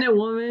independent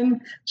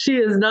woman. She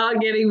is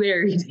not getting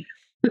married.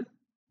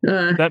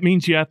 That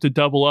means you have to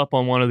double up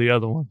on one of the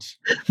other ones.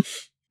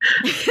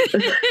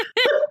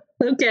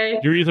 Okay.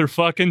 You're either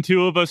fucking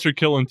two of us or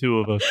killing two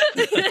of us.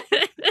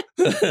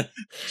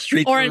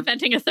 Streets Or are-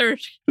 inventing a third.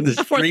 the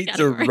a fourth streets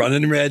are category.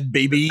 running red,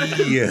 baby.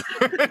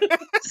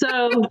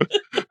 So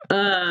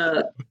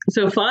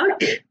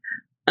fuck.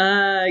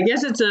 I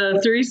guess it's a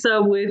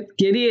threesome with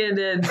Gideon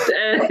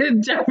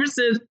and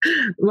Jefferson,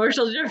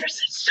 Marshall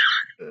Jefferson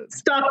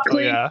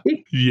Stockley. Oh, yeah.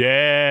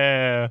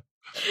 Yeah.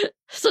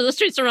 So the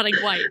streets are running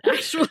white,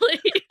 actually.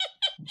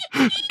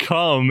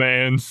 Come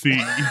and see.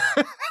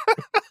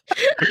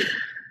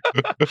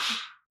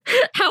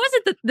 How is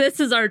it that this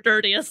is our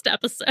dirtiest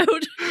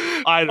episode?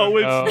 I don't Oh,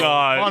 it's know.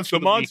 not. The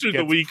Monster of the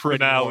gets Week pretty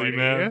finale, horny.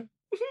 man.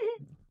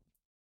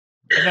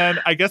 And then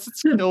I guess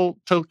it's kill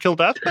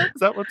death. Then? Is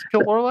that what's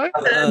kill Lorelai?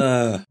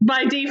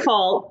 By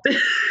default.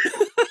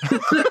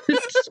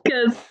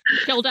 Because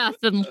Kill death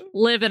and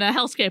live in a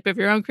hellscape of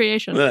your own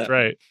creation. That's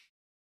right.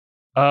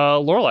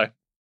 Lorelai.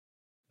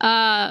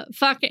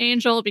 Fuck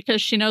Angel because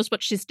she knows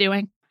what she's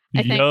doing.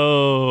 I think.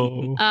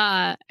 Yo.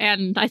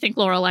 And I think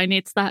Lorelai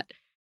needs that.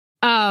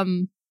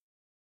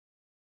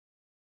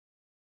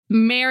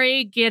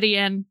 Marry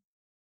Gideon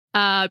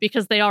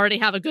because they already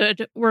have a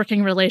good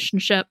working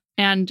relationship,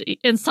 and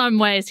in some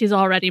ways he's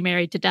already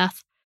married to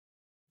death.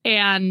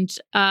 And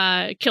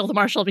kill the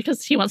Marshal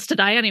because he wants to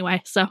die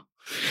anyway. So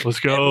Let's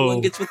go.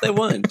 Everyone gets what they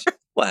want.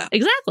 Wow.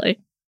 exactly.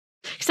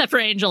 Except for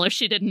Angel, if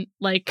she didn't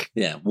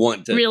Yeah,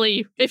 want to.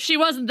 really, if she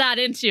wasn't that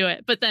into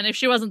it. But then if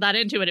she wasn't that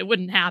into it, it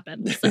wouldn't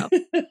happen. So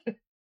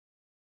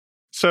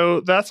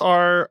So that's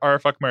our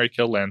fuck, marry,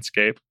 kill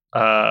landscape.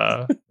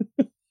 A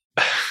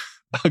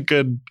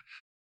good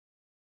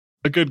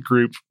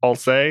group, I'll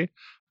say.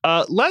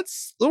 We're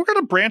going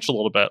to branch a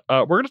little bit.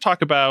 We're going to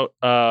talk about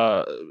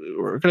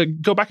we're going to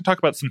go back and talk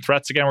about some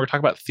threats again. We're going to talk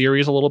about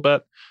theories a little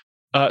bit.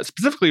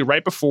 Specifically,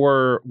 right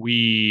before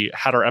we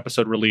had our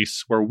episode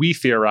release, where we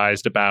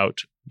theorized about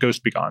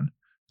Ghost Be Gone,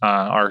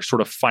 our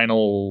sort of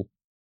final,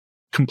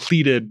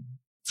 completed,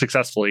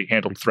 successfully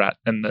handled threat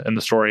in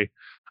the story.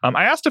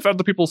 I asked if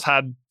other people's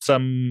had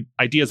some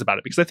ideas about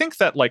it, because I think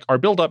that like our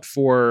build up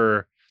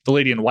for the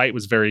Lady in White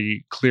was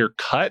very clear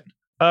cut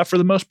for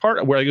the most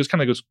part, where it was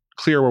kind of goes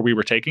clear where we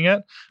were taking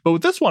it. But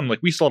with this one, like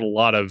we still had a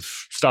lot of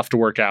stuff to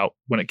work out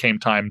when it came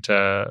time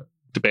to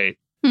debate.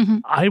 mm-hmm.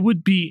 I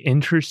would be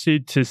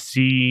interested to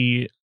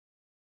see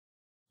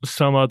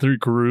some other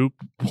group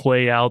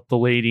play out the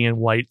Lady in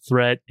White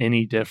threat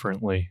any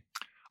differently.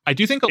 I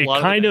do think a lot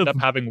of them end up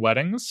having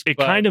weddings. It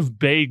kind of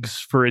begs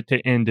for it to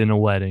end in a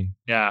wedding.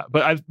 Yeah,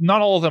 but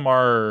not all of them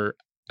are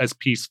as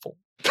peaceful.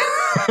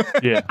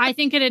 Yeah. I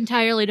think it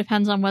entirely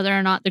depends on whether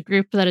or not the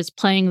group that is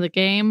playing the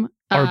game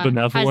Are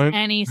benevolent.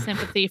 has any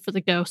sympathy for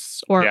the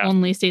ghosts or Yeah.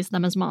 only sees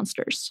them as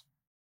monsters.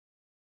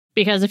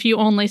 Because if you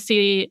only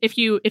see, if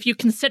you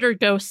consider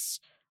ghosts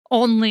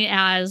only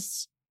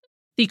as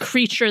the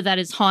creature that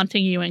is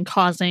haunting you and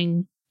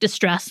causing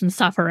distress and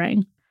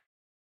suffering,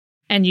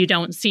 and you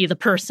don't see the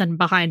person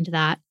behind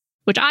that,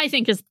 which I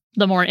think is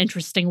the more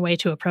interesting way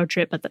to approach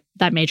it, but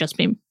that may just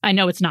be, I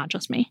know it's not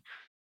just me.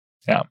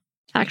 Yeah.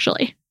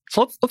 Actually.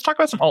 So let's talk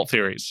about some alt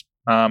theories.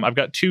 I've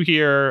got two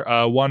here.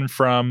 One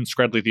from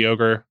Scredley the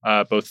Ogre,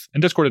 both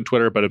in Discord and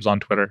Twitter, but it was on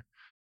Twitter.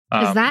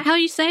 Is that how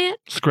you say it?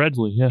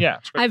 Scredley, yeah. Yeah.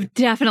 I've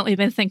definitely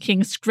been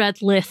thinking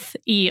Scredlith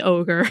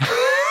Ogre.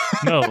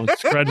 No,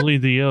 it's Scredley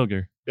the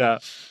Ogre. Yeah.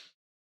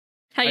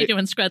 How you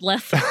doing,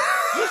 Scredlith?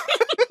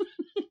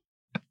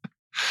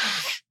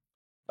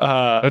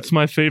 That's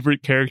my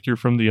favorite character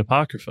from the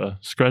Apocrypha,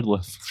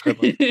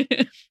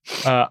 Scredlith.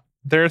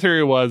 Their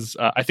theory was,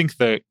 I think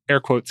the air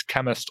quotes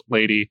chemist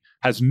lady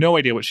has no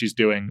idea what she's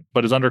doing,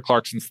 but is under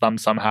Clarkson's thumb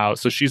somehow.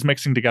 So she's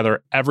mixing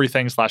together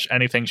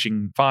everything/anything she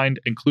can find,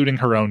 including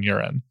her own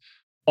urine.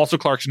 Also,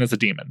 Clarkson is a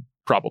demon,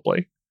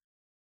 probably.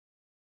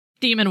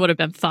 Demon would have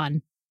been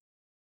fun.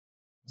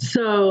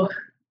 So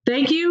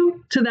thank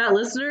you to that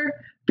listener,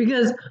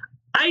 because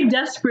I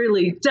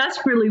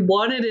desperately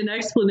wanted an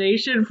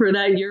explanation for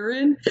that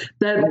urine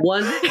that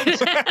wasn't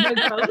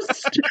the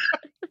ghost.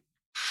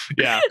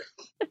 Yeah.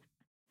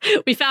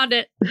 We found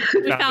it.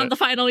 We found the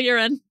final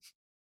urine.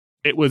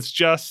 It was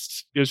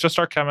just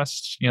our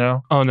chemist, you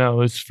know. Oh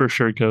no, it's for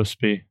sure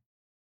Ghostby.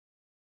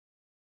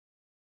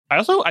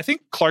 I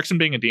think Clarkson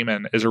being a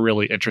demon is a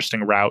really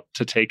interesting route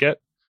to take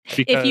it.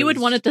 If you had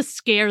wanted to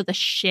scare the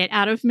shit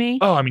out of me,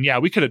 Oh, I mean, yeah,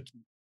 we could have.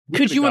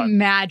 could you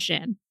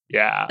imagine?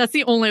 Yeah. That's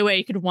the only way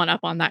you could one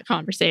up on that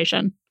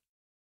conversation.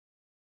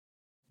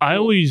 I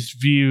always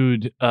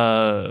viewed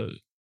Clarkson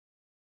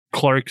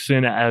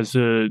as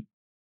a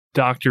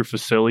Dr.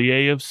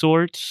 Facilier of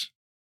sorts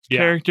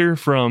character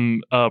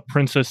from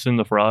Princess and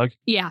the Frog.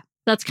 Yeah,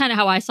 that's kind of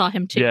how I saw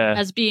him too,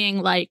 as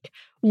being like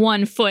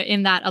 1 foot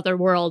in that other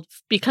world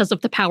because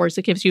of the powers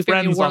it gives you.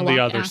 Friends on the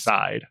other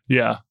side.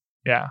 Yeah.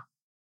 Yeah.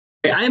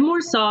 I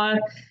more saw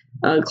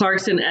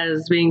Clarkson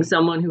as being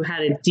someone who had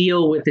to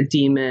deal with a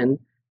demon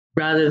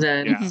rather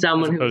than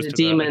someone who was a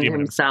demon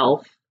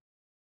himself.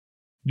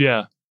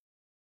 Yeah.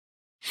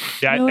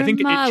 Yeah, I think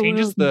it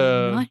changes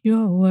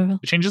it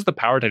changes the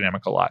power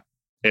dynamic a lot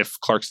if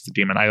Clarkson's a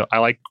demon. I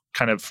like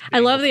kind of... I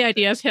love the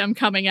idea of him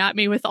coming at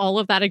me with all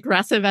of that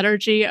aggressive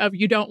energy of,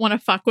 you don't want to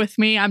fuck with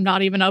me, I'm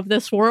not even of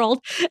this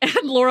world. And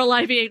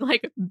Lorelai being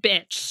like,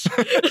 bitch.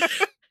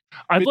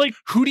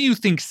 Who do you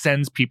think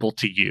sends people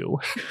to you?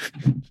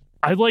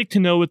 I'd like to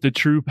know what the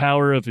true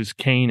power of his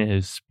cane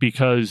is,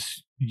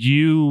 because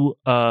you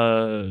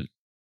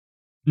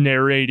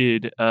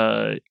narrated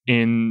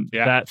in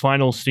that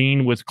final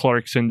scene with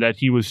Clarkson that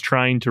he was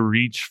trying to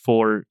reach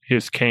for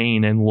his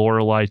cane and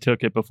Lorelei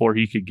took it before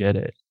he could get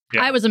it.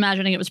 Yeah. I was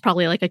imagining it was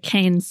probably like a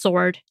cane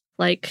sword,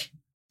 like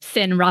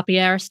thin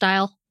rapier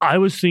style. I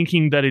was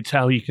thinking that it's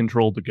how he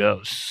controlled the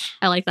ghosts.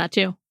 I like that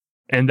too.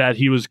 And that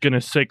he was going to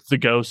sick the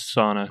ghosts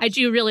on us. I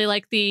do really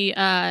like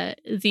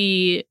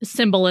the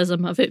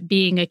symbolism of it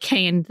being a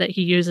cane that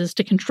he uses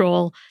to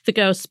control the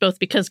ghosts, both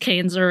because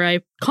canes are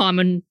a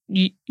common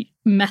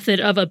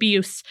method of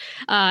abuse,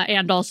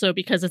 and also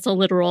because it's a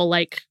literal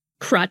like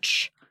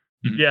crutch.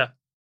 Yeah,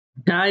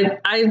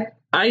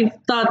 I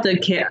thought the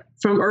cane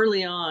from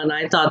early on.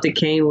 I thought the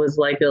cane was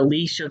like a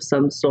leash of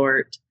some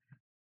sort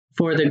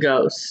for the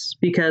ghosts,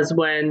 because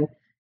when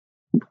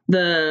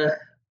the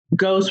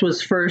ghost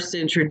was first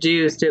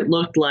introduced, it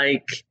looked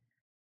like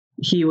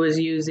he was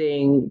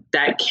using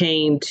that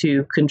cane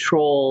to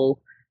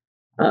control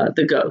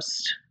the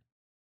ghost.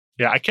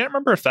 Yeah, I can't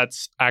remember if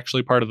that's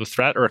actually part of the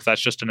threat or if that's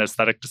just an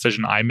aesthetic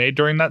decision I made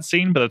during that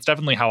scene, but that's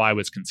definitely how I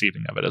was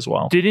conceiving of it as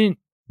well. Didn't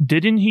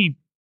he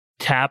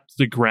tap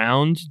the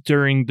ground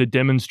during the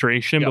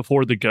demonstration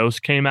before the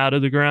ghost came out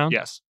of the ground?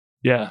 Yes.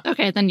 Yeah.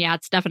 Okay, then yeah,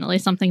 it's definitely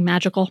something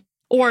magical.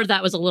 Or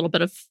that was a little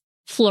bit of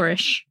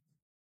flourish.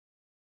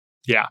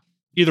 Yeah.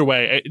 Either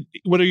way,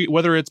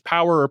 whether it's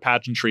power or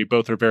pageantry,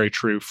 both are very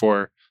true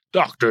for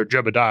Dr.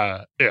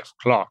 Jebediah F.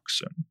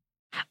 Clarkson.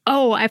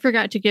 Oh, I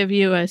forgot to give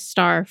you a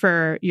star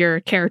for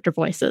your character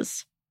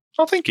voices.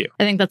 Oh, thank you.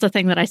 I think that's a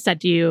thing that I said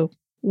to you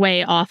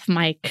way off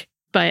mic,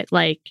 but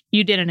like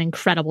you did an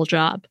incredible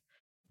job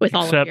with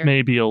all of your... Except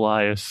maybe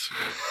Elias.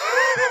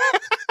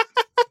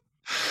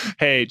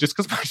 Hey, just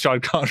because my Sean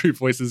Connery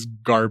voice is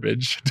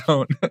garbage,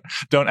 don't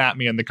at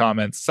me in the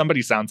comments.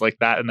 Somebody sounds like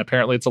that, and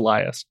apparently it's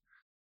Elias.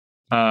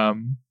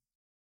 One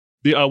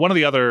of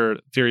the other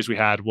theories we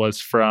had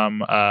was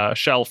from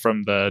Shell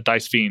from the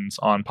Dice Fiends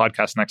on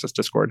Podcast Nexus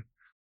Discord.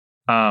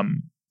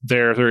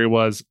 Their theory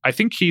was, I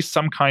think he's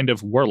some kind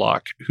of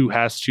warlock who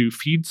has to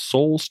feed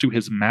souls to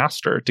his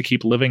master to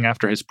keep living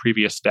after his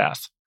previous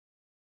death.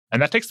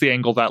 And that takes the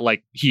angle that,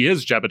 like, he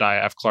is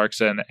Jebediah F.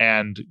 Clarkson,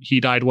 and he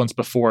died once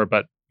before,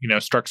 but,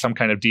 struck some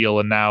kind of deal,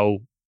 and now,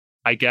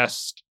 I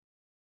guess,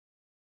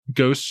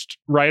 Ghost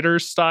Rider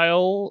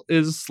style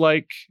is,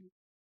 like,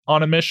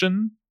 on a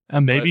mission.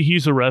 And maybe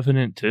he's a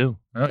revenant, too.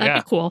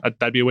 That'd be cool.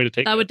 That'd be a way to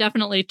take That it. would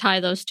definitely tie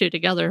those two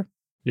together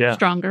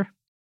stronger.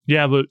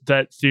 Yeah, but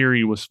that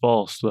theory was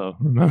false, though,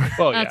 remember?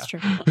 Well, That's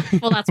true.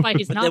 Well, that's why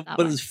he's not that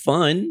But way. it's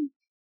fun.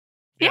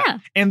 Yeah.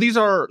 And this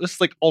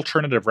is like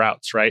alternative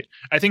routes, right?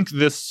 I think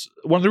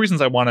one of the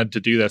reasons I wanted to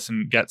do this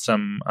and get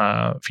some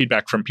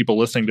feedback from people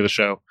listening to the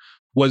show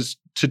was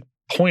to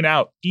point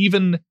out,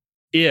 even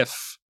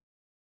if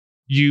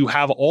you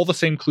have all the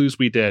same clues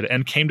we did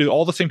and came to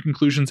all the same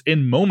conclusions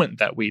in moment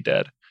that we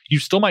did, you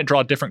still might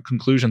draw different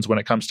conclusions when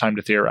it comes time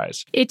to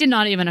theorize. It did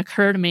not even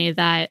occur to me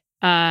that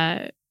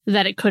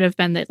it could have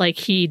been that like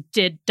he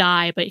did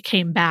die but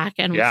came back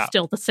and was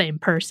still the same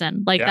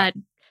person. Like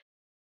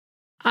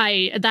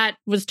that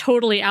was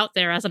totally out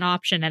there as an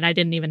option and I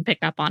didn't even pick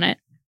up on it.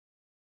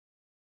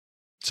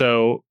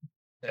 So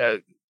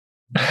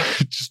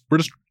we're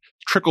just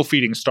trickle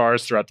feeding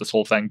stars throughout this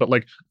whole thing, but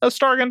like a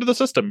star into the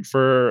system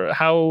for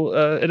how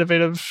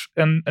innovative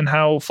and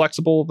how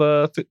flexible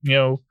the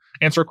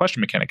answer a question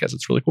mechanic is.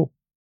 It's really cool.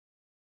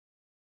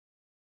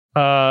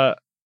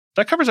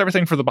 That covers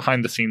everything for the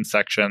behind the scenes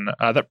section.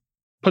 That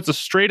puts us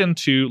straight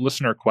into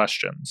listener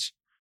questions.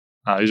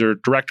 These are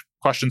direct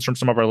questions from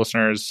some of our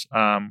listeners.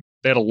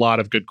 They had a lot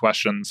of good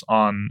questions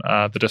on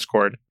the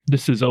Discord.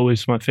 This is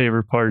always my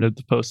favorite part of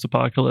the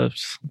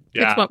post-apocalypse.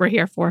 Yeah. It's what we're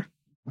here for.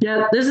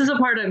 Yeah, this is a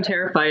part I'm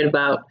terrified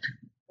about.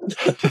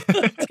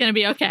 It's going to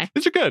be okay.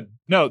 These are good.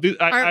 No,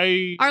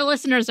 our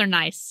listeners are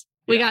nice.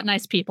 We got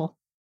nice people.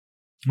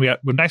 We have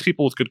nice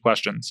people with good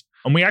questions.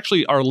 And we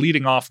actually are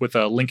leading off with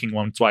a linking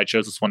one. That's why I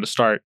chose this one to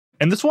start.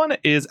 And this one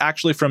is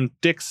actually from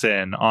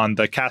Dixon on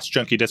the Cast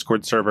Junkie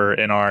Discord server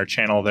in our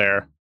channel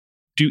there.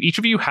 Do each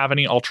of you have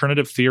any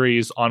alternative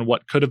theories on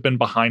what could have been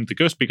behind the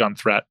Ghost Begun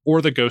threat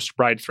or the Ghost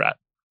Bride threat?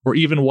 Or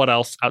even what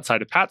else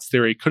outside of Pat's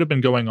theory could have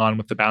been going on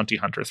with the Bounty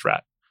Hunter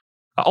threat?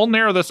 I'll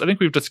narrow this. I think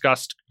we've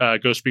discussed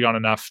Ghost Begun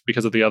enough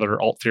because of the other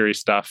alt theory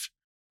stuff.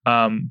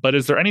 But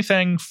is there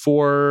anything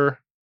for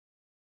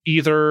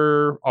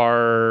either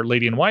our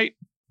Lady in White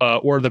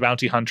or the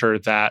Bounty Hunter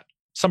that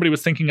somebody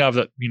was thinking of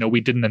that, we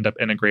didn't end up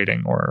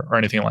integrating or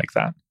anything like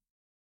that?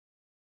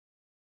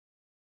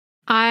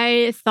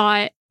 I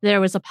thought there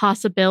was a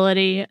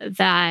possibility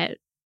that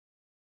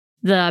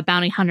the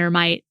Bounty Hunter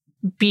might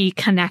be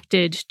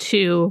connected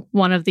to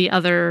one of the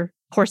other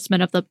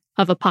horsemen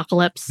of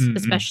Apocalypse,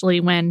 especially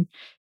when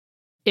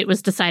it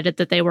was decided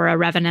that they were a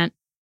revenant.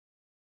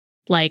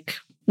 Like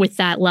with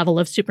that level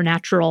of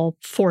supernatural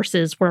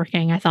forces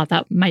working, I thought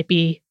that might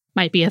be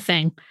a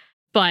thing,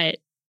 but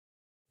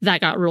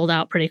that got ruled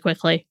out pretty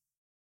quickly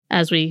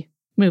as we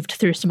moved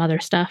through some other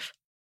stuff.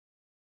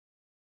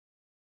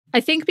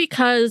 I think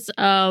because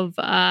of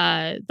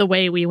the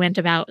way we went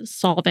about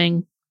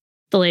solving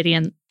the Lady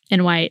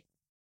in White,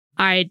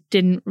 I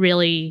didn't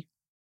really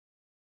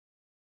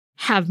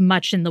have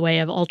much in the way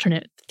of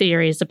alternate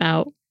theories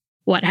about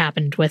what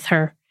happened with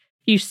her.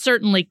 You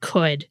certainly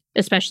could,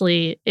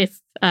 especially if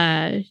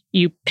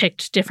you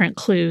picked different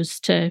clues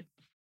to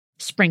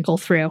sprinkle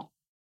through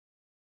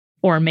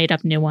or made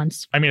up new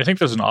ones. I mean, I think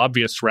there's an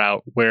obvious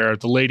route where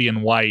the Lady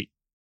in White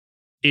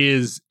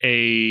is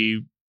a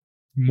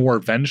more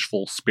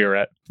vengeful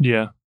spirit.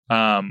 Yeah.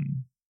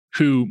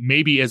 Who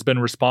maybe has been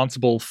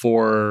responsible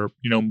for,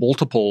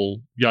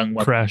 multiple young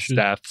women's Crashes.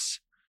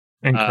 deaths.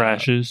 And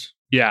crashes.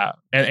 Yeah,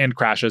 and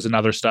crashes and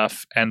other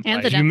stuff. And And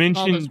like, the death you of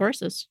all those mentioned-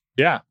 horses.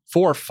 yeah,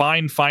 4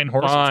 fine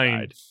horses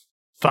died.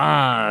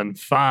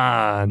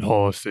 Fine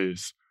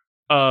horses.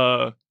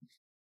 You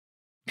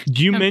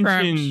Confirmed.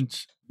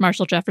 mentioned...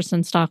 Marshall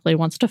Jefferson Stockley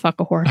wants to fuck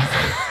a horse.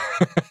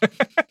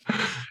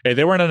 Hey,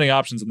 there weren't any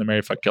options in the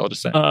Mary Fuck Kill,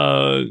 just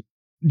saying.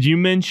 You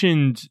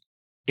mentioned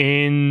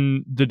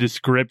in the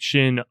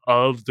description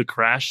of the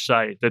crash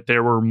site that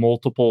there were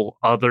multiple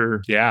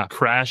other Yeah.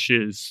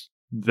 crashes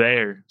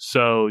there.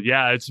 So,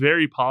 yeah, it's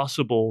very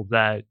possible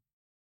that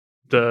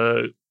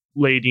the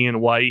Lady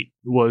in White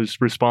was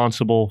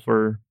responsible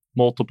for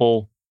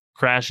multiple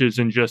crashes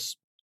and just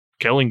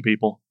killing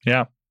people.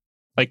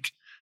 Like,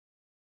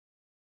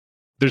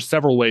 there's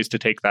several ways to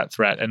take that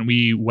threat, and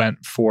we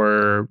went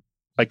for,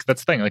 like,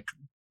 that's the thing, like,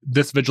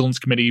 this vigilance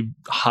committee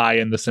high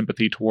in the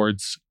sympathy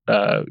towards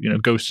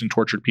ghosts and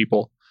tortured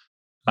people,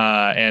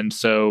 and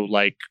so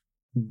like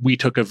we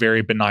took a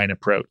very benign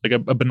approach, like a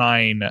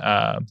benign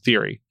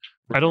theory.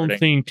 I don't regarding-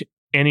 think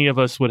any of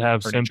us would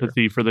have Furniture.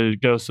 sympathy for the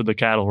ghost of the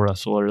cattle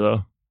rustler,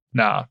 though,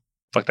 Nah,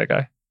 fuck that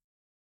guy.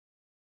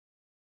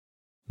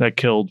 that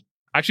killed.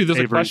 Actually, there's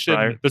Avery a question.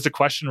 Pryor. There's a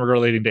question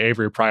relating to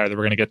Avery Pryor that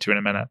we're going to get to in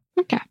a minute.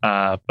 Okay.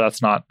 But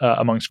that's not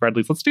among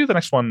Scredley's. Let's do the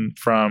next one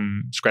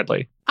from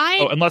Scredley.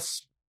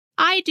 Unless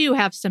I do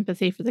have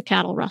sympathy for the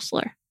cattle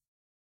rustler.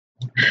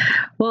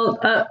 Well,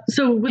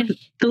 so with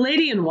the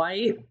Lady in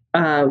White,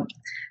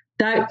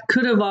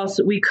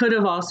 we could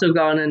have also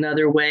gone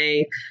another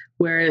way,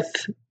 where if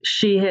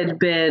she had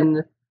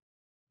been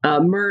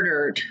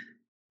murdered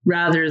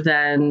rather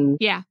than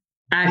Yeah.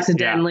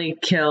 accidentally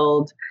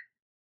killed,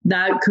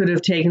 that could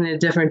have taken a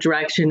different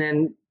direction,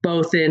 and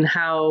both in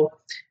how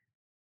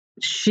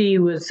she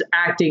was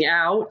acting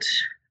out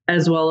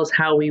as well as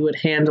how we would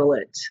handle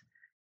it.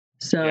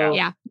 So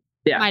Yeah.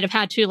 Yeah. Might have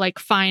had to like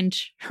find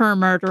her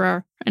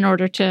murderer in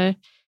order to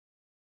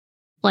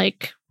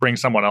like bring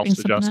someone else Bring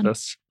to someone in.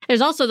 justice.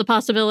 there's also the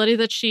possibility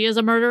that she is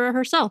a murderer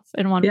herself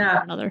in one way Yeah.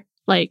 or another.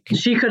 Like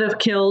she could have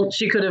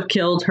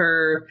killed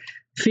her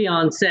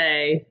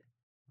fiance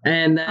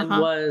and then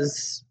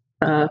was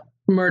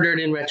murdered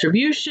in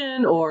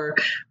retribution, or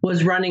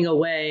was running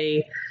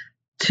away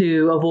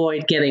to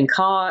avoid getting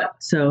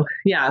caught. So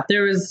yeah,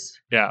 there was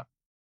a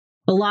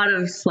lot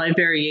of slight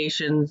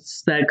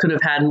variations that could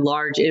have had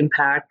large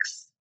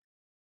impacts.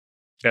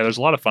 Yeah, there's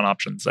a lot of fun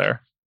options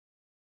there.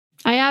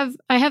 I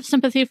have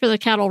sympathy for the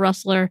cattle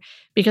rustler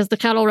because the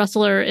cattle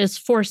rustler is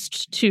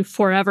forced to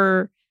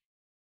forever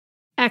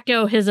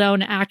echo his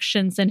own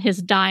actions in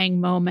his dying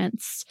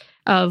moments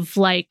of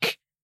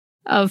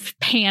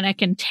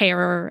panic and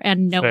terror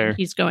and knowing Fair.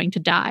 he's going to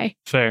die.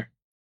 Fair.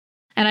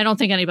 And I don't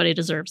think anybody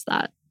deserves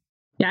that.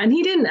 Yeah, and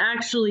he didn't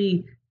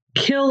actually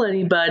kill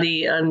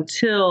anybody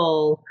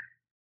until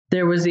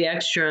there was the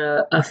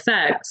extra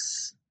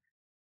effects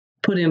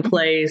put in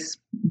place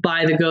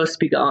by the Ghost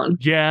Be Gone.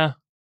 Yeah.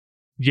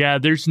 Yeah,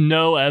 there's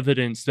no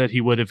evidence that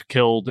he would have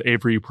killed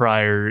Avery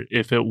Pryor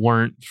if it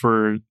weren't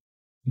for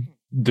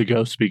the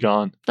Ghost Be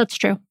Gone. That's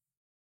true.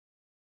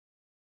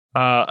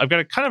 I've got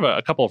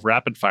a couple of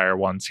rapid fire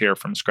ones here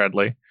from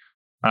Scredley.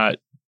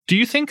 Do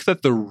you think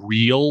that the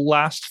real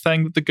last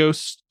thing that the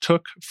ghost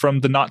took from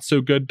the not so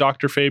good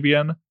Dr.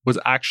 Fabian was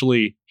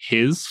actually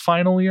his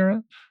final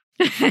urine?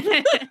 I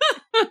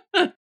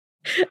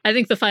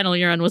think the final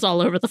urine was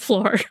all over the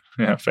floor.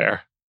 Yeah,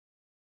 fair.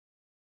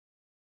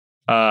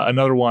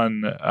 Another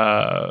one,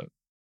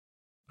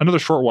 another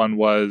short one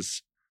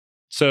was,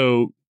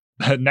 so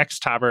next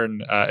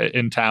tavern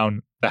in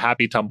town, the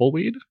Happy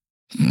Tumbleweed.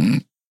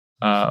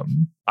 I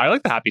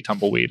like the Happy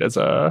Tumbleweed as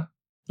a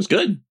It's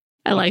good.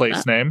 I like place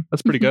that. name.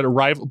 That's pretty good. A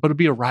rival, but it'd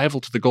be a rival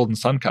to the Golden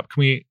Sun Cup.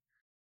 Can we,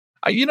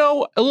 a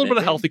little bit of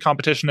Maybe. healthy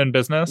competition in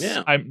business?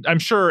 Yeah. I'm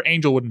sure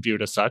Angel wouldn't view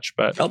it as such,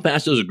 but El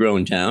Paso's a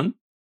growing town.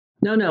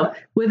 No.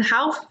 With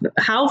how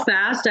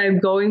fast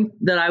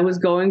I was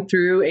going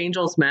through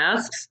Angel's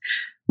masks,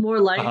 more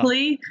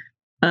likely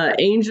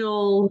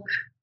Angel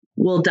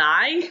will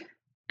die,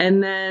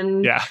 and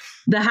then yeah,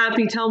 the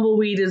Happy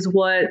Tumbleweed is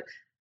what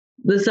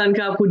the Sun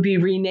Cup would be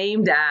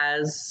renamed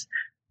as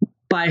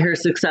by her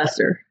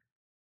successor.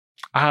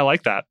 I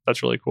like that.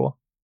 That's really cool.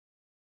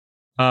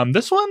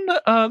 This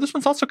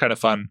one's also kind of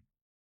fun.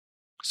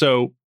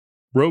 So,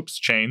 ropes,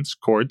 chains,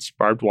 cords,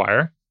 barbed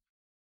wire.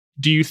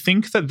 Do you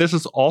think that this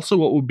is also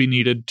what would be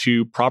needed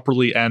to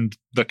properly end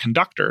the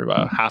conductor,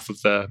 half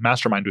of the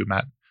mastermind we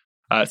met?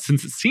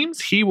 Since it seems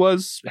he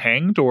was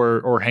hanged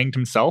or hanged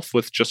himself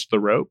with just the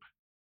rope.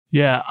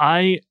 Yeah,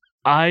 I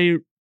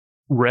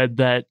read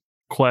that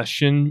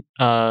question,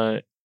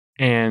 and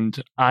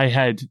and I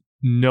had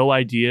no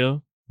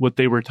idea what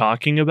they were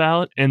talking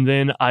about. And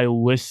then I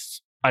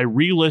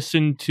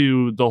re-listened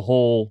to the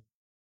whole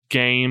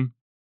game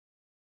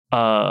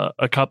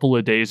a couple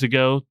of days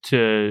ago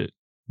to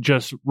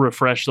just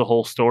refresh the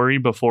whole story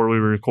before we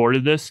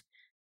recorded this.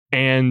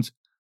 And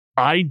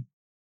I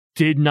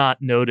did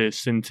not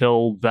notice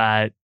until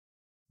that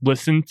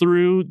listen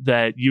through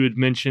that you had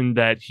mentioned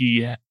that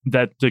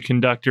the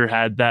conductor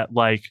had that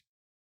like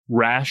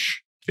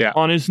rash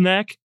on his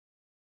neck.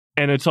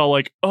 And it's all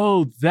like,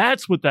 oh,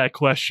 that's what that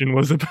question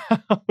was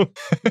about.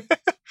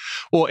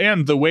 Well,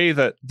 and the way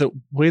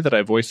that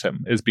I voice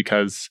him is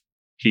because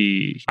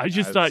I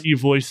just thought you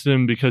voiced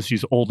him because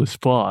he's old as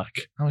fuck.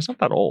 No, he's not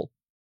that old.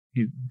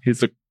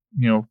 He's a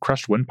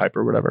crushed windpipe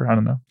or whatever. I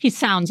don't know. He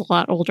sounds a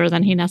lot older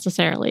than he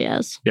necessarily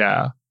is.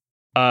 Yeah.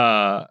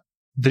 The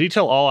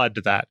detail I'll add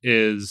to that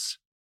is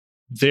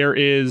there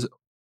is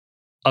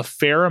a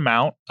fair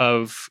amount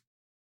of,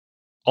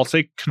 I'll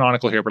say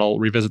canonical here, but I'll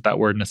revisit that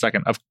word in a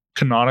second, of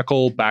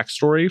canonical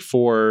backstory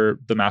for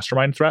the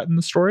mastermind threat in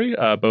the story,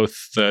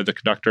 both the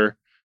conductor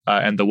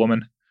and the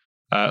woman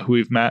who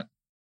we've met.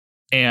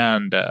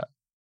 And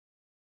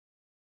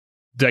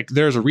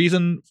there's a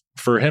reason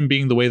for him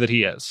being the way that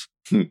he is.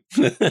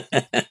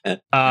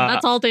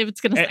 That's all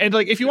David's going to say. And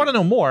like, if you want to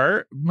know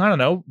more, I don't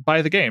know,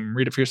 buy the game,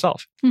 read it for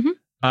yourself.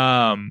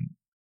 Mm-hmm.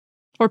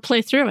 Or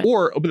play through it.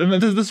 Or,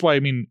 and this is why I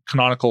mean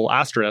canonical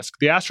asterisk.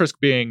 The asterisk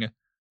being,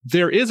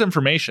 there is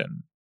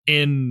information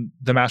in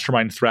the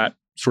mastermind threat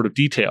sort of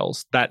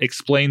details that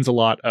explains a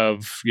lot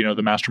of,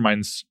 the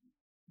mastermind's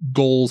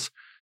goals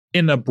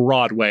in a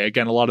broad way.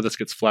 Again, a lot of this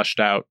gets fleshed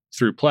out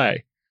through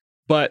play.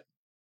 But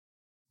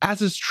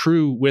as is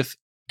true with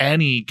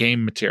any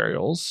game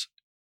materials,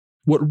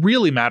 what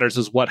really matters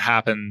is what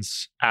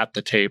happens at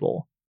the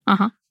table.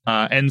 Uh-huh.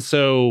 And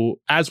so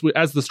as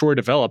the story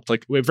developed,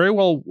 like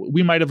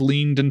we might have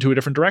leaned into a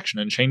different direction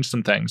and changed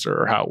some things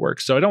or how it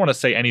works. So I don't want to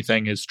say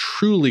anything is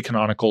truly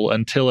canonical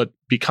until it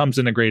becomes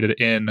integrated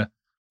in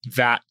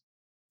that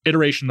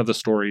iteration of the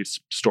story's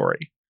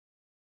story.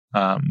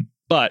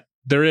 But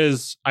there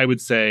is, I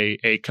would say,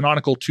 a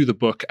canonical to the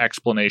book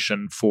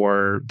explanation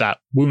for that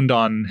wound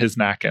on his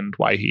neck and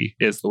why he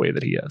is the way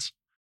that he is.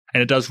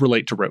 And it does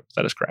relate to rope.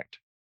 That is correct.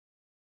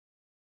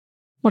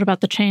 What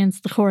about the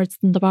chains, the cords,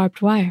 and the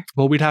barbed wire?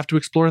 Well, we'd have to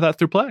explore that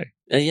through play.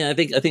 Yeah, I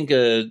think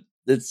it's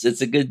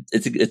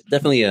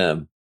definitely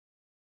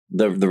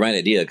the right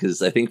idea,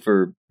 because I think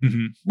for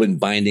when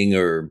binding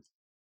or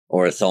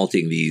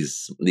assaulting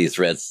these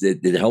threats,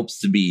 it helps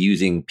to be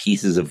using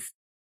pieces of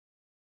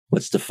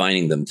what's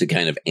defining them to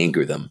kind of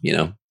anchor them,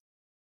 Yeah.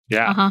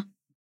 Uh-huh.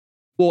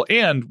 Well,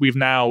 and we've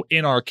now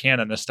in our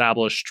canon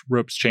established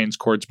ropes, chains,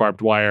 cords,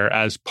 barbed wire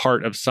as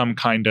part of some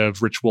kind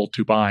of ritual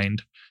to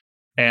bind.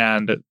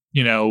 And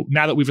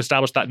now that we've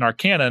established that in our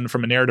canon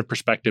from a narrative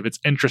perspective, it's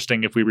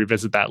interesting if we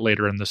revisit that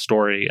later in the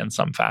story in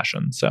some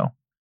fashion. So,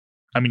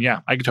 I mean, yeah,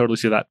 I could totally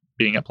see that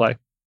being at play.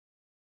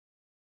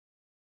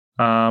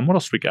 What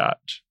else we got?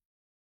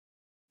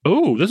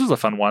 Oh, this is a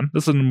fun one.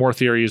 This is more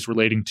theories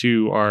relating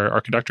to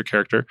our conductor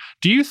character.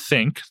 Do you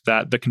think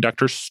that the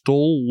conductor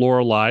stole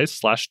Lorelai's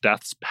 /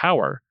 Death's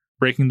power,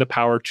 breaking the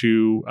power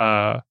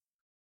to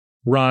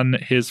run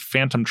his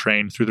phantom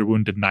train through the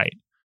Wounded Knight?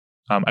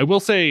 I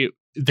will say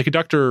the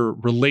conductor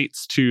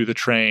relates to the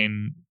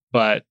train,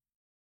 but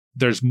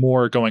there's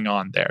more going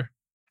on there.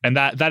 And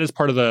that is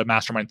part of the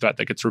mastermind threat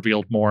that gets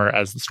revealed more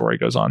as the story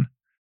goes on.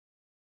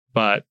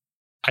 But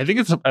I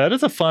think that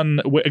is a fun,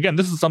 again,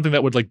 this is something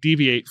that would like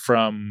deviate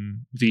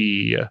from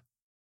the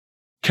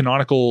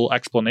canonical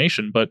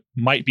explanation, but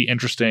might be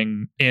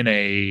interesting in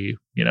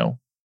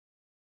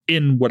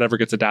in whatever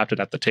gets adapted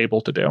at the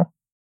table to do.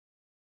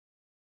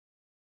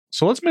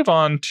 So let's move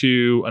on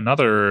to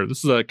another.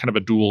 This is a kind of a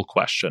dual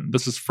question.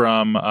 This is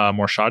from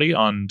Morshadi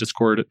on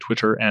Discord,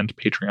 Twitter, and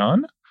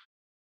Patreon.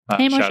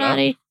 Hey,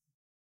 Morshadi.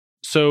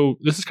 So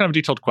this is kind of a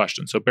detailed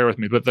question, so bear with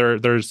me. But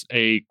there's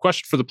a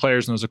question for the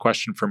players and there's a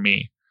question for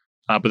me.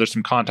 But there's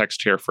some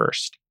context here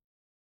first.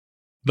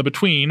 The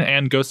Between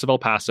and Ghosts of El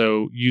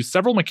Paso use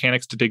several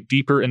mechanics to dig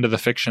deeper into the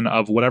fiction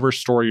of whatever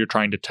story you're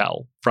trying to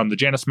tell, from the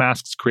Janus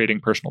masks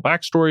creating personal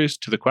backstories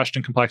to the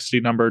question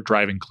complexity number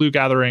driving clue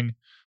gathering.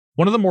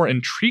 One of the more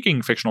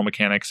intriguing fictional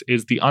mechanics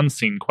is the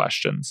unseen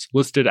questions,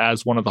 listed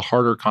as one of the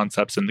harder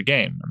concepts in the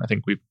game, and I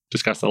think we've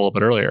discussed that a little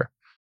bit earlier.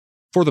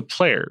 For the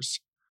players,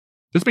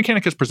 this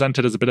mechanic is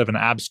presented as a bit of an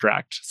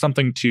abstract,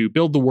 something to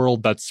build the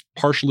world that's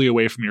partially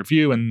away from your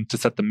view and to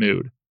set the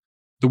mood.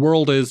 The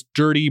world is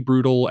dirty,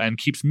 brutal, and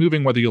keeps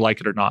moving whether you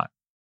like it or not.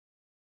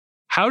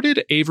 How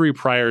did Avery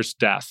Pryor's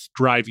death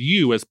drive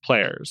you as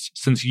players,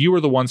 since you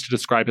were the ones to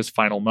describe his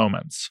final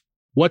moments?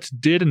 What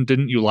did and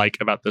didn't you like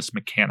about this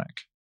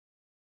mechanic?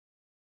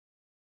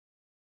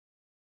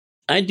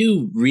 I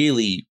do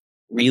really,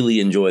 really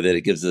enjoy that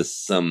it gives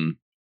us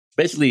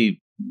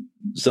basically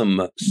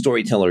some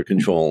storyteller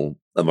control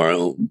of our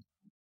own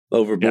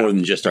over more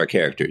than just our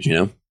characters,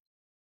 I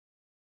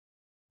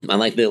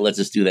like that it lets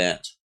us do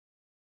that.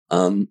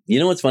 You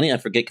know what's funny? I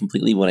forget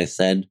completely what I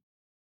said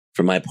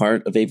for my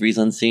part of Avery's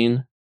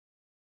Unseen.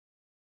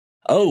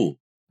 Oh,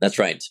 That's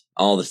right.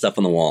 All the stuff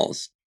on the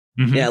walls.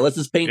 Mhm. Yeah, let's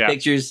just paint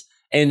pictures.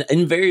 And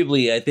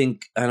invariably, I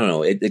think, I don't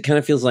know, it kind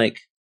of feels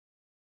like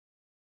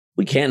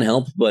we can't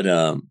help, but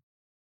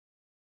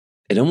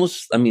it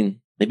almost, I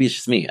mean, maybe it's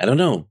just me. I don't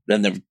know.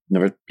 I've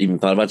never even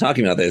thought about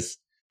talking about this.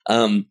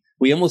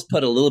 We almost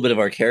put a little bit of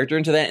our character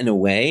into that in a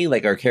way,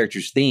 like our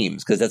character's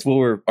themes, because that's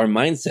what our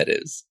mindset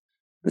is.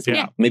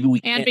 Yeah. Maybe we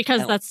And can't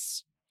because help.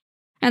 that's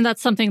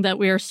something that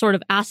we're sort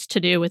of asked to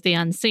do with the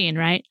unseen,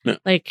 right? Yeah.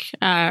 Like,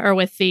 or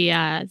with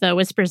the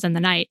Whispers in the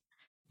Night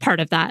part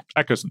of that.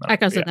 Echoes in the Night.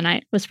 Echoes of the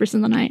Night, Whispers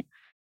in the Night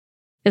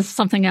is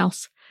something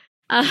else.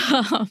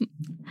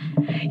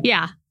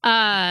 Yeah.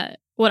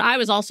 What I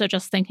was also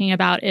just thinking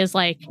about is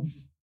like,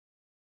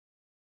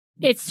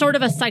 it's sort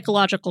of a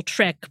psychological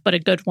trick, but a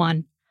good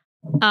one.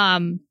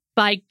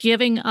 By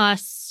giving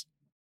us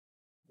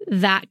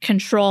that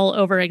control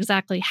over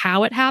exactly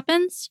how it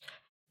happens,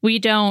 we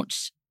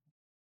don't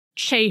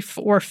chafe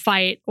or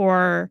fight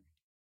or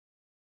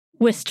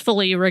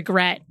wistfully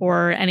regret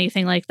or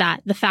anything like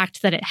that. The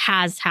fact that it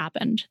has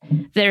happened.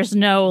 There's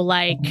no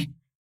like,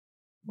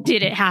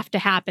 did it have to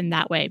happen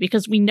that way?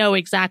 Because we know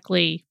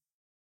exactly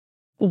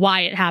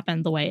why it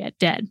happened the way it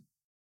did.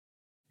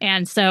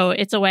 And so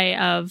it's a way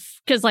of,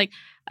 because like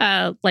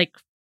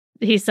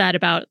he said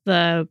about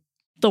the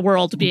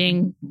world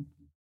being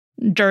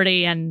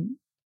dirty and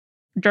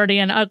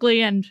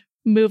ugly and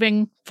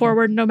moving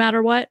forward no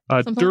matter what.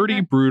 Dirty,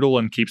 like brutal,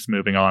 and keeps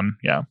moving on.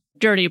 Yeah.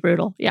 Dirty,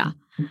 brutal. Yeah.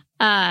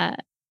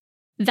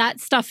 That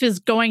stuff is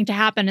going to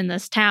happen in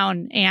this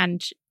town,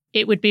 and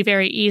it would be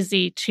very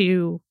easy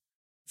to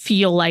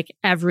feel like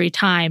every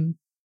time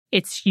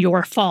it's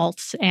your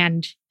fault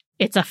and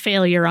it's a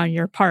failure on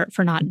your part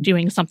for not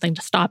doing something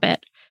to stop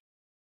it.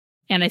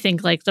 And I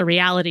think like the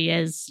reality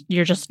is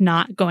you're just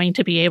not going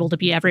to be able to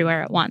be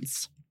everywhere at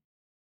once.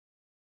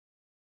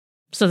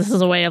 So this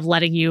is a way of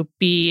letting you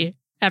be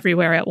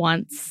everywhere at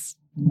once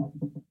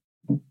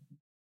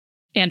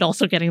and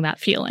also getting that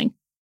feeling.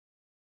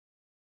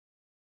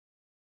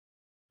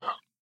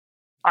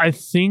 I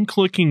think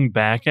looking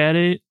back at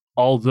it,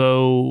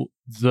 although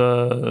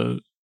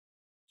the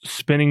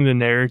spinning the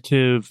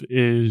narrative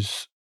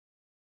is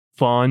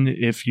fun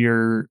if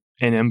you're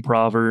an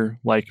improver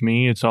like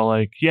me, it's all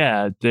like,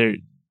 yeah,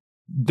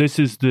 this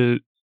is the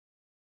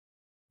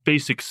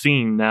basic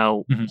scene,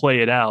 now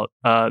play it out.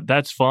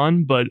 That's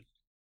fun, but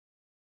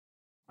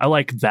I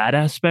like that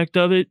aspect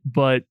of it.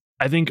 But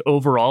I think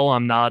overall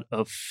I'm not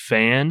a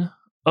fan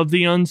of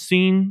the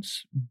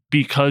Unseens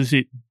because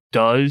it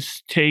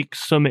does take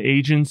some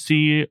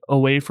agency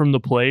away from the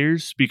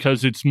players,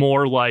 because it's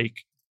more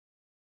like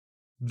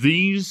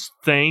these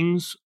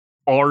things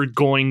are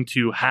going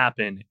to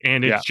happen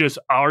and it's just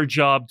our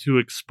job to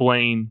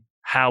explain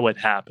how it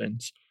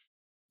happens.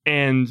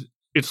 And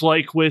it's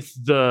like with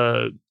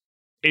the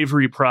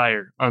Avery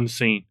Pryor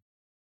Unseen.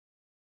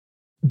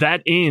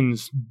 That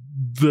ends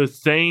the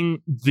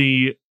thing,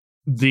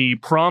 the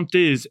prompt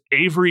is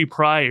Avery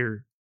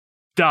Pryor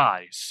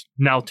dies.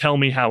 Now tell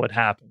me how it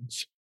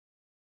happens.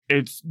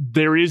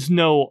 There is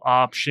no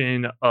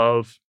option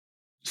of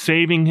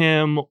saving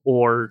him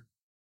or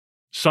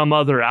some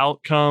other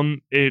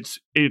outcome. It's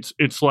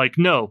like,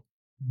 no,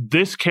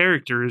 this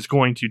character is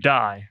going to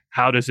die.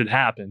 How does it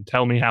happen?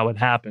 Tell me how it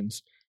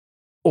happens.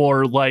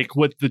 Or like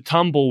with the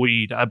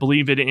tumbleweed, I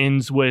believe it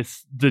ends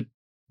with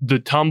the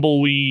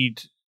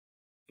tumbleweed.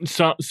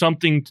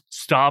 Something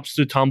stops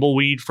the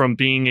tumbleweed from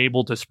being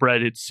able to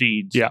spread its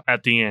seeds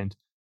at the end.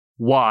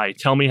 Why?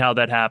 Tell me how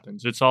that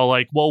happens. It's all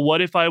like, well, what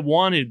if I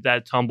wanted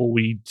that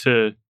tumbleweed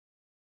to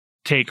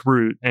take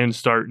root and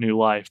start new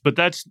life? But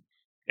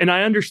and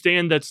I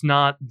understand that's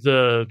not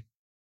the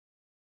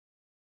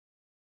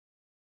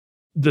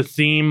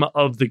theme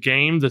of the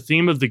game. The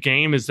theme of the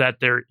game is that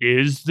there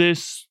is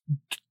this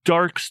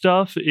dark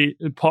stuff.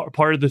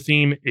 Part of the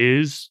theme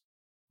is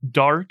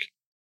dark,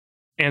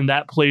 and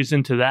that plays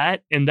into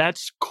that, and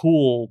that's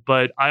cool.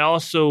 But I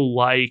also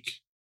like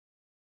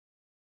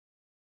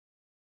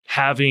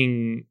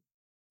having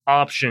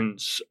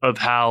options of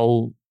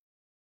how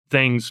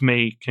things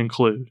may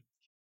conclude.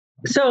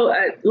 So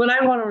what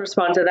I want to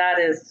respond to that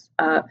is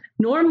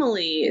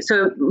normally,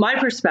 so my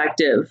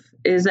perspective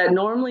is that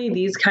normally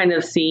these kind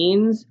of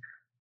scenes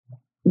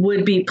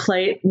would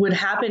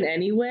happen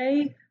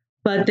anyway,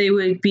 but they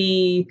would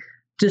be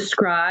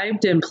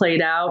described and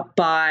played out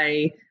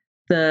by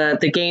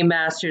the game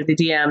master, the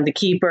DM, the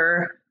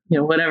keeper,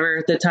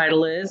 whatever the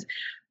title is.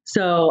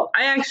 So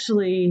I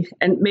actually,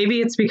 and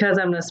maybe it's because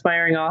I'm an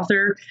aspiring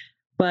author,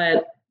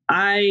 but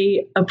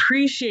I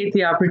appreciate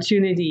the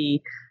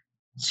opportunity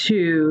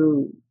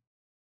to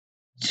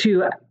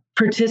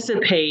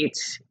participate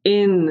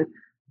in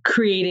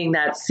creating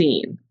that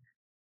scene,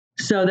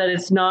 so that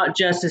it's not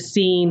just a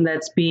scene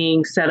that's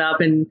being set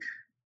up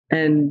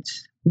and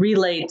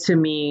relayed to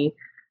me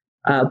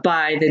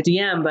by the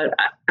DM, but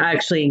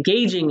actually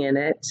engaging in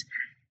it.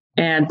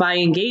 And by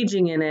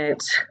engaging in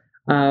it,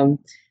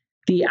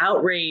 the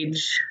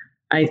outrage,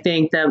 I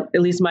think, that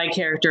at least my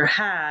character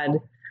had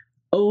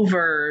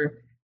over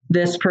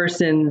this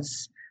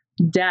person's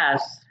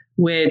death,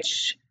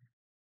 which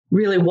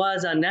really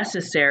was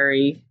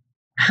unnecessary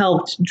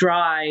helped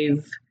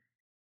drive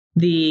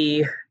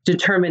the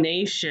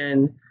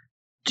determination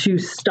to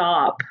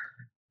stop,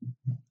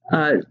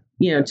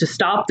 to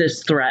stop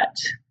this threat,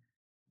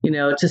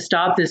 to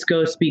stop this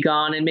ghost be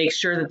gone and make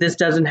sure that this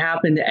doesn't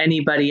happen to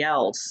anybody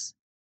else.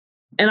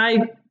 And I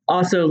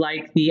also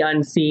like the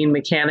unseen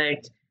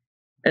mechanic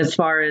as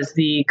far as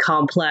the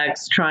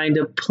complex, trying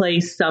to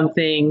place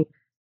something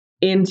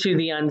into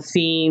the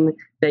unseen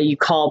that you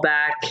call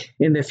back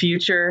in the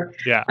future.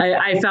 Yeah.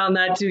 I found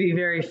that to be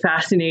very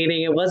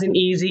fascinating. It wasn't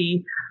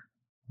easy,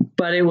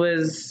 but it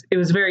was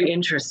very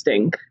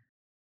interesting.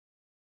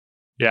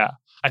 Yeah.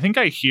 I think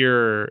I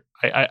hear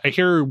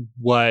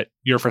what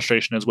your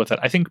frustration is with it.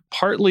 I think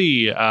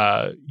partly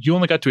you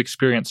only got to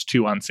experience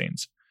 2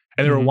 unseens.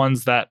 And there were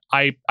ones that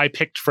I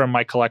picked from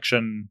my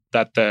collection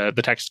that the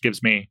text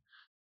gives me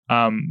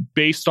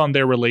based on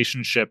their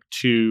relationship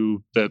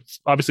to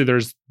obviously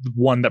there's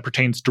one that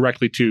pertains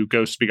directly to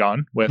Ghosts Be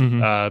Gone with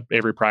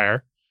Avery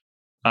Pryor.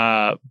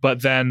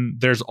 But then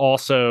there's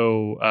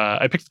also,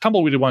 I picked the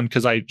Tumbleweed one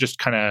because I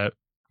just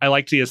I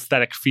liked the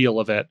aesthetic feel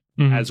of it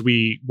as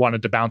we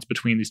wanted to bounce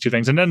between these 2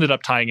 things, and ended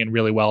up tying in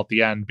really well at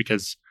the end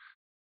because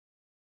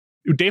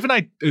Dave and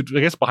I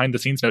guess behind the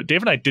scenes note,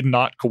 Dave and I did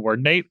not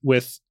coordinate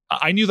with,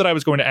 I knew that I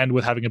was going to end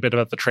with having a bit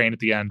about the train at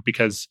the end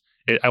because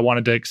I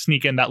wanted to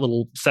sneak in that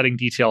little setting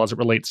detail as it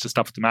relates to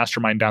stuff with the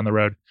Mastermind down the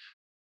road.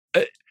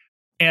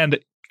 And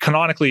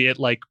canonically, it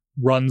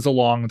runs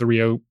along the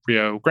Rio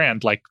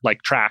Grande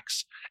like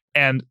tracks.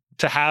 And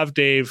to have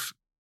Dave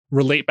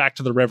relate back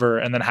to the river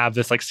and then have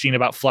this scene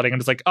about flooding, I'm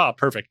just oh,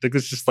 perfect.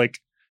 It's just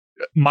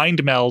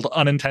mind meld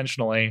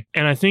unintentionally.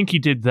 And I think he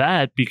did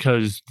that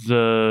because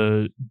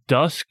the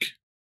Dusk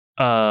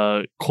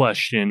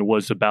question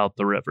was about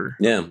the river.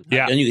 Yeah.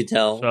 And you could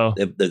tell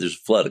that there's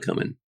flood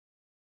coming.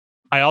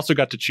 I also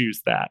got to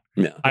choose that.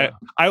 Yeah.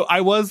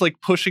 I was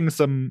pushing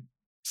some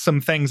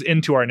things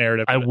into our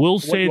narrative. I will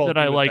say that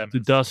I like the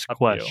Dusk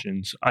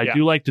questions. I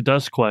do like the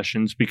Dusk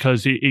questions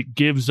because it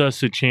gives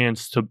us a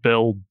chance to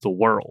build the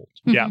world.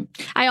 Mm-hmm. Yeah.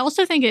 I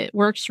also think it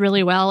works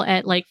really well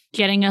at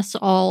getting us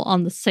all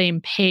on the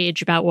same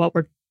page about what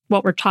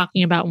we're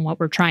talking about and what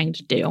we're trying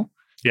to do.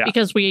 Yeah.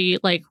 Because we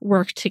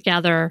work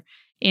together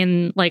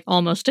in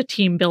almost a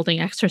team building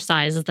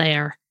exercise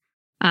there.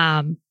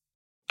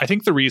 I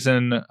think the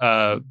reason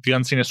the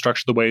Unseen is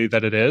structured the way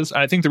that it is,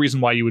 I think the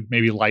reason why you would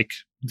maybe like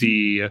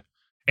the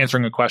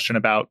answering a question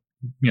about,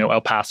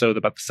 El Paso,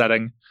 about the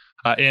setting.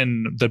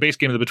 In the base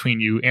game of The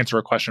Between, you answer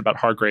a question about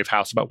Hargrave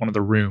House, about one of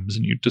the rooms,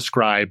 and you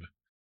describe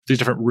these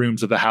different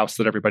rooms of the house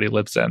that everybody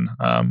lives in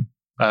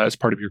as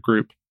part of your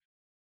group.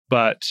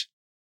 But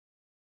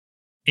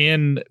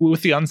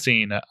with the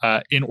Unseen,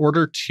 in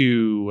order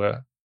to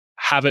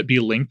have it be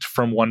linked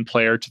from one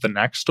player to the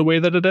next the way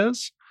that it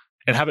is,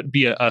 and have it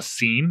be a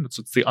scene, it's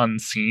the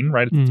Unseen,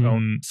 right? It's its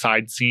own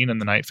side scene in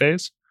the night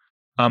phase.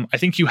 I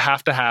think you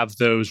have to have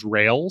those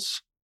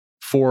rails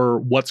for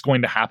what's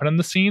going to happen in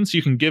the scene, so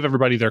you can give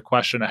everybody their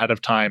question ahead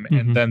of time,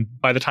 and then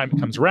by the time it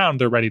comes around,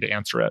 they're ready to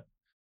answer it.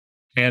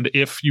 And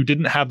if you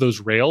didn't have those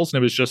rails, and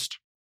it was just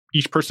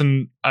each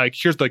person,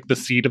 here's the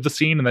seed of the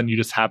scene, and then you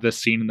just have this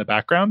scene in the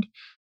background,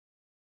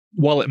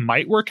 while it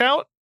might work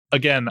out,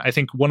 again, I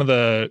think one of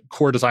the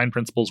core design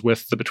principles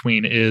with The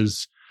Between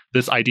is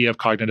this idea of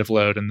cognitive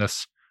load and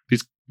these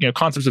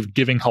concepts of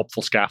giving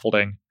helpful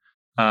scaffolding.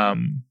 There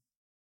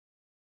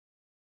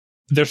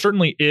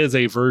certainly is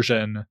a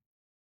version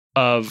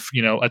of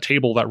a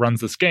table that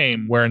runs this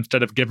game where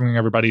instead of giving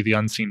everybody the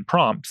unseen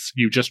prompts,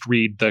 you just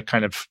read the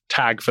kind of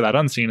tag for that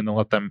unseen and then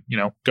let them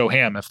go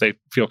ham if they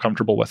feel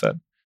comfortable with it.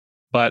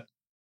 But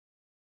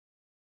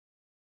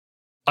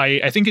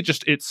I think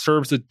it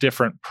serves a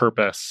different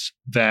purpose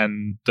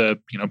than the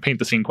paint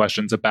the scene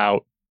questions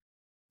about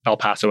El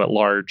Paso at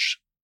large,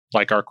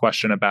 like our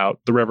question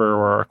about the river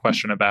or our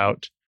question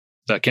about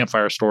the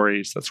campfire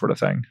stories, that sort of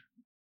thing.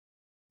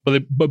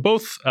 But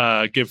both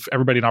give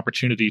everybody an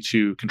opportunity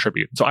to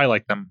contribute. So I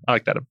like them. I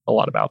like that a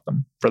lot about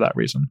them for that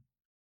reason.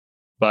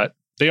 But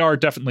they are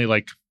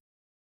definitely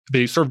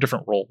they serve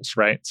different roles,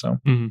 right? So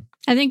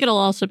I think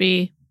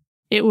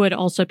it would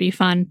also be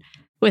fun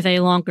with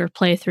a longer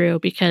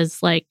playthrough because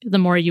the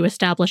more you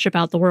establish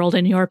about the world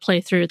in your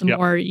playthrough, the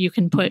more you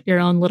can put your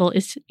own little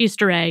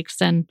Easter eggs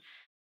and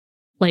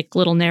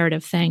little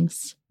narrative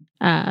things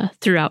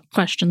throughout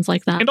questions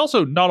like that. And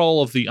also, not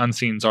all of the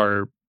unseens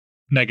are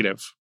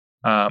negative.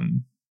 I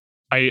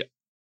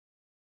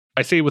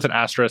say with an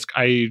asterisk,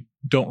 I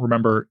don't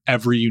remember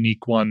every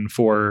unique one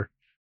for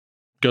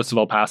Ghosts of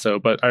El Paso,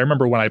 but I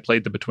remember when I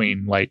played The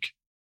Between,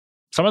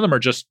 some of them are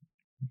just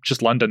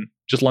London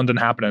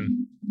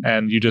happening,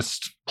 and you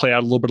just play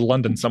out a little bit of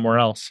London somewhere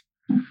else.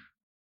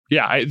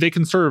 Yeah, they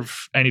can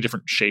serve any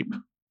different shape.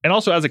 And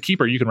also, as a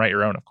keeper, you can write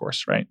your own, of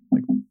course, right?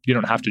 You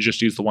don't have to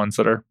just use the ones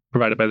that are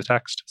provided by the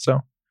text.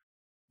 So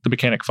the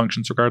mechanic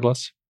functions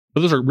regardless.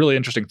 But those are really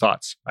interesting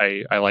thoughts.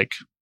 I like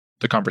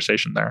the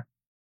conversation there.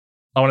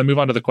 I want to move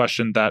on to the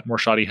question that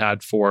Morshadi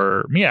had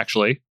for me,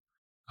 actually,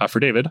 for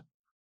David.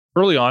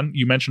 Early on,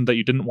 you mentioned that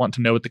you didn't want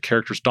to know what the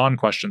character's dawn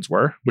questions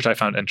were, which I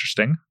found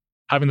interesting.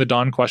 Having the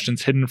dawn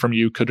questions hidden from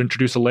you could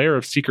introduce a layer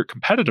of secret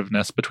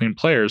competitiveness between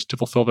players to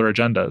fulfill their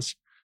agendas.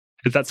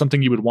 Is that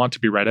something you would want to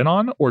be read in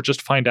on, or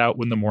just find out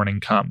when the morning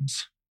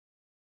comes?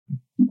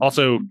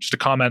 Also, just a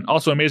comment.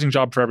 Also, amazing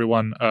job for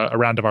everyone. A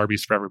round of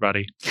Arby's for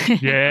everybody.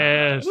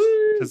 Yes.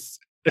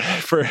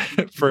 For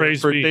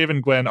Dave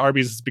and Gwen,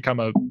 Arby's has become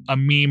a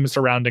meme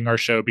surrounding our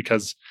show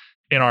because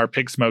in our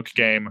Pig Smoke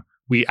game,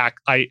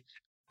 I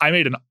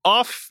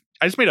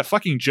just made a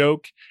fucking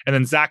joke, and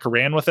then Zach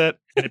ran with it,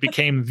 and it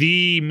became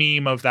the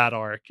meme of that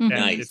arc.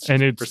 Nice.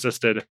 And it's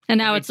persisted. And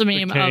now it's a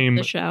meme of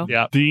the show.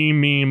 Yeah. The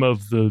meme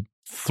of the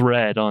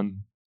thread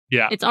on.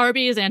 Yeah. It's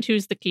Arby's and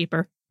who's the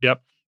keeper.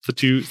 Yep. The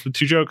two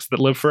jokes that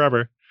live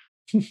forever.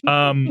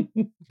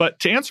 But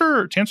to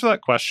answer that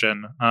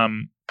question,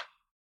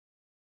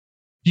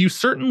 you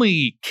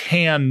certainly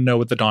can know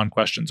what the dawn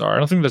questions are. I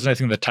don't think there's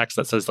anything in the text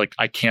that says like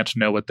I can't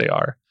know what they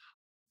are.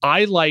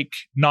 I like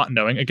not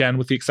knowing, again,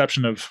 with the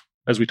exception of,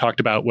 as we talked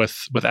about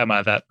with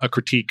Emma, that a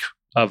critique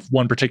of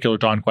one particular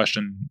dawn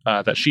question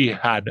that she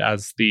had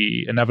as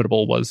the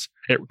inevitable was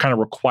it kind of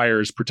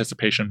requires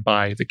participation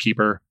by the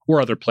keeper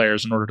or other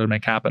players in order to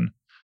make happen.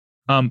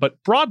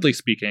 But broadly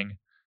speaking,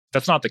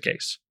 that's not the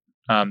case.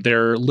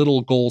 They're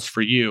little goals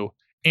for you.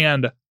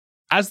 And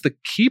as the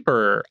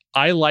keeper,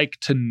 I like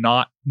to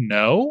not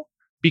know,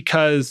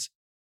 because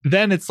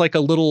then it's like a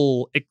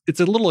little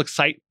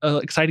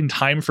exciting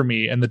time for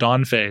me in the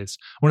dawn phase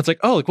when it's like,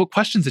 oh, like what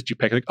questions did you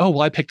pick? Like, oh,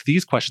 well, I picked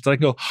these questions. And I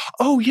can go,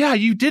 oh yeah,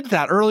 you did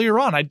that earlier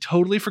on. I'd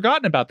totally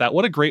forgotten about that.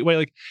 What a great way.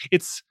 Like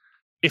it's,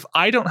 if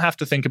I don't have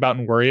to think about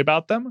and worry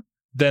about them,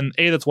 then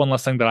A, that's one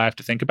less thing that I have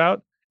to think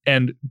about.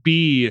 And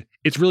B,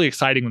 it's really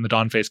exciting when the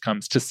dawn phase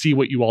comes to see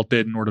what you all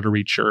did in order to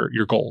reach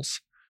your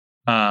goals.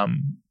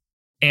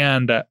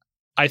 And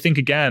I think,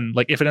 again,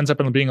 like if it ends up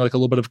in being like a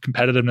little bit of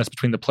competitiveness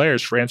between the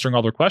players for answering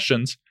all their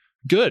questions,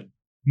 good.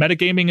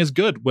 Metagaming is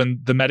good when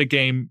the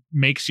metagame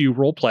makes you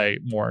roleplay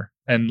more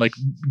and like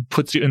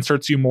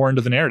inserts you more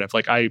into the narrative.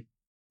 Like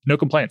no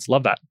complaints.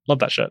 Love that. Love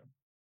that shit.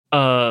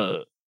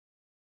 I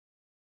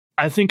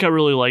think I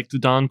really like the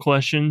dawn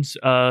questions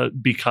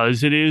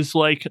because it is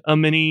like a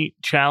mini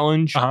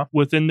challenge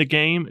within the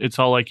game. It's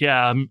all like,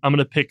 yeah, I'm going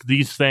to pick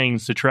these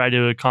things to try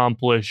to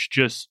accomplish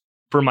just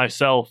for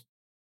myself.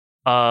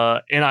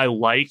 And I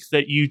like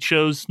that you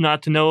chose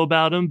not to know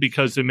about them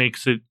because it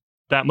makes it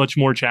that much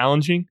more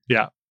challenging.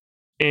 Yeah.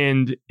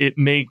 And it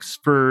makes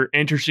for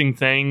interesting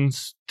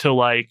things to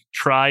like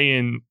try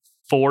and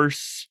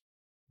force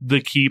the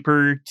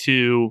keeper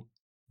to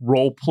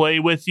role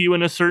play with you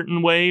in a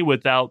certain way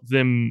without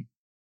them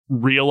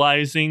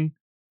realizing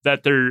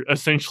that they're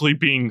essentially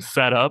being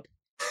set up.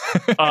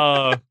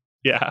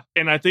 Yeah.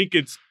 And I think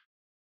it's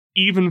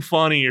even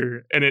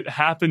funnier, and it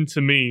happened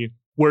to me,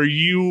 where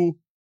you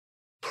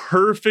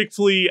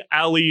perfectly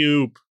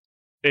alley-oop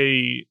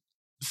a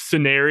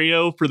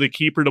scenario for the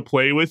keeper to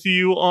play with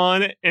you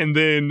on, and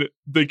then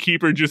the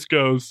keeper just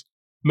goes,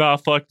 nah,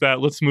 fuck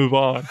that, let's move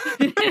on.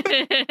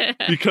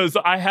 Because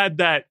I had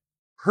that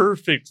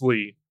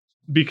perfectly,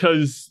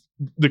 because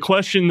the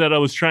question that I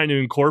was trying to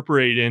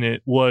incorporate in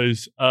it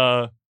was,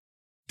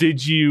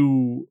 did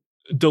you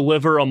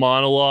deliver a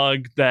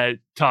monologue that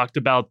talked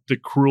about the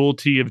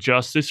cruelty of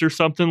justice or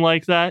something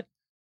like that?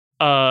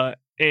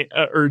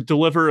 Or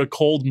deliver a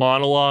cold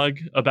monologue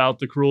about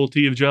the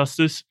cruelty of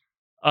justice.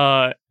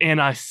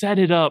 And I set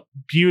it up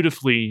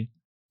beautifully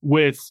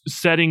with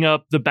setting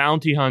up the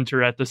bounty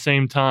hunter at the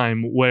same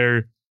time,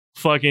 where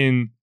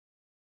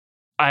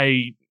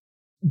I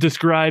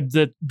described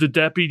that the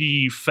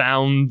deputy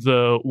found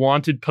the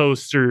wanted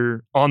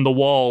poster on the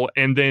wall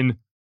and then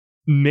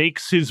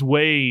makes his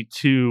way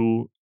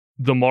to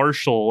the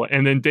marshal.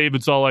 And then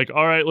David's all like,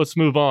 all right, let's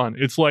move on.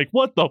 It's like,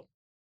 what the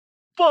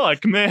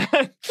fuck, man?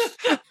 I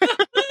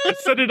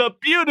set it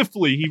up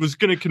beautifully. He was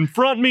going to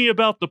confront me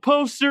about the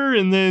poster,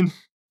 and then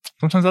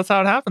sometimes that's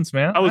how it happens,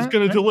 man. I was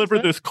going to deliver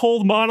this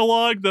cold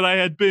monologue that I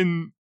had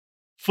been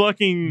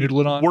fucking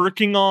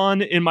working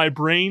on in my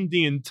brain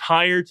the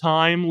entire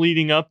time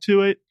leading up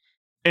to it,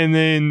 and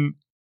then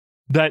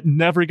that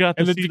never got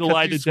to see the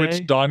light of day.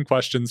 Switched dawn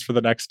questions for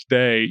the next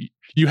day.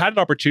 You had an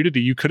opportunity.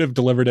 You could have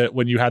delivered it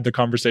when you had the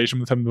conversation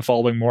with him the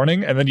following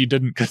morning, and then you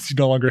didn't because you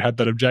no longer had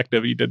that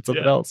objective. You did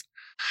something else.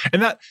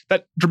 And that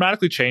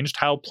dramatically changed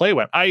how play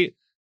went.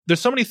 There's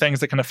so many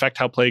things that can affect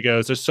how play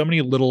goes. There's so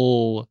many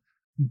little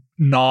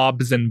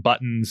knobs and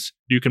buttons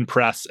you can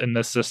press in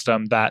this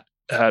system that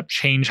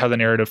change how the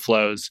narrative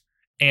flows.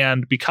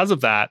 And because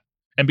of that,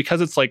 and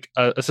because it's like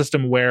a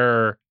system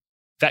where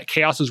that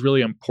chaos is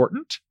really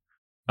important,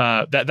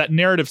 that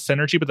narrative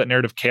synergy, but that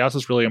narrative chaos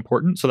is really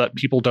important so that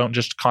people don't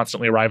just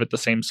constantly arrive at the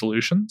same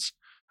solutions.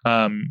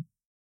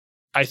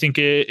 I think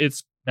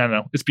it's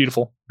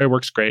beautiful. It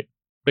works great.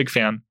 Big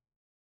fan.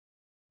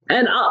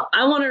 And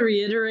I want to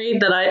reiterate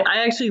that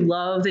I actually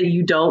love that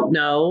you don't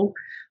know,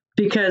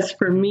 because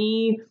for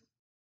me,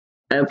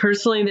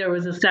 personally, there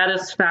was a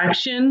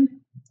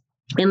satisfaction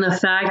in the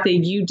fact that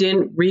you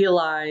didn't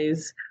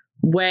realize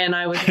when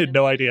I was I had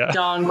no idea.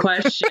 Dawn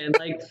question.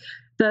 Like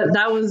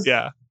that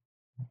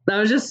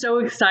was just so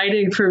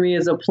exciting for me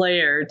as a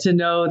player to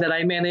know that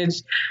I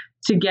managed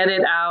to get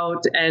it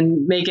out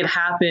and make it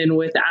happen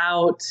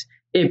without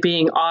it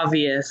being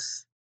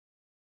obvious.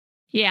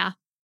 Yeah.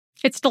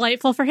 It's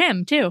delightful for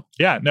him too.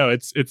 Yeah, no,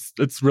 it's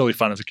really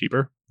fun as a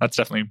keeper. That's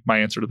definitely my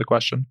answer to the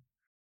question.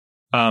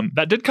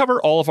 That did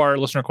cover all of our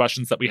listener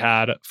questions that we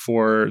had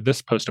for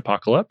this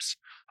post-apocalypse.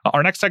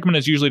 Our next segment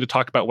is usually to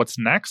talk about what's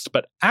next,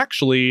 but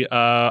actually,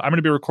 I'm going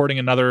to be recording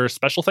another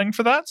special thing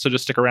for that, so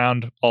just stick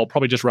around. I'll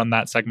probably just run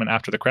that segment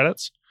after the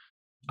credits.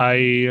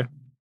 I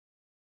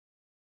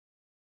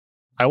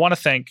want to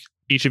thank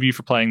each of you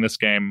for playing this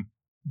game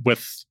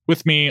with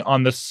me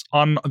on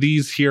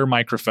these here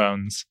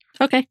microphones.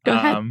 Okay, go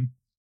ahead.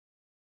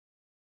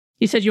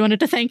 You said you wanted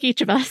to thank each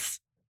of us.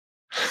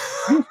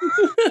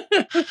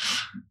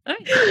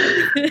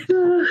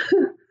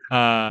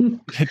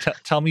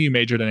 Tell me you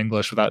majored in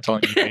English without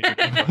telling me you majored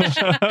in English.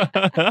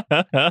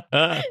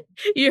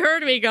 You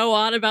heard me go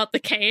on about the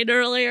cane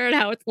earlier and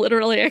how it's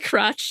literally a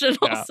crutch and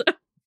also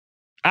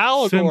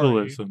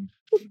allegory. Symbolism.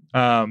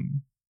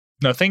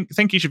 No,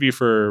 thank each of you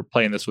for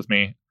playing this with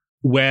me.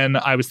 When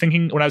I was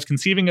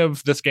conceiving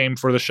of this game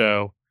for the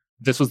show,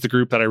 this was the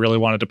group that I really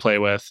wanted to play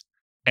with.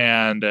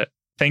 And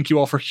thank you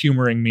all for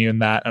humoring me in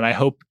that. And I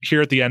hope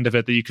here at the end of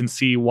it that you can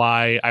see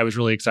why I was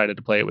really excited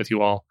to play it with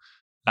you all.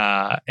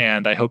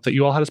 And I hope that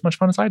you all had as much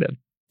fun as I did.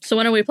 So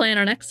when are we playing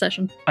our next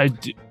session?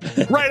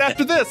 Right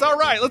after this. All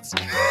right, let's.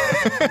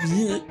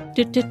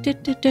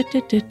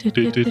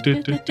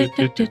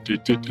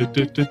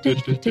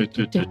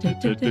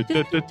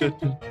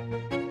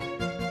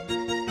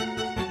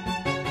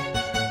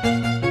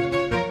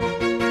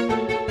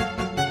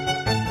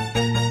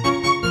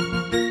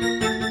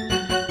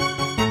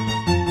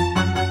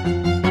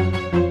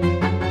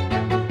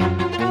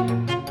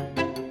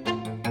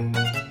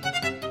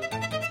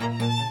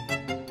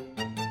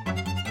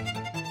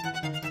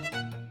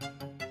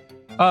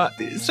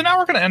 So now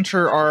we're going to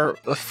enter our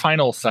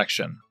final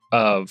section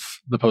of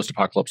the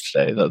post-apocalypse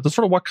today, the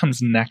sort of what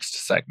comes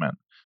next segment.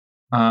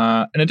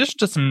 In addition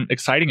to some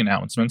exciting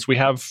announcements, we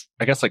have,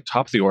 I guess, like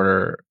top of the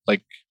order,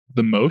 like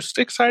the most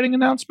exciting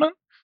announcement.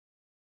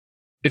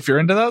 If you're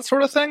into that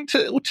sort of thing,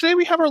 today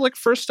we have our like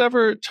first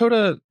ever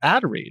Toda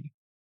ad read.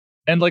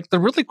 And like the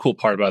really cool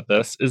part about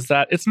this is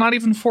that it's not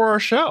even for our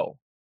show.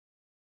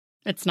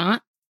 It's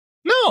not?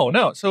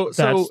 No. So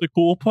that's the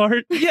cool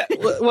part. Yeah.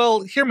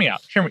 Well, hear me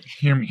out.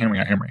 Hear me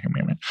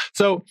out.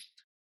 So,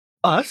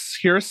 us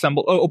here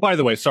assembled. Oh, by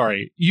the way,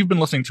 sorry. You've been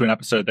listening to an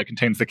episode that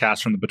contains the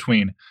cast from The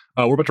Between.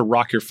 We're about to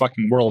rock your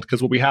fucking world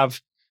because what we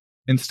have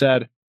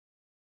instead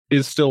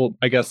is still,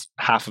 I guess,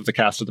 half of the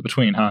cast of The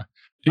Between, huh?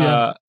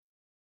 Yeah.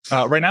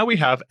 Right now we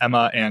have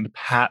Emma and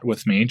Pat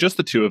with me, just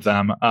the two of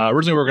them.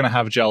 Originally we were going to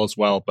have Jell as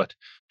well, but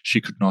she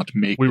could not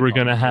make. We were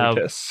going to have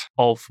notice.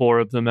 All four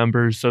of the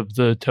members of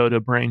the Toda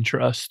Brain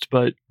Trust,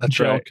 but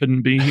Jell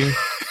couldn't be here.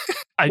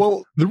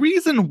 Well, the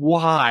reason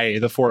why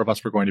the four of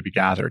us were going to be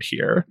gathered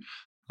here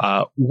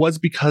was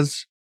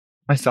because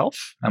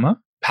myself, Emma,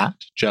 Pat,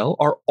 Jell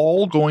are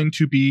all going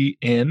to be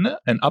in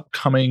an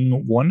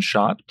upcoming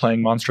one-shot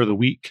playing Monster of the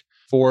Week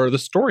for the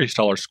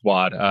Storyteller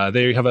Squad.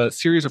 They have a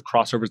series of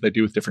crossovers they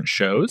do with different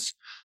shows.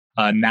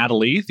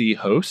 Natalie, the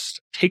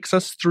host, takes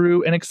us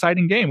through an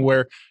exciting game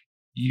where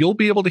you'll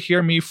be able to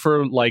hear me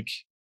for like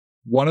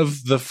one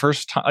of the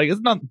first time, like,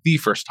 it's not the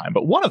first time,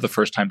 but one of the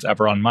first times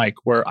ever on mic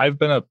where I've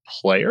been a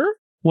player.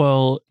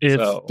 Well,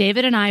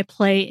 David and I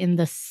play in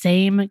the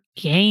same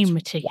game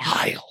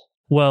together.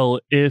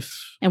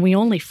 And we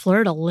only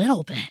flirt a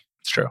little bit.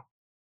 It's true.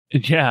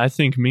 Yeah, I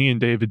think me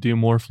and David do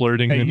more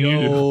flirting than you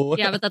do.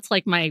 Yeah, but that's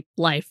like my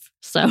life.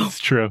 So it's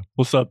true.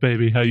 What's up,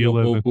 baby? How you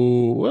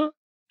living?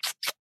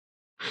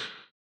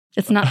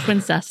 It's not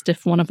twincest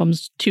if one of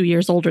them's 2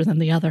 years older than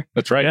the other.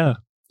 That's right. Yeah,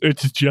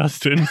 it's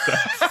just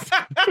incest.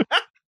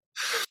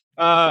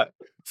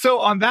 So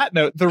on that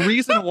note, the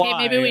reason why...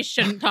 Maybe we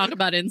shouldn't talk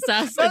about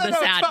incest in this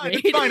ad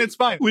read. It's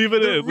fine. Leave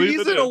it in. The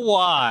reason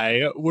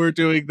why we're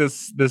doing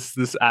this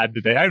ad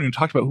today, I haven't even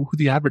talked about who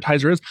the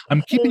advertiser is.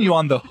 I'm keeping you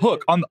on the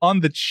hook, on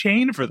the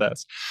chain for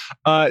this.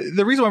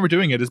 The reason why we're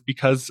doing it is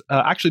because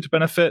actually to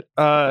benefit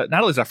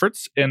Natalie's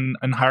efforts in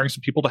hiring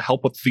some people to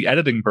help with the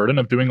editing burden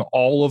of doing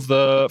all of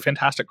the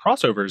fantastic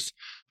crossovers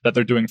that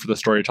they're doing for the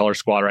Storyteller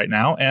Squad right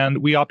now. And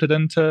we opted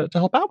in to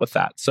help out with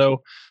that.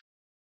 So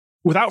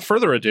without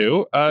further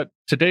ado,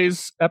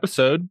 today's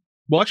episode,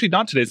 well, actually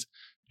not today's,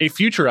 a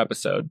future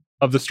episode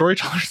of the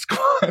Storyteller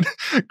Squad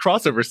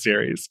crossover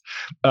series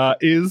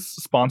is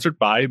sponsored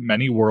by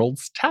Many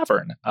Worlds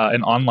Tavern,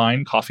 an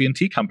online coffee and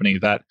tea company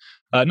that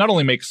not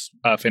only makes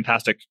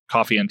fantastic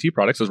coffee and tea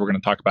products, as we're going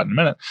to talk about in a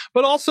minute,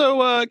 but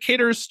also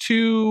caters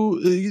to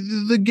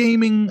the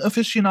gaming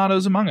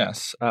aficionados among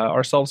us,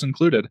 ourselves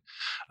included,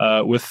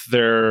 with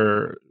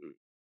their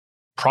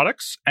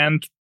products,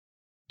 and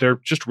they're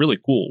just really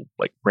cool,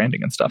 like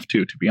branding and stuff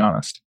too, to be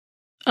honest.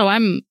 Oh,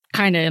 I'm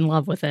kind of in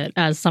love with it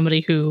as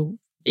somebody who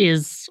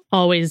is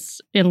always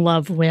in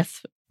love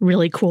with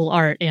really cool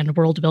art and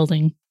world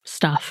building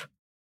stuff.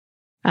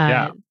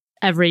 Yeah.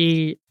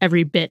 Every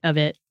bit of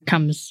it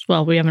comes,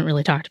 well, we haven't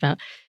really talked about.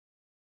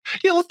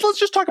 Yeah, let's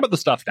just talk about the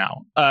stuff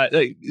now.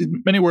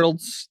 Many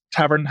Worlds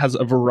Tavern has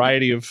a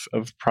variety of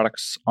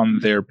products on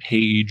their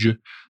page.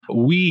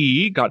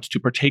 We got to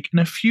partake in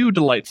a few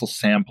delightful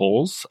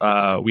samples.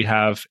 We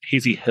have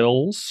Hazy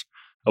Hills,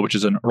 which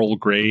is an Earl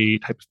Grey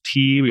type of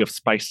tea. We have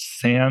Spiced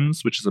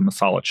Sands, which is a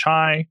masala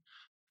chai.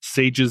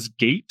 Sage's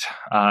Gate,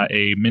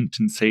 a mint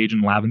and sage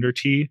and lavender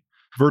tea.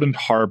 Verdant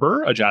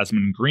Harbor, a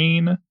jasmine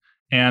green.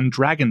 And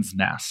Dragon's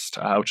Nest,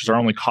 which is our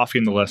only coffee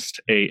in the list,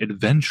 a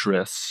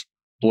adventurous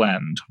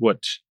blend.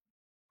 What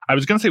I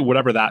was going to say,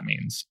 whatever that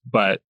means,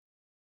 but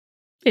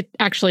It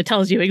actually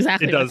tells you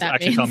exactly. it does what that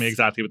actually means. tell me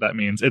exactly what that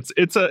means.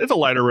 It's a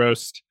lighter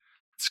roast.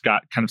 It's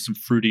got kind of some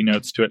fruity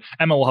notes to it.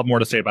 Emma will have more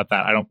to say about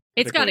that. I don't.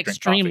 It's got particularly drink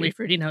extremely coffee.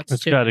 fruity notes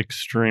It's too. got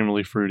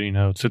extremely fruity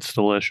notes. It's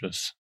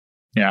delicious.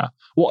 Yeah.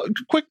 Well,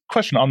 quick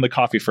question on the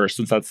coffee first,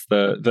 since that's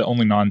the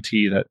only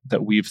non-tea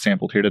that we've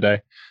sampled here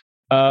today.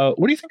 What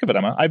do you think of it,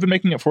 Emma? I've been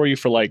making it for you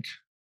for like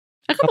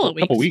a couple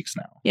of weeks.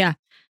 now.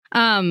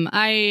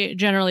 I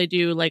generally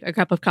do like a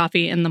cup of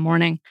coffee in the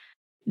morning.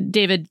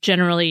 David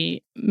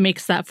generally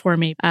makes that for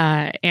me.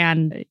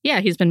 And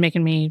yeah, he's been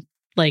making me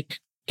like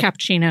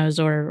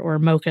cappuccinos or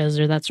mochas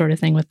or that sort of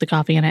thing with the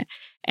coffee in it.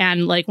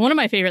 And like one of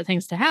my favorite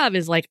things to have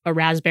is like a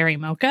raspberry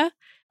mocha.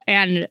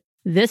 And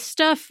this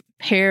stuff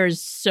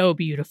pairs so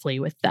beautifully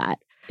with that.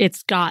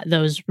 It's got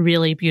those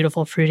really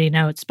beautiful fruity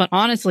notes. But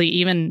honestly,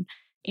 even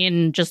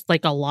in just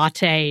like a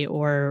latte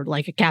or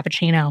like a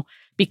cappuccino,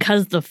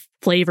 because the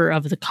flavor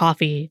of the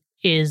coffee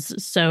is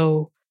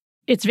so,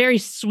 it's very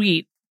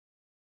sweet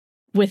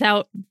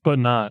without But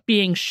not.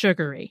 being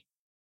sugary,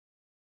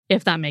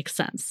 if that makes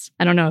sense.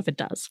 I don't know if it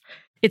does.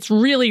 It's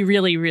really,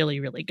 really,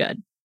 really, really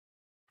good.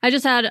 I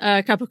just had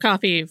a cup of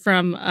coffee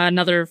from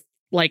another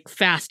like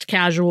fast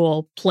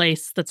casual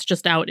place that's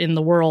just out in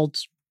the world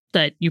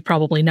that you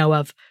probably know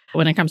of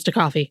when it comes to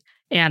coffee.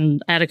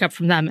 And I had a cup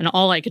from them, and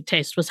all I could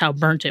taste was how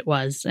burnt it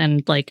was.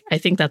 And like, I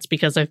think that's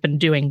because I've been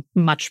doing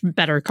much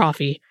better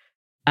coffee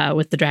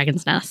with the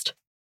Dragon's Nest.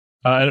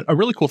 A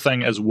really cool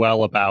thing as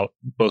well about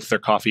both their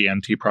coffee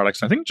and tea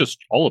products, I think just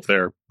all of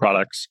their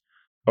products,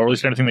 or at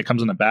least anything that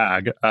comes in a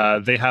bag,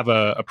 they have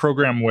a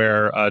program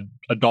where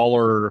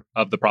 $1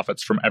 of the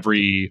profits from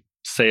every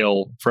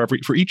sale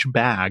for each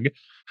bag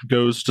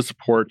goes to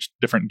support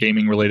different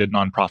gaming related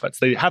nonprofits.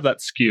 They have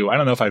that skew. I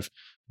don't know if I've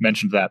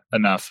mentioned that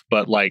enough,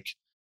 but like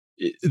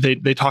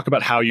they talk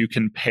about how you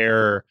can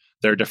pair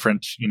their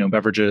different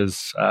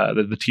beverages,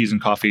 the teas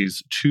and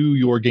coffees to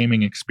your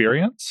gaming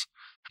experience.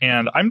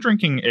 And I'm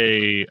drinking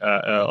a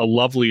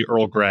lovely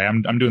Earl Grey.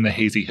 I'm doing the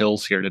Hazy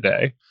Hills here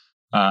today,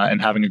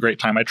 and having a great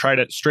time. I tried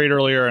it straight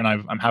earlier, and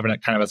I'm having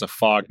it kind of as a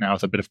fog now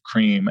with a bit of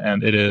cream,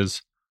 and it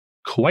is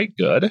quite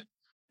good.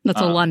 That's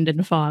a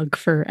London fog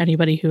for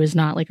anybody who is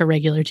not like a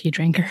regular tea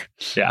drinker.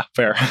 Yeah,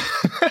 fair.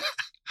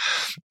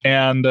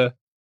 And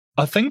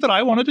a thing that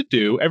I wanted to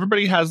do,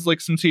 everybody has like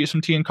some tea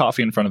and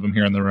coffee in front of them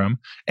here in the room.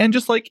 And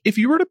just like, if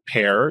you were to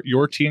pair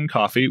your tea and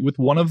coffee with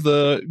one of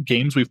the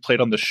games we've played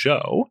on the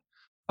show,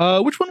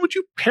 which one would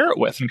you pair it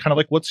with? And kind of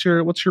like, what's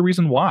your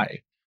reason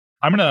why?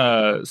 I'm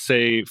going to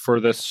say for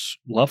this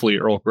lovely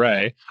Earl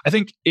Grey, I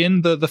think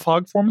in the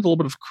fog form with a little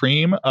bit of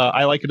cream,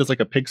 I like it as like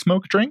a pig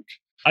smoke drink.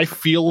 I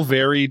feel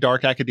very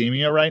Dark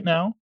Academia right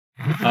now.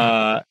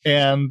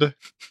 And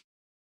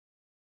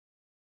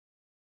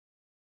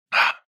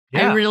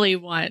I really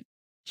want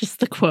just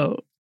the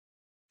quote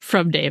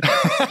from David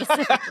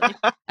specifically.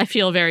 I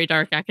feel very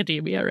Dark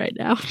Academia right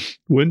now.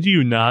 When do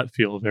you not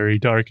feel very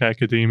Dark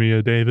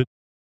Academia, David?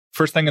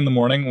 First thing in the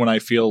morning when I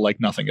feel like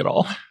nothing at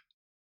all.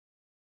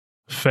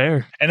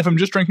 Fair. And if I'm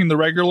just drinking the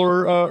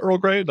regular Earl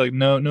Grey, like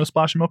no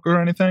splash of milk or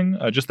anything,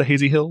 just the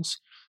Hazy Hills,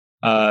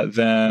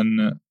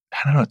 then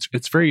I don't know.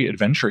 It's very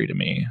adventure-y to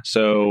me.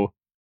 So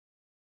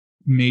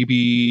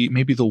maybe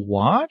the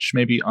Watch,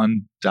 maybe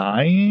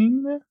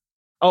Undying.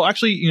 Oh,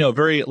 actually,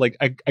 very like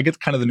I get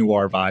kind of the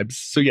noir vibes.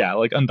 So yeah,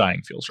 like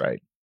Undying feels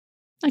right.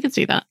 I can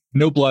see that.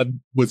 No blood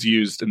was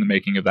used in the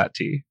making of that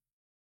tea,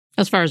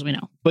 as far as we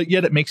know. but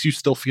yet it makes you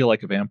still feel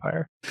like a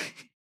vampire.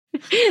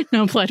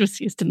 No blood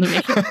was used in the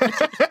making of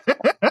the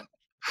tea.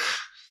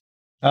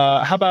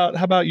 How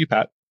about you,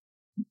 Pat?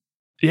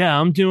 Yeah,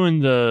 I'm doing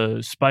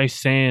the Spice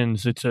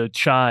Sands. It's a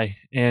chai,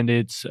 and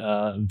it's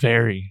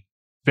very,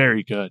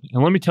 very good.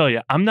 And let me tell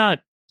you, I'm not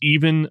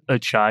even a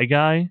chai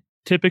guy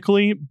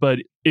typically, but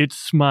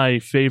it's my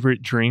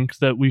favorite drink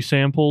that we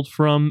sampled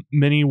from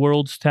Many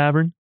Worlds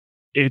Tavern.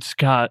 It's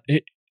got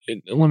it.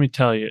 Let me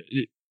tell you.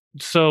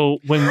 So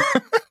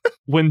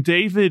when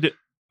David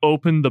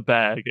opened the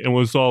bag and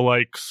was all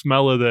like,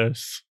 "Smell of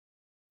this,"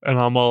 and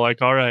I'm all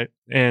like, "All right,"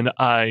 and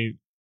I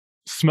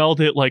smelled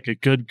it like a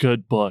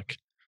good book.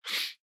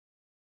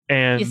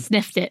 And You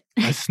sniffed it.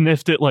 I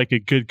sniffed it like a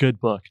good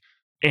book.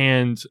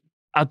 And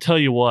I'll tell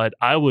you what,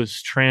 I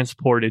was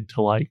transported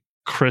to like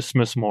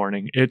Christmas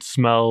morning. It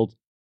smelled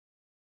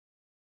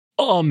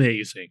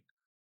amazing.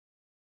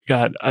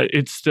 God,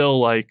 it's still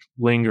like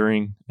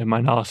lingering in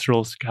my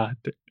nostrils. God,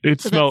 it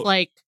So smells that's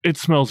like it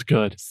smells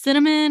good.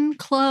 cinnamon,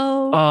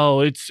 clove. Oh,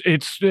 it's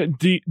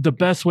the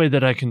best way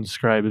that I can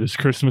describe it is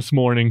Christmas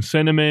morning.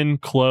 Cinnamon,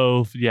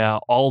 clove, yeah,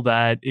 all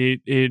that.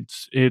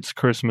 It's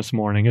Christmas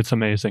morning. It's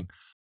amazing.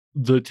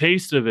 The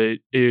taste of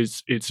it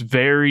is it's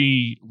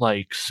very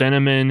like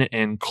cinnamon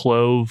and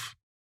clove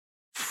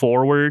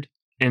forward,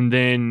 and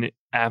then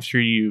after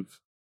you've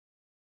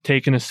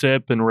taken a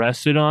sip and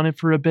rested on it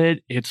for a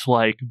bit, it's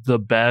like the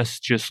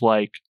best just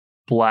like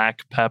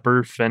black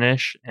pepper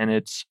finish, and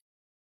it's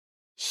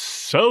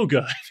so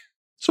good.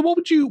 So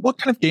what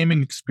kind of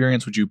gaming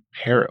experience would you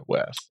pair it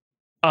with?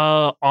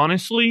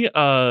 Honestly,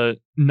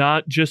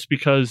 not just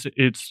because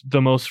it's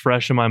the most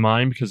fresh in my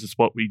mind because it's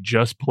what we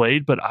just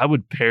played, but I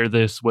would pair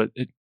this with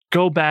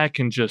go back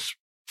and just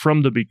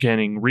from the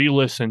beginning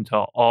re-listen to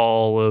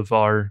all of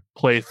our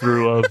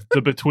playthrough of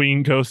the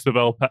Between Ghosts of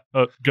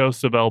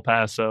El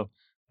Paso.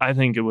 I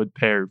think it would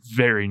pair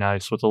very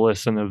nice with a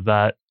listen of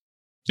that.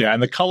 Yeah,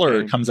 and the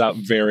color comes out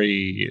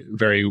very,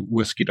 very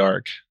whiskey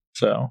dark.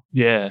 So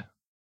yeah.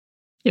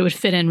 It would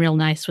fit in real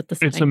nice with the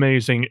setting. It's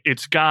amazing.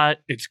 It's got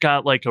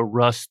like a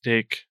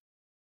rustic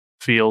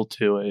feel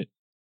to it.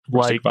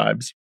 Rustic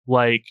vibes.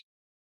 Like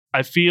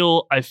I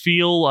feel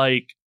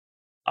like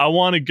I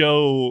want to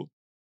go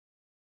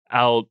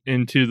out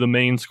into the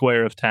main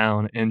square of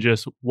town and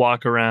just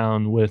walk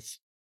around with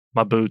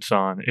my boots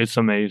on. It's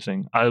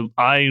amazing.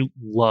 I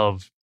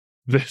love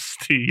this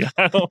tea.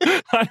 I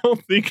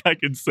don't think I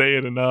can say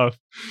it enough.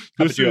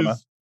 This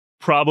is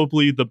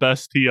probably the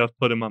best tea I've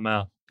put in my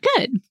mouth.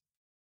 Good.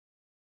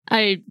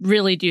 I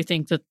really do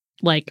think that,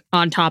 like,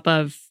 on top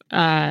of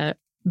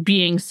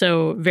being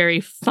so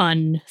very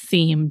fun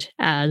themed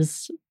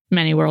as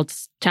Many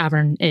Worlds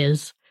Tavern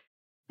is,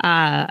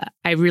 I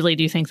really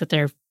do think that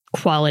their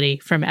quality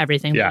from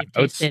everything that we've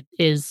tasted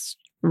is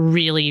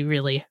really,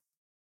 really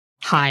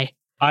high.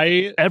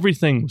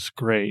 Everything was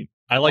great.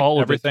 I like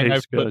everything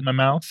I've put in my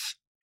mouth.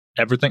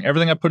 Everything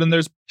I put in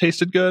there's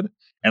tasted good,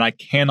 and I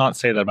cannot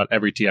say that about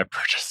every tea I've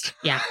purchased.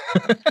 Yeah.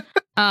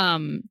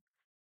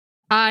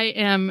 I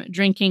am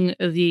drinking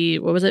the,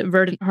 what was it,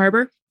 Verdant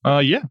Harbor?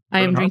 Yeah.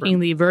 I am drinking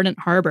the Verdant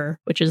Harbor,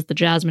 which is the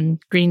jasmine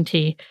green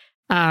tea.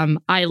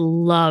 I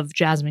love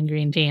jasmine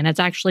green tea, and it's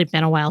actually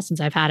been a while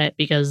since I've had it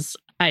because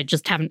I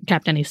just haven't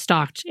kept any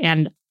stocked.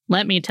 And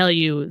let me tell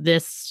you,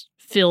 this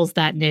fills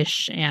that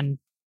niche and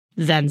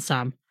then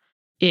some.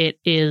 It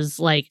is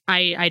like,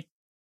 I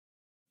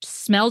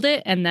smelled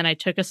it and then I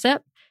took a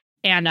sip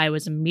and I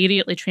was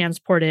immediately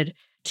transported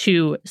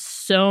to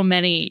so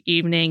many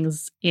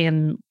evenings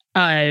in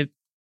a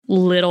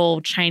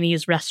little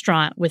Chinese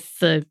restaurant with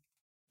the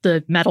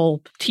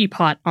metal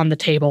teapot on the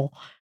table,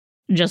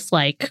 just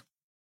like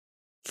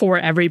for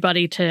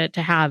everybody to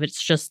have.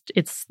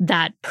 It's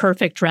that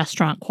perfect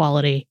restaurant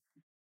quality.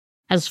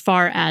 As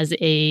far as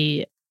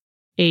a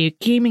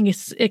gaming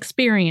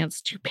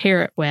experience to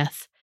pair it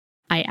with,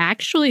 I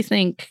actually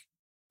think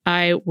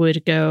I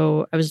would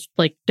go, I was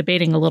like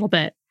debating a little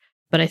bit,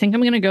 but I think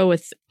I'm going to go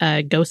with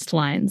Ghost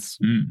Lines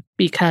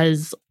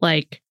because,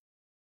 like,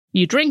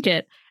 you drink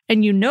it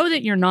and you know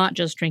that you're not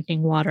just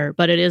drinking water,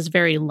 but it is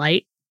very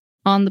light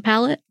on the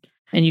palate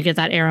and you get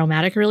that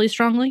aromatic really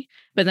strongly,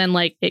 but then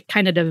like it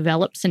kind of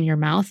develops in your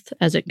mouth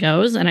as it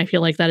goes. And I feel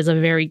like that is a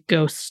very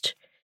ghost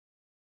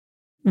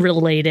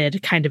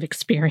related kind of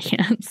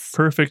experience.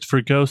 Perfect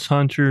for ghost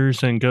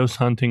hunters and ghost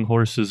hunting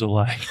horses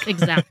alike.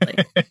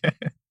 Exactly.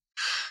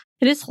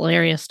 It is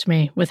hilarious to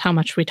me with how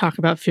much we talk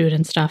about food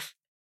and stuff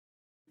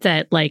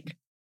that, like,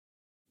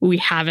 we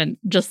haven't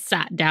just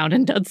sat down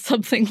and done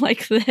something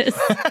like this.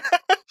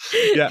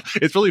 Yeah,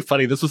 it's really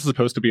funny. This was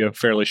supposed to be a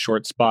fairly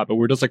short spot, but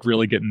we're just like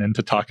really getting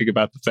into talking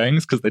about the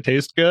things because they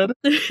taste good.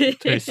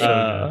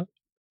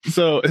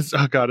 So it's,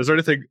 oh God, is there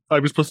anything I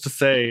was supposed to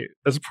say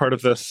as a part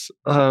of this?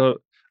 I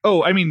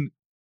mean,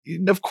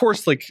 of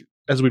course, like,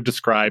 as we've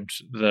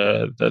described,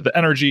 the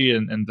energy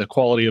and the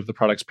quality of the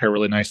products pair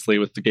really nicely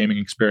with the gaming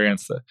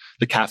experience.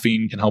 The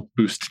caffeine can help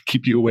boost,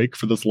 keep you awake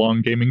for those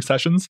long gaming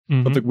sessions.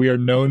 Something we are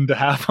known to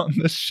have on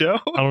this show.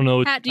 I don't know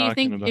what Pat, do you're you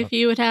think talking about. if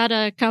you had had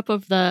a cup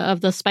of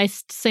the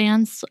spiced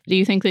sands, do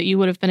you think that you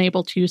would have been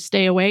able to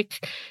stay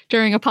awake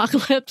during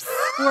Apocalypse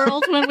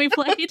World when we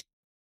played?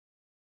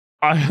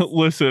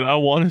 Listen, I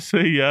want to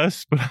say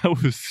yes, but I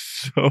was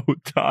so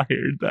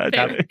tired that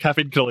day.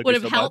 Caffeine can only Would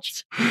do have so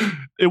helped. much.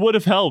 It would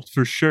have helped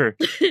for sure.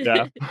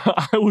 Yeah.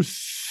 I was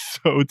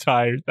so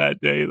tired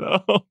that day,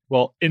 though.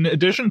 Well, in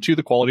addition to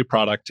the quality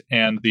product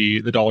and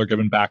the $1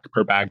 given back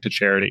per bag to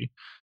charity,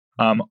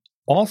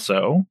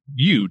 also,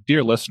 you,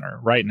 dear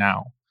listener, right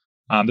now,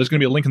 there's going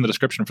to be a link in the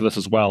description for this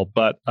as well,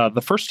 but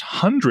the first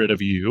 100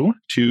 of you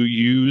to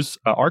use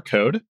our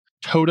code,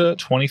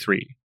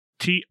 TOTA23.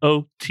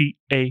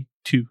 TOTA23.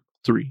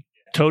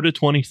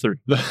 TOTA23.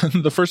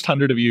 The first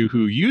 100 of you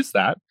who use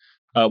that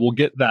will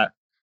get that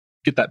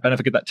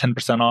benefit, get that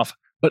 10% off.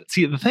 But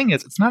see, the thing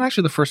is, it's not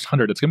actually the first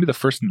 100. It's going to be the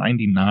first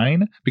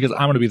 99 because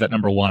I'm going to be that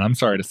number one. I'm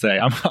sorry to say.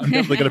 I'm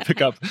definitely going to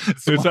pick up.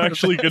 It's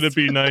actually going to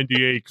be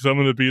 98 because I'm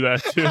going to be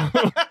that too.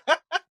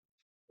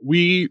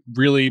 we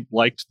really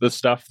liked the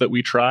stuff that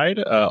we tried.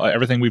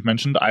 Everything we've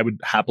mentioned, I would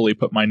happily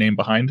put my name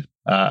behind.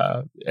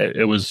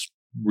 It was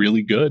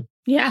really good.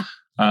 Yeah.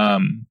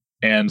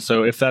 And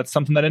so if that's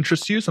something that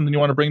interests you, something you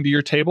want to bring to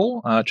your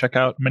table, check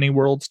out Many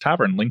Worlds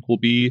Tavern. Link will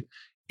be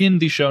in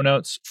the show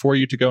notes for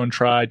you to go and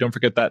try. Don't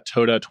forget that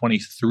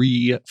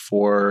Toda23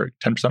 for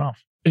 10%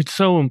 off. It's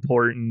so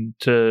important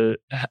to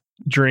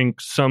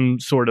drink some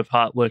sort of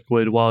hot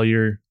liquid while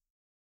you're...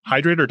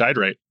 Hydrate or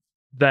dihydrate?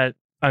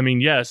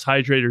 Yes,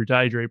 hydrate or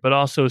dihydrate, but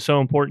also so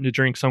important to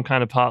drink some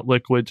kind of hot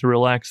liquid to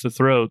relax the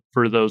throat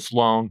for those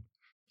long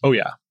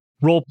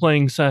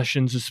role-playing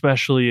sessions,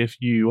 especially if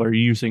you are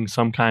using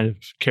some kind of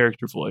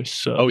character voice.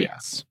 So,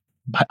 yes.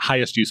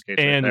 Highest use case.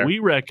 And right there. we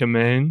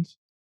recommend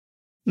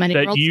Many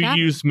that Worlds you Tavern.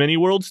 use Many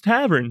Worlds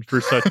Tavern for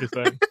such a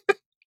thing.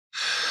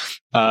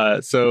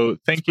 So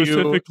thank you.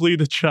 Specifically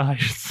the chai.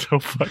 It's so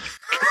funny.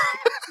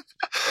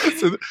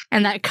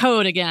 And that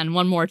code again,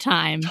 one more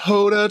time.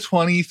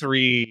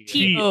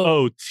 Toda23.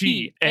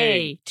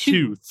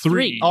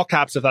 TOTA23. All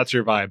caps if that's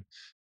your vibe.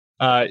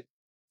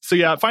 So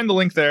yeah, find the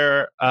link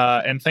there.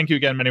 And thank you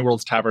again, Many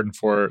Worlds Tavern,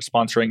 for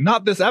sponsoring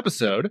not this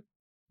episode,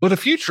 but a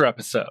future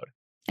episode.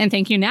 And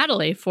thank you,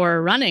 Natalie,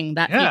 for running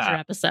that future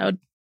episode.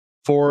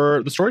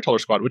 For the Storyteller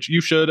Squad, which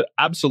you should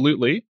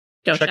absolutely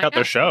Go check out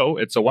their show.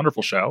 It's a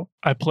wonderful show.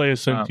 I play a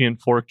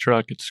sentient fork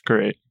truck. It's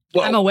great.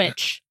 Well, I'm a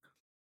witch.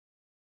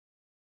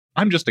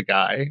 I'm just a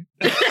guy.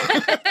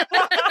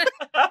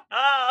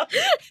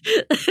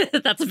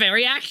 That's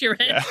very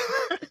accurate. Yeah.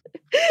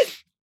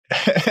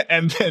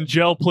 And then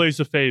Gel plays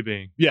a Fae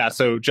Being. Yeah,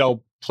 so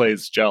Gel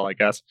plays Gel, I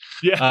guess.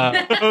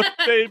 Yeah.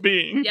 Fae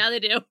Being. Yeah, they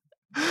do.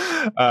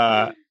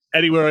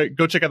 Anyway,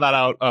 go check that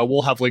out.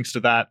 We'll have links to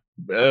that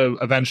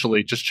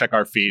eventually. Just check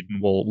our feed,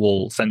 and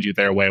we'll send you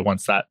their way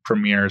once that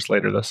premieres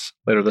later this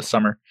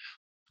summer.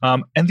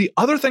 And the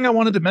other thing I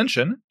wanted to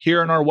mention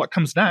here in our What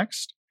Comes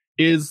Next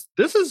is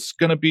this is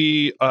going to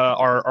be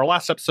our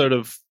last episode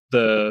of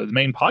the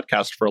main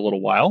podcast for a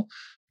little while.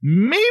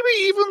 Maybe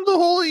even the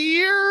whole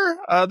year.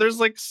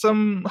 There's like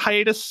some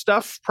hiatus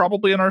stuff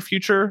probably in our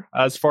future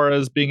as far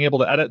as being able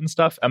to edit and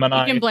stuff. You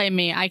can blame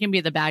me. I can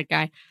be the bad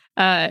guy.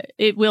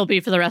 It will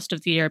be for the rest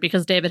of the year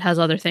because David has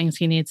other things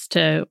he needs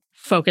to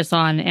focus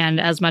on.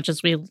 And as much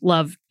as we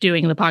love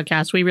doing the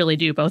podcast, we really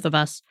do, both of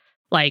us.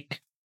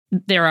 Like,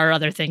 there are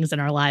other things in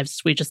our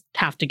lives we just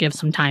have to give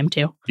some time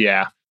to.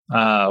 Yeah.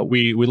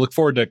 We look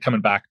forward to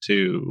coming back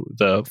to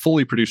the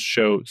fully produced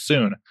show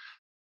soon.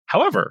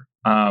 However,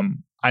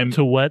 I'm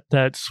to whet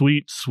that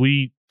sweet,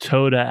 sweet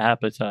Toda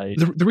appetite.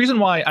 The reason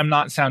why I'm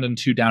not sounding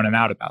too down and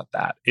out about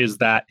that is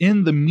that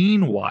in the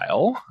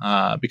meanwhile,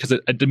 because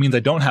it means I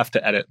don't have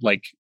to edit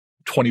like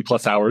 20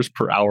 plus hours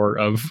per hour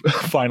of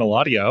final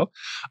audio,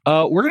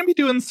 we're going to be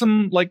doing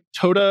some like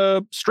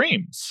Toda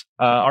streams.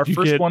 Our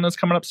first one is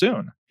coming up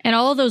soon. And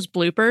all of those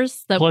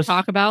bloopers that we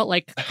talk about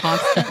like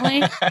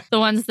constantly, the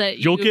ones that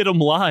you'll get them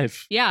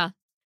live. Yeah.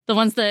 The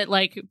ones that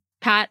like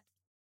Pat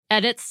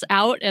edits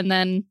out and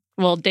then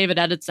David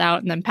edits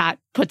out and then Pat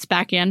puts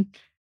back in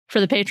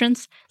for the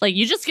patrons. Like,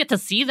 you just get to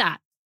see that.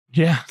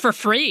 Yeah. For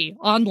free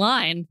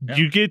online. Yeah.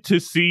 You get to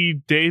see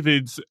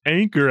David's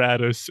anchor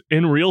at us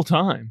in real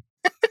time.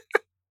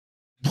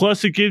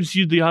 Plus, it gives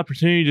you the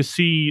opportunity to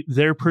see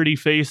their pretty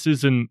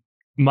faces and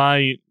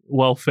my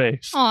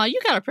face. Aw, you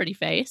got a pretty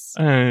face.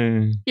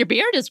 Your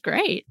beard is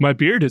great. My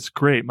beard is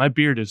great. My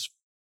beard is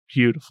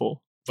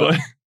beautiful. But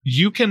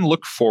you can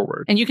look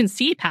forward. And you can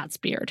see Pat's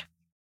beard.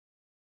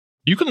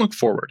 You can look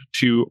forward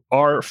to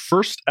our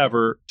first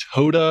ever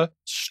Toda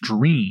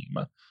stream.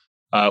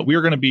 We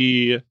are going to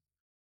be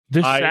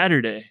this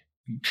Saturday.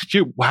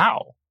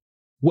 Wow.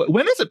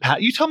 When is it,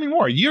 Pat? You tell me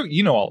more.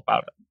 You know all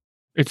about it.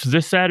 It's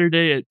this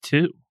Saturday at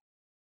 2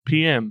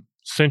 p.m.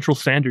 Central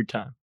Standard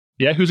Time.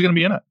 Yeah, who's going to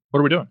be in it?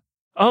 What are we doing?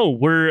 Oh,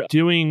 we're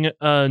doing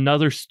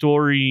another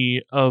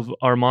story of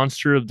our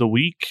Monster of the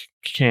Week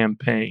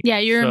campaign. Yeah,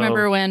 you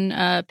remember when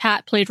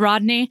Pat played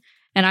Rodney?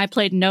 And I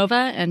played Nova,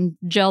 and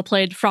Jill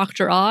played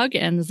Froctor Og,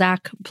 and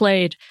Zach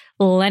played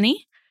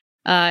Lenny.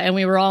 And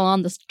we were all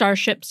on the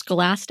Starship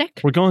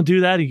Scholastic. We're going to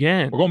do that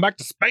again. We're going back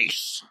to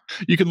space.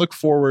 You can look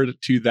forward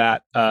to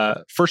that.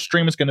 First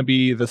stream is going to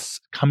be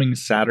this coming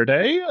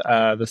Saturday,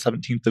 the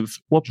 17th of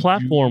What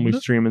platform are we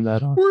streaming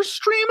that on? We're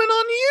streaming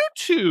on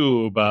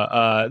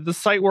YouTube, the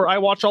site where I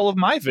watch all of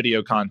my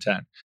video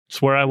content. It's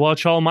where I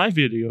watch all my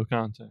video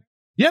content.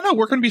 Yeah, no,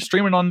 we're going to be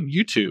streaming on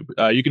YouTube.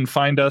 You can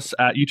find us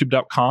at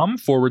youtube.com/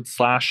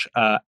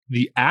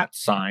 the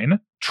 @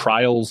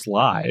 Trials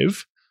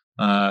Live,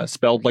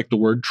 spelled like the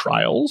word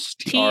trials.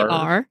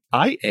 TRIALS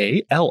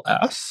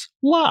live.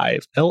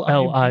 LIVE.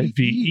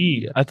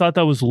 I thought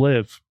that was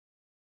live.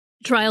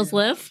 Trials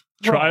live?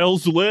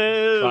 Trials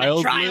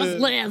live. Trials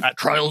live. At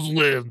Trials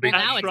Live. Well,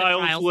 now it's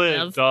Trials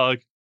live, dog.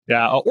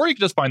 Yeah, or you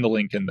can just find the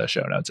link in the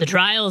show notes. The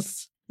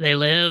trials, they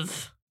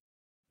live.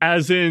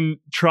 As in,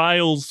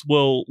 trials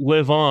will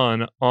live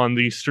on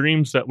these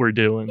streams that we're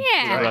doing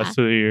for the rest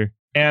of the year.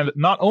 And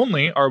not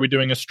only are we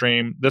doing a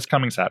stream this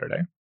coming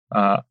Saturday,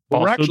 but also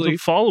we're actually the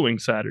following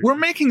Saturday. We're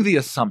making the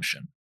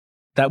assumption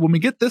that when we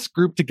get this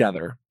group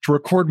together to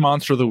record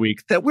Monster of the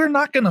Week that we're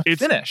not going to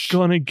It's finish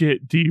gonna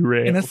get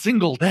derailed. in a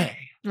single day.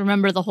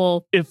 Remember the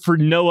whole. If for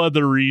no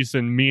other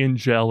reason, me and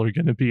Jell are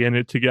gonna be in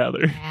it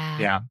together.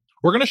 Yeah.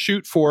 We're going to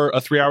shoot for a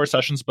 3-hour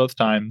sessions both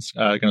times.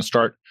 Going to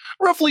start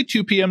roughly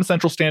 2 p.m.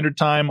 Central Standard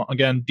Time.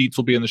 Again, deets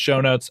will be in the show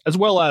notes, as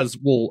well as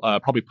we'll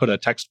probably put a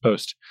text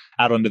post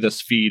out onto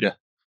this feed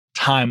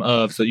time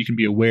of, so you can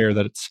be aware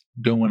that it's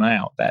going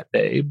out that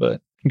day. But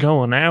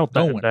Going out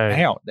that going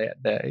day. out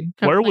that day.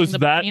 Where Playing was the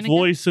that between again?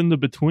 voice in the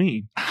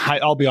between?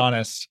 I'll be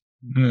honest.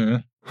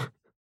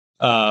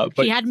 But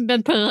He hadn't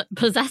been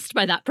possessed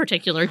by that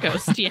particular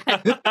ghost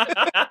yet.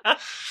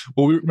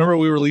 well,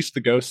 we released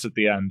the ghosts at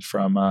the end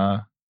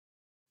from.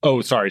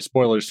 Oh, sorry,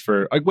 spoilers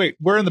for. Wait,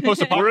 we're in the We're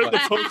post-apocalypse. in the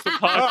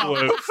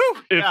post-apocalypse.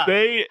 Yeah.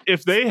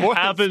 If they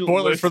haven't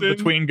spoilers for the listened,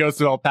 Between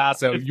Ghosts of El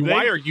Paso. If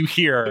Why they- are you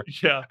here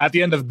yeah. at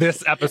the end of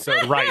this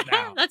episode right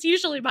now? That's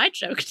usually my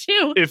joke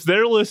too. If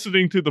they're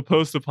listening to the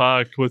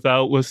post-apoc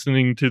without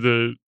listening to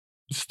the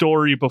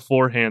story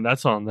beforehand,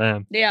 that's on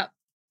them. Yeah.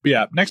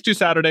 Yeah, next 2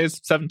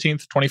 Saturdays,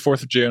 17th,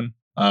 24th of June.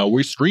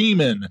 We're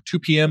streaming 2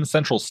 p.m.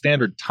 Central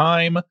Standard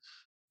Time.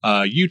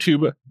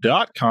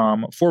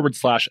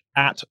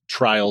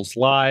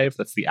 YouTube.com/@trialslive.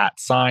 That's the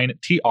 @sign,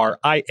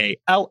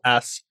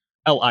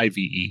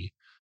 TRIALSLIVE.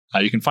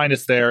 You can find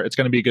us there. It's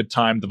going to be a good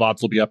time. The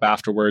VODs will be up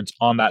afterwards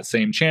on that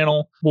same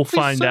channel. We'll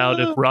find out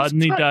if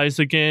Rodney try- dies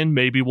again.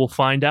 Maybe we'll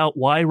find out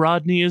why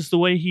Rodney is the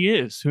way he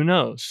is. Who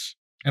knows?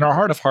 In our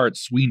heart of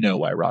hearts, we know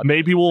why Rodney.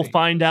 Maybe we'll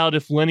find out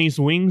if Lenny's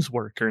wings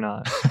work or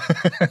not.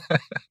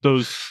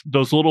 Those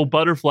little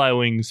butterfly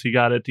wings he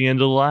got at the end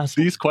of the last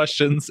one These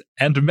questions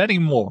and many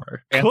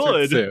more answered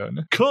Could.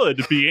 soon.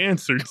 could be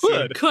answered.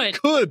 soon. Could.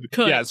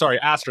 Could. Yeah, sorry,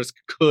 asterisk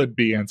could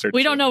be answered.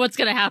 We don't soon. know what's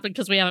going to happen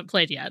because we haven't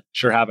played yet.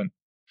 Sure haven't.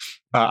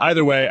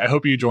 Either way, I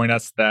hope you join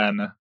us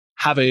then.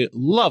 Have a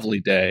lovely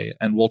day,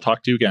 and we'll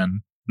talk to you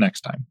again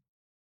next time.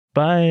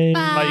 Bye.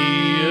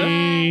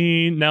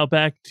 Bye. Now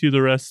back to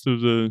the rest of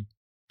the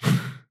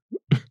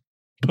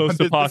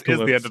post-apocalypse. This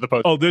is the end of the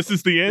post. Oh, this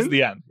is the This end? is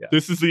the end. Yeah,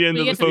 This is the end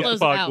We of the get to close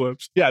it out.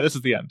 post-apocalypse. yeah, this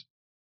is the end.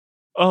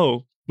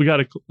 Oh, we got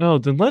to... Oh,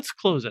 then let's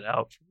close it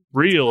out.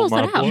 Real, Close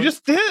my it out. boy. You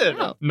just did.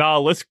 Oh. Nah,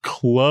 let's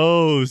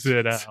close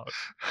it out.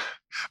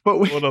 But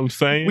What I'm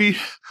saying?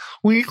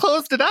 we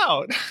closed it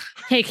out.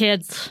 Hey,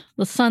 kids,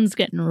 the sun's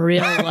getting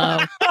real low.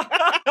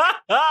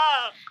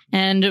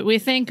 And we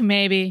think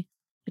maybe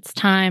it's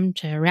time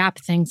to wrap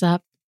things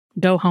up,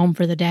 go home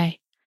for the day.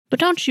 But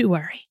don't you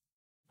worry.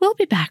 We'll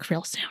be back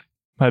real soon.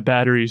 My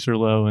batteries are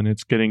low and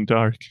it's getting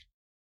dark.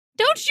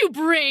 Don't you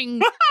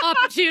bring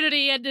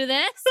opportunity into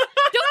this.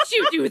 Don't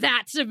you do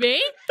that to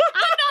me.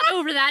 I'm not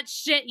over that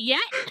shit yet.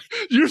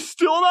 You're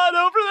still not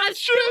over that I'm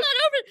still shit?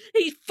 not over.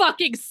 He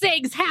fucking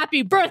sings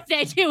happy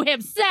birthday to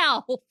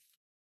himself.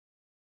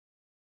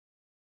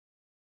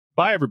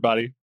 Bye,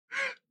 everybody.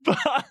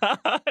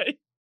 Bye.